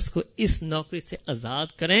کر اس کو اس نوکری سے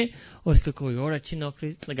آزاد کریں اور اس کو کوئی اور اچھی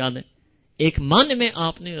نوکری لگا دیں. ایک معنی میں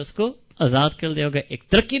آپ نے اس کو آزاد کر دیا ہوگا, ایک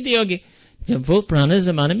ترقی دی ہوگی. جب وہ پرانے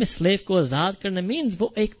زمانے میں سلیو کو آزاد کرنا مینز وہ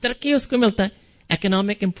ایک ترقی اس کو ملتا ہے,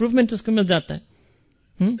 اکنامک امپروومنٹ اس کو مل جاتا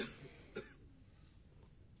ہے.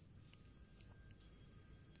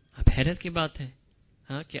 اب حیرت کی بات ہے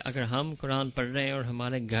ہاں کہ اگر ہم قرآن پڑھ رہے ہیں اور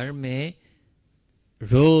ہمارے گھر میں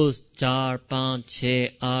روز 4, 5, 6,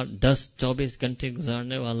 8, 10, 24 گھنٹے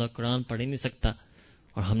گزارنے والا قرآن پڑھ ہی نہیں سکتا,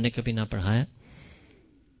 اور ہم نے کبھی نہ پڑھایا,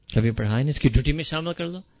 کبھی پڑھایا نہیں, اس کی ڈیوٹی میں شامل کر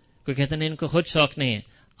لو. کوئی کہتا نہیں ان کو خود شوق نہیں ہے,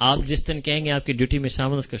 آپ جس دن کہیں گے آپ کی ڈیوٹی میں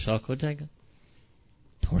شامل, اس کا شوق ہو جائے گا.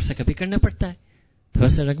 تھوڑا سا کبھی کرنا پڑتا ہے, تھوڑا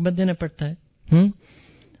سا رغبت دینا پڑتا ہے.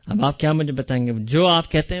 اب آپ کیا مجھے بتائیں گے, جو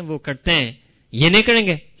آپ کہتے ہیں وہ کرتے ہیں, یہ نہیں کریں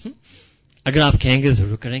گے؟ اگر آپ کہیں گے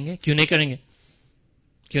ضرور کریں گے, کیوں نہیں کریں گے,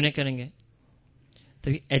 کیوں نہیں کریں گے؟ تو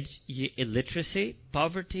یہ illiteracy,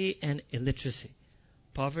 poverty and illiteracy,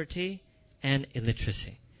 poverty and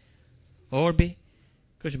illiteracy, اور بھی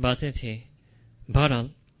کچھ باتیں تھیں. بہرحال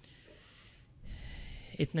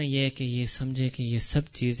اتنا یہ ہے کہ یہ سمجھے کہ یہ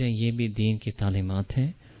سب چیزیں یہ بھی دین کی تعلیمات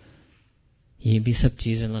ہیں, یہ بھی سب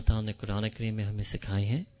چیزیں اللہ تعالیٰ نے قرآن کریم میں ہمیں سکھائی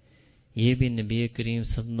ہیں, یہ بھی نبی کریم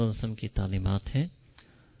صلی اللہ علیہ وسلم کی تعلیمات ہیں.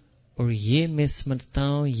 اور یہ میں سمجھتا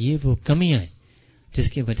ہوں یہ وہ کمیاں ہیں جس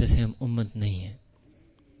کی وجہ سے ہم امت نہیں ہیں,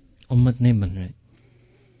 امت نہیں بن رہے.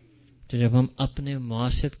 تو جب ہم اپنے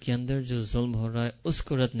معاشرت کے اندر جو ظلم ہو رہا ہے اس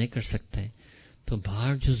کو رد نہیں کر سکتے, تو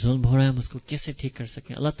باہر جو ظلم ہو رہا ہے ہم اس کو کیسے ٹھیک کر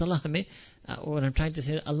سکیں؟ اللہ تعالیٰ ہمیں, اور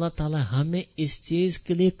اللہ تعالیٰ ہمیں اس چیز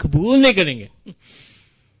کے لیے قبول نہیں کریں گے.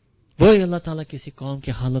 وہی اللہ تعالیٰ کسی قوم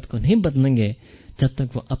کی حالت کو نہیں بدلیں گے جب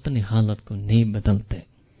تک وہ اپنی حالت کو نہیں بدلتے.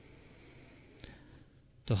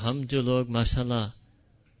 تو ہم جو لوگ ماشاءاللہ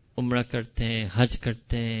عمرہ کرتے ہیں, حج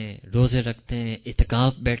کرتے ہیں, روزے رکھتے ہیں,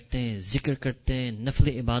 اعتکاف بیٹھتے ہیں, ذکر کرتے ہیں, نفل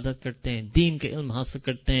عبادت کرتے ہیں, دین کے علم حاصل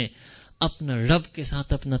کرتے ہیں, اپنا رب کے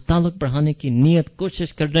ساتھ اپنا تعلق بڑھانے کی نیت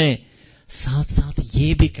کوشش کر رہے ہیں, ساتھ ساتھ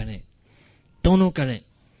یہ بھی کریں, دونوں کریں.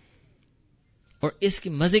 اور اس کی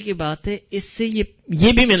مزے کی بات ہے اس سے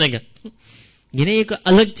یہ بھی ملے گا. یہ نہیں ایک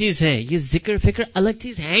الگ چیز ہے, یہ ذکر فکر الگ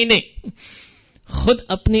چیز ہے ہی نہیں. خود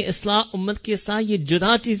اپنی اصلاح, امت کی اصلاح, یہ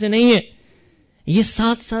جدا چیزیں نہیں ہیں, یہ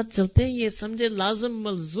ساتھ ساتھ چلتے ہیں, یہ سمجھے لازم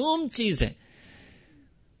ملزوم چیز ہے.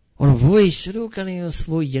 اور وہی شروع کریں اس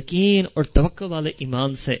وہ یقین اور توقع والے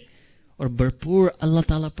ایمان سے, اور بھرپور اللہ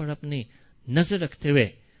تعالیٰ پر اپنی نظر رکھتے ہوئے,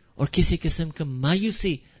 اور کسی قسم کا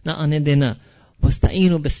مایوسی نہ آنے دینا.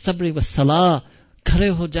 وَاسْتَعِينُوا بِالصَّبْرِ وَالصَّلَاةِ, کھڑے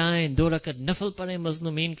ہو جائیں, 2 رکعت نفل پڑھیں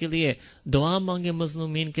مظلومین کے لیے, دعا مانگیں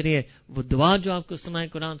مظلومین کے لیے. وہ دعا جو آپ کو سنائے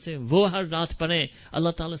قرآن سے وہ ہر رات پڑھیں, اللہ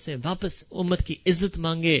تعالیٰ سے واپس امت کی عزت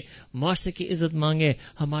مانگے, معاشرے کی عزت مانگے,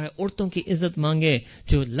 ہمارے عورتوں کی عزت مانگے,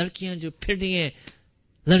 جو لڑکیاں جو پھر رہی ہیں,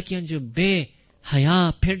 لڑکیاں جو بے حیا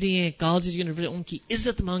پھر رہی ہیں کالج یونیورسٹی, ان کی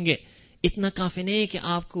عزت مانگے. اتنا کافی نہیں کہ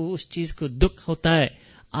آپ کو اس چیز کو دکھ ہوتا ہے,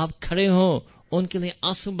 آپ کھڑے ہوں, ان کے لیے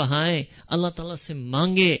آنسو بہائیں, اللہ تعالیٰ سے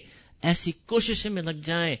مانگے, ایسی کوششیں میں لگ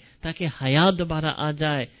جائیں تاکہ حیا دوبارہ آ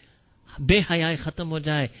جائے, بے حیائی ختم ہو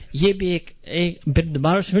جائے. یہ بھی ایک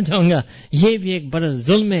دوبارہ سن جاؤں گا, یہ بھی ایک بڑا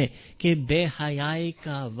ظلم ہے کہ بے حیائی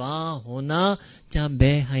کا وہاں ہونا جہاں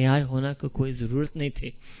بے حیائی ہونا کو کوئی ضرورت نہیں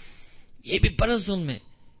تھی. یہ بھی بڑا ظلم ہے,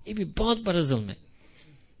 یہ بھی بہت بڑا ظلم ہے.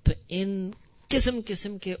 تو ان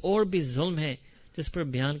قسم کے اور بھی ظلم ہیں جس پر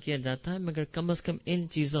بیان کیا جاتا ہے, مگر کم از کم ان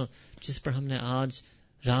چیزوں جس پر ہم نے آج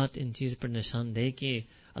رات ان چیز پر نشاندہی کی,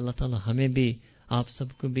 اللہ تعالی ہمیں بھی, آپ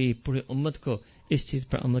سب کو بھی, پورے امت کو اس چیز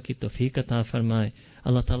پر عمل کی توفیق عطا فرمائے.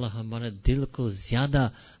 اللہ تعالی ہمارے دل کو زیادہ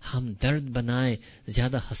ہمدرد بنائے,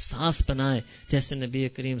 زیادہ حساس بنائے. جیسے نبی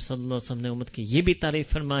کریم صلی اللہ علیہ وسلم نے امت کی یہ بھی تعریف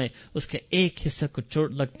فرمائے, اس کے ایک حصہ کو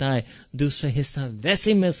چوٹ لگتا ہے, دوسرا حصہ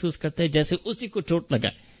ویسے ہی محسوس کرتا ہے جیسے اسی کو چوٹ لگا.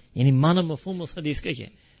 یعنی معنی مفہوم اس حدیث کا یہ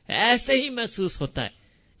ایسے ہی محسوس ہوتا ہے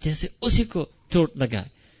جیسے اسی کو چوٹ لگا.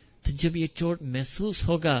 تو جب یہ چوٹ محسوس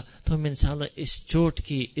ہوگا تو ہم انشاءاللہ اس چوٹ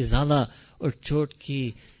کی ازالہ اور چوٹ کی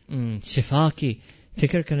شفا کی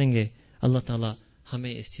فکر کریں گے. اللہ تعالیٰ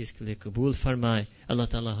ہمیں اس چیز کے لیے قبول فرمائے. اللہ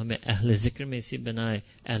تعالیٰ ہمیں اہل ذکر میں سے بنائے,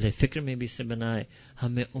 اہل فکر میں بھی سے بنائے,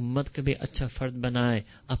 ہمیں امت کا بھی اچھا فرد بنائے,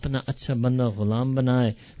 اپنا اچھا بندہ غلام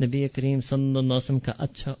بنائے, نبی کریم صلی اللہ علیہ وسلم کا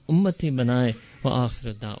اچھا امتی بنائے.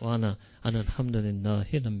 وآخر دعوانا ان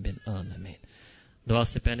الحمدللہ رب العالمین. دعا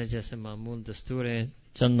سے پہلے جیسے معمول دستور ہے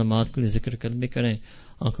چند نماز کے لیے ذکر بھی کریں,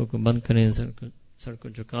 آنکھوں کو بند کریں, سر کو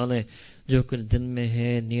جھکا لیں. جو کچھ دل میں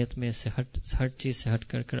ہے نیت میں سے ہر چیز سے ہٹ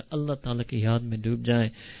کر اللہ تعالیٰ کی یاد میں ڈوب جائیں.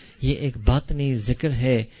 یہ ایک باطنی ذکر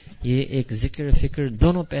ہے, یہ ایک ذکر فکر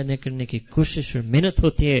دونوں پیدا کرنے کی کوشش اور محنت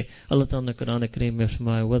ہوتی ہے. اللہ تعالیٰ نے قرآن کریم میں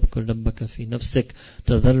فرمایا وَاذْكُرْ رَبَّكَ فِي نَفْسِكَ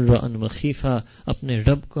تَضَرُّعًا وَخِيفًا, اپنے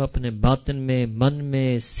رب کو اپنے باطن میں, من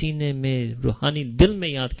میں, سینے میں, روحانی دل میں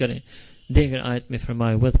یاد کریں. دیگر آیت میں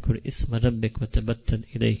فرمایا وَاذْكُرْ اسْمَ رَبِّكَ وَتَبَتَّلْ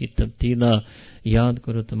إِلَيْهِ تَبْتِيلًا, یاد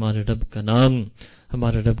کرو تمہارے رب کا نام.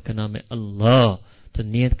 ہمارا رب کا نام ہے اللہ. تو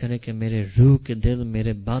نیت کریں کہ میرے روح کے دل,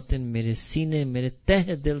 میرے باطن, میرے سینے, میرے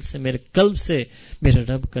تہ دل سے, میرے قلب سے میرے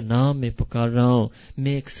رب کا نام میں پکار رہا ہوں.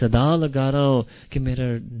 میں ایک صدا لگا رہا ہوں کہ میرا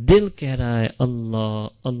دل کہہ رہا ہے اللہ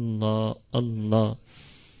اللہ اللہ.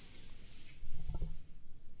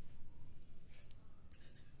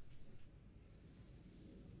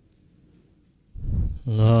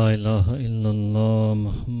 لا الہ الا اللہ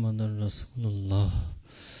محمد رسول اللہ.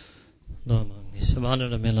 سبحان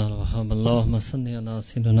ربی العظیم. اللهم صل على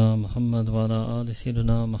سيدنا محمد وعلى آل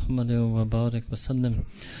سيدنا محمد وبارك وسلم.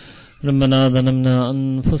 ربنا ظلمنا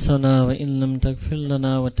أنفسنا وإن لم تغفر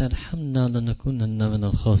لنا وترحمنا لنكونن من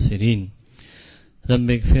الخاسرين. رب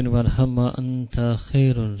اغفر وارحم وأنت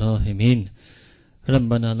خير الراحمين.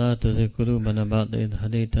 ربنا لا تزغ قلوبنا بعد إذ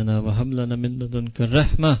هديتنا وهب لنا من لدنك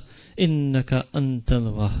الرحمة إنك أنت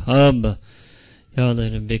الوهاب. یا اللہ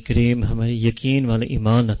رب کریم ہماری یقین والا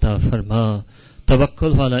ایمان عطا فرما,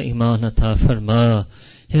 توکل والا ایمان عطا فرما.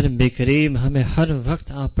 یا رب کریم ہمیں ہر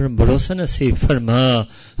وقت آپ پر بھروسہ نصیب فرما.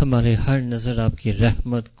 ہمارے ہر نظر آپ کی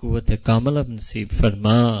رحمت قوت کاملہ نصیب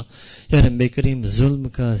فرما. یا رب کریم ظلم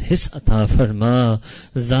کا حص عطا فرما,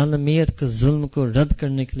 ظالمیت کا ظلم کو رد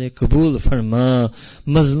کرنے کے لیے قبول فرما,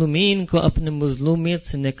 مظلومین کو اپنے مظلومیت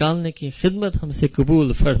سے نکالنے کی خدمت ہم سے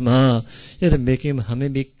قبول فرما. یا رب کریم ہمیں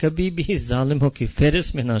بھی کبھی بھی ظالموں کی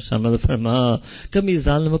فہرست میں نہ شامل فرما, کبھی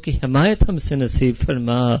ظالموں کی حمایت ہم سے نصیب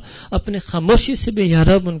فرما. اپنے خاموشی سے بھی یا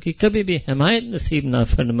رب ان کی کبھی بھی حمایت نصیب نہ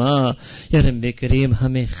فرما. یا رب کریم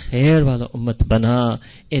ہمیں خیر والا امت بنا,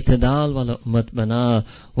 اعتدال والا امت بنا,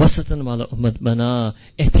 وسطن والا امت بنا,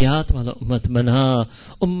 احتیاط والا امت بنا.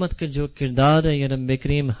 امت کا جو کردار ہے یا رب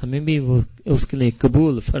کریم ہمیں بھی وہ اس کے لیے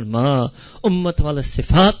قبول فرما. امت والا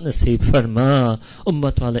صفات نصیب فرما,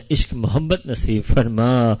 امت والا عشق محبت نصیب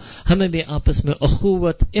فرما. ہمیں بھی آپس میں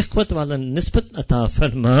اخوت اخوت والا نسبت عطا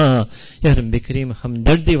فرما. یا رب کریم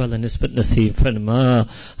ہمدردی والا نسبت نصیب فرما.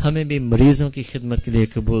 ہمیں بھی مریضوں کی خدمت کے لیے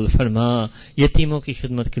قبول فرما, یتیموں کی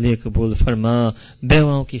خدمت کے لیے قبول فرما,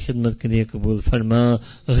 بیواؤں کی خدمت کے لیے قبول فرما,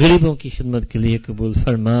 غریبوں کی خدمت کے لیے قبول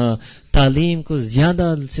فرما. تعلیم کو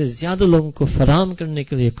زیادہ سے زیادہ لوگوں کو فراہم کرنے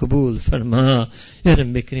کے لیے قبول فرما. یا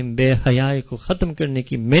رب کریم بے حیائی کو ختم کرنے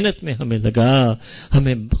کی محنت میں ہمیں لگا.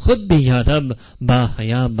 ہمیں خود بھی یا رب با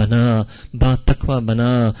حیا بنا, با تقوی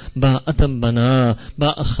بنا, با ادب بنا, با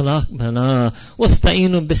اخلاق بنا.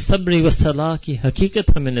 واستعینوا بالصبر والصلاح کی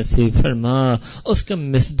حقیقت ہمیں نصیب فرما, اس کا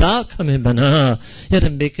مصداق ہمیں بنا. یا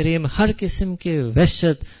رب کریم ہر قسم کے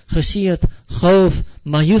وحشت, خشیت, خوف,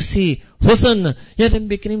 مایوسی, حزن یا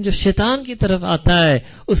رب کریم جو شیطان کی طرف آتا ہے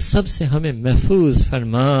اس سب سے ہمیں محفوظ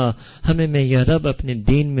فرما. ہمیں میں یا رب اپنے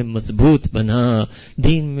دین میں مضبوط بنا,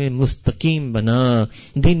 دین میں مستقیم بنا,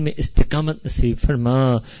 دین میں استقامت نصیب فرما,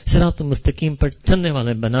 صراط مستقیم پر چلنے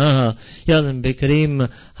والے بنا. یا رب کریم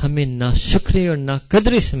ہمیں ناشکری اور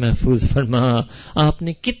ناقدری سے محفوظ فرما. آپ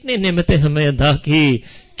نے کتنی نعمتیں ہمیں عطا کی,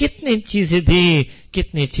 کتنی چیزیں دی,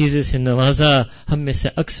 کتنی چیزیں سے نوازا. ہم میں سے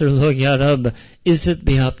اکثر لوگ یا رب عزت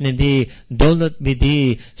بھی آپ نے دی, دولت بھی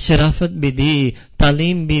دی, شرافت بھی دی,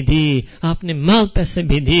 تعلیم بھی دی, آپ نے مال پیسے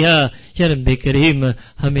بھی دیا. یا رب کریم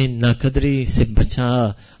ہمیں ناقدری سے بچا,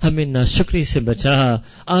 ہمیں ناشکری سے بچا.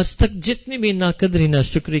 آج تک جتنی بھی ناقدری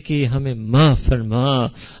ناشکری کی ہمیں معاف فرما.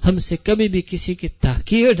 ہم سے کبھی بھی کسی کی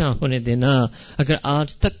تحقیر نہ ہونے دینا. اگر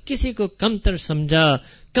آج تک کسی کو کمتر سمجھا,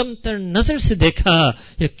 کمتر نظر سے دیکھا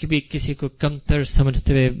یا کبھی کسی کو کمتر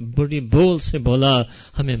سمجھتے ہوئے بری بول سے بولا,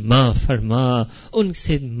 ہمیں معاف فرما. ان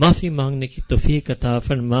سے معافی مانگنے کی توفیق عطا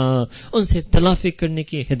فرما, ان سے تلافی کرنے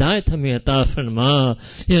کی ہدایت ہمیں عطا فرما.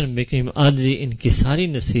 یا رب کریم عاجزی ان کی ساری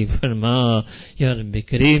نصیب فرما. یا رب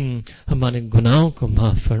کریم ہمارے گناہوں کو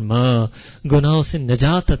معاف فرما, گناہوں سے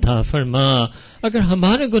نجات عطا فرما. اگر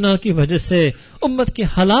ہمارے گناہ کی وجہ سے امت کے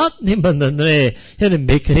حالات نہیں بدل رہے, یا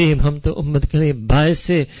رب کریم ہم تو امت کے لیے باعث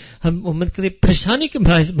سے ہم امت کے لیے پریشانی کے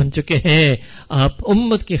باعث بن چکے ہیں. آپ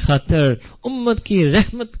امت کی خاطر امت کی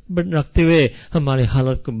رحمت رکھتے ہوئے ہماری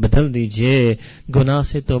حالت کو بدل دیجئے. گناہ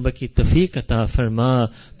سے توبہ کی توفیق عطا فرما,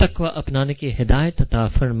 تقوی اپنانے کی ہدایت عطا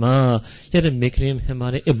فرما. یا رب کریم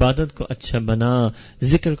ہمارے عبادت کو اچھا بنا,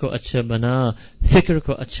 ذکر کو اچھا بنا, فکر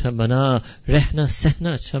کو اچھا بنا, رہنا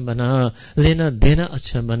سہنا اچھا بنا, لینا دینا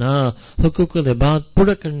اچھا بنا, حقوق العباد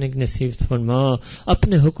پورا کرنے کی نصیب فرما.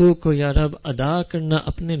 اپنے حقوق کو یا رب ادا کرنا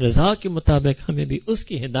اپنے رضا کے مطابق ہمیں بھی اس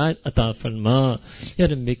کی ہدایت عطا فرما. یا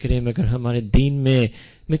رب کریم اگر ہمارے دین میں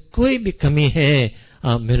کوئی بھی کمی ہے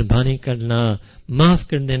آپ مہربانی کرنا, معاف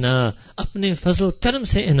کر دینا, اپنے فضل کرم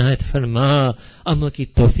سے عنایت فرما, عمل کی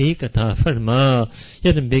توفیق عطا فرما.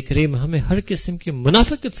 یا رب کریم ہمیں ہر قسم کی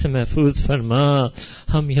منافقت سے محفوظ فرما.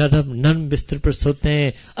 ہم یا رب نرم بستر پر سوتے ہیں,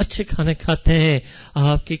 اچھے کھانے کھاتے ہیں,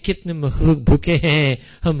 آپ کے کتنے مخلوق بھوکے ہیں,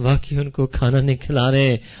 ہم واقعی ان کو کھانا نہیں کھلا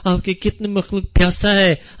رہے. آپ کے کتنے مخلوق پیاسا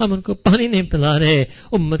ہے, ہم ان کو پانی نہیں پلا رہے.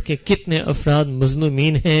 امت کے کتنے افراد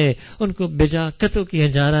مظلومین ہیں, ان کو بجا قتل کیا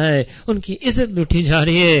جا رہا ہے, ان کی عزت لوٹی جا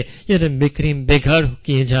رہی ہے. یا رب کریم بے گھر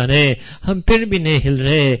کیے جا رہے, ہم پھر بھی نہیں ہل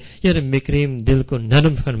رہے. یا رب کریم دل کو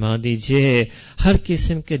نرم فرما دیجئے. ہر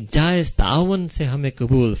قسم کے جائز تعاون سے ہمیں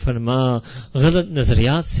قبول فرما, غلط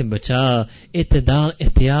نظریات سے بچا, اعتدال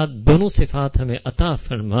احتیاط دونوں صفات ہمیں عطا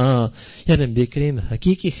فرما. یا رب کریم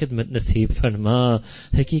حقیقی خدمت نصیب فرما,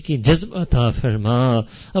 حقیقی جذب عطا فرما.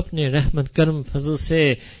 اپنے رحمت کرم فضل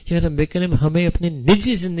سے یا رب کریم ہمیں اپنی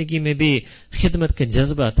نجی زندگی میں بھی خدمت کے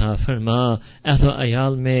جذب عطا فرما. اہل و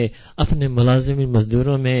عیال میں, اپنے ملازمین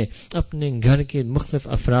مزدوروں میں, اپنے گھر کے مختلف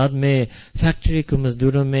افراد میں, فیکٹری کے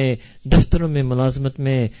مزدوروں میں, دفتروں میں ملازمت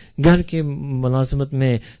میں, گھر کے ملازمت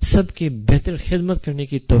میں, سب کی بہتر خدمت کرنے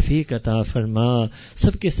کی توفیق عطا فرما.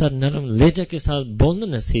 سب کے ساتھ نرم لہجہ کے ساتھ بولنا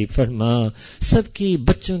نصیب فرما. سب کی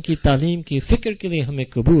بچوں کی تعلیم کی فکر کے لیے ہمیں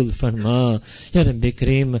قبول فرما. یا رب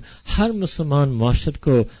کریم ہر مسلمان معاشرت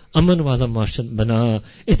کو امن والا معاشرت بنا,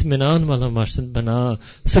 اطمینان والا معاشرت بنا,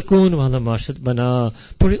 سکون والا معاشرت بنا.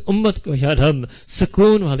 پوری امت کو یا رب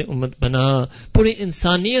سکون والی امت بنا. پوری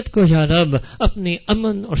انسانیت کو یا رب اپنی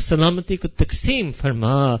امن اور سلامتی کو تقسیم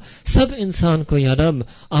فرما. سب انسان کو یا رب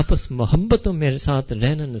آپس محبتوں میرے ساتھ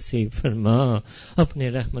رہنا نصیب فرما. اپنے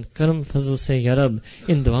رحمت کرم فضل سے یا رب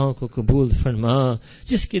ان دعاؤں کو قبول فرما.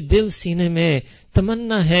 جس کے دل سینے میں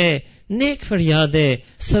تمنا ہے, نیک فریاد ہے,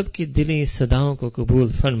 سب کی دلی صداؤں کو قبول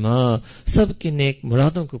فرما. سب کی نیک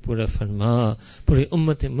مرادوں کو پورا فرما. پوری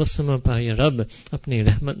امت مسلمہ پر یا رب اپنی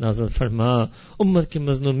رحمت نازل فرما. امت کے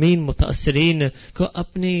مظلومین متاثرین کو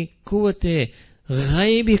اپنی قوت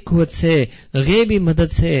غیبی قوت سے, غیبی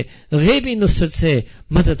مدد سے, غیبی نصرت سے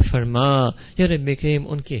مدد فرما. یا رب کریم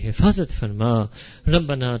ان کی حفاظت فرما.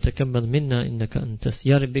 ربنا تقبل منا انک انت.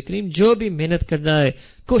 یا رب کریم جو بھی محنت کر رہا ہے,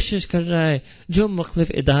 کوشش کر رہا ہے, جو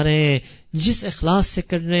مختلف ادارے ہیں جس اخلاص سے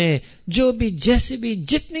کر رہے ہیں, جو بھی جیسے بھی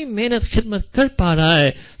جتنی محنت خدمت کر پا رہا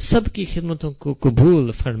ہے, سب کی خدمتوں کو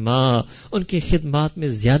قبول فرما. ان کی خدمات میں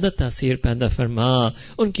زیادہ تاثیر پیدا فرما,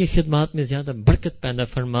 ان کی خدمات میں زیادہ برکت پیدا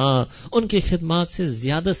فرما, ان کی خدمات سے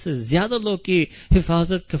زیادہ لوگ کی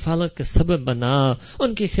حفاظت کفالت کا سبب بنا,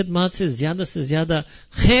 ان کی خدمات سے زیادہ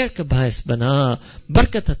خیر کا باعث بنا.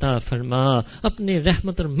 برکت عطا فرما, اپنی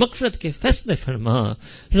رحمت اور مغفرت کے فیصلے فرما.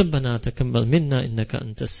 ربنا تقبل منا انك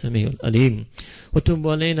انت السميع العليم وتب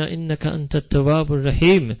علينا انك انت التواب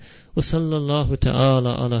الرحيم وصلى الله تعالى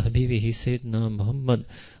على حبيبه سيدنا محمد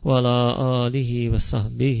وعلى آله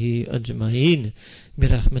وصحبه اجمعين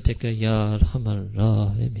برحمتك يا ارحم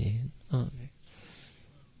الراحمين. آمين.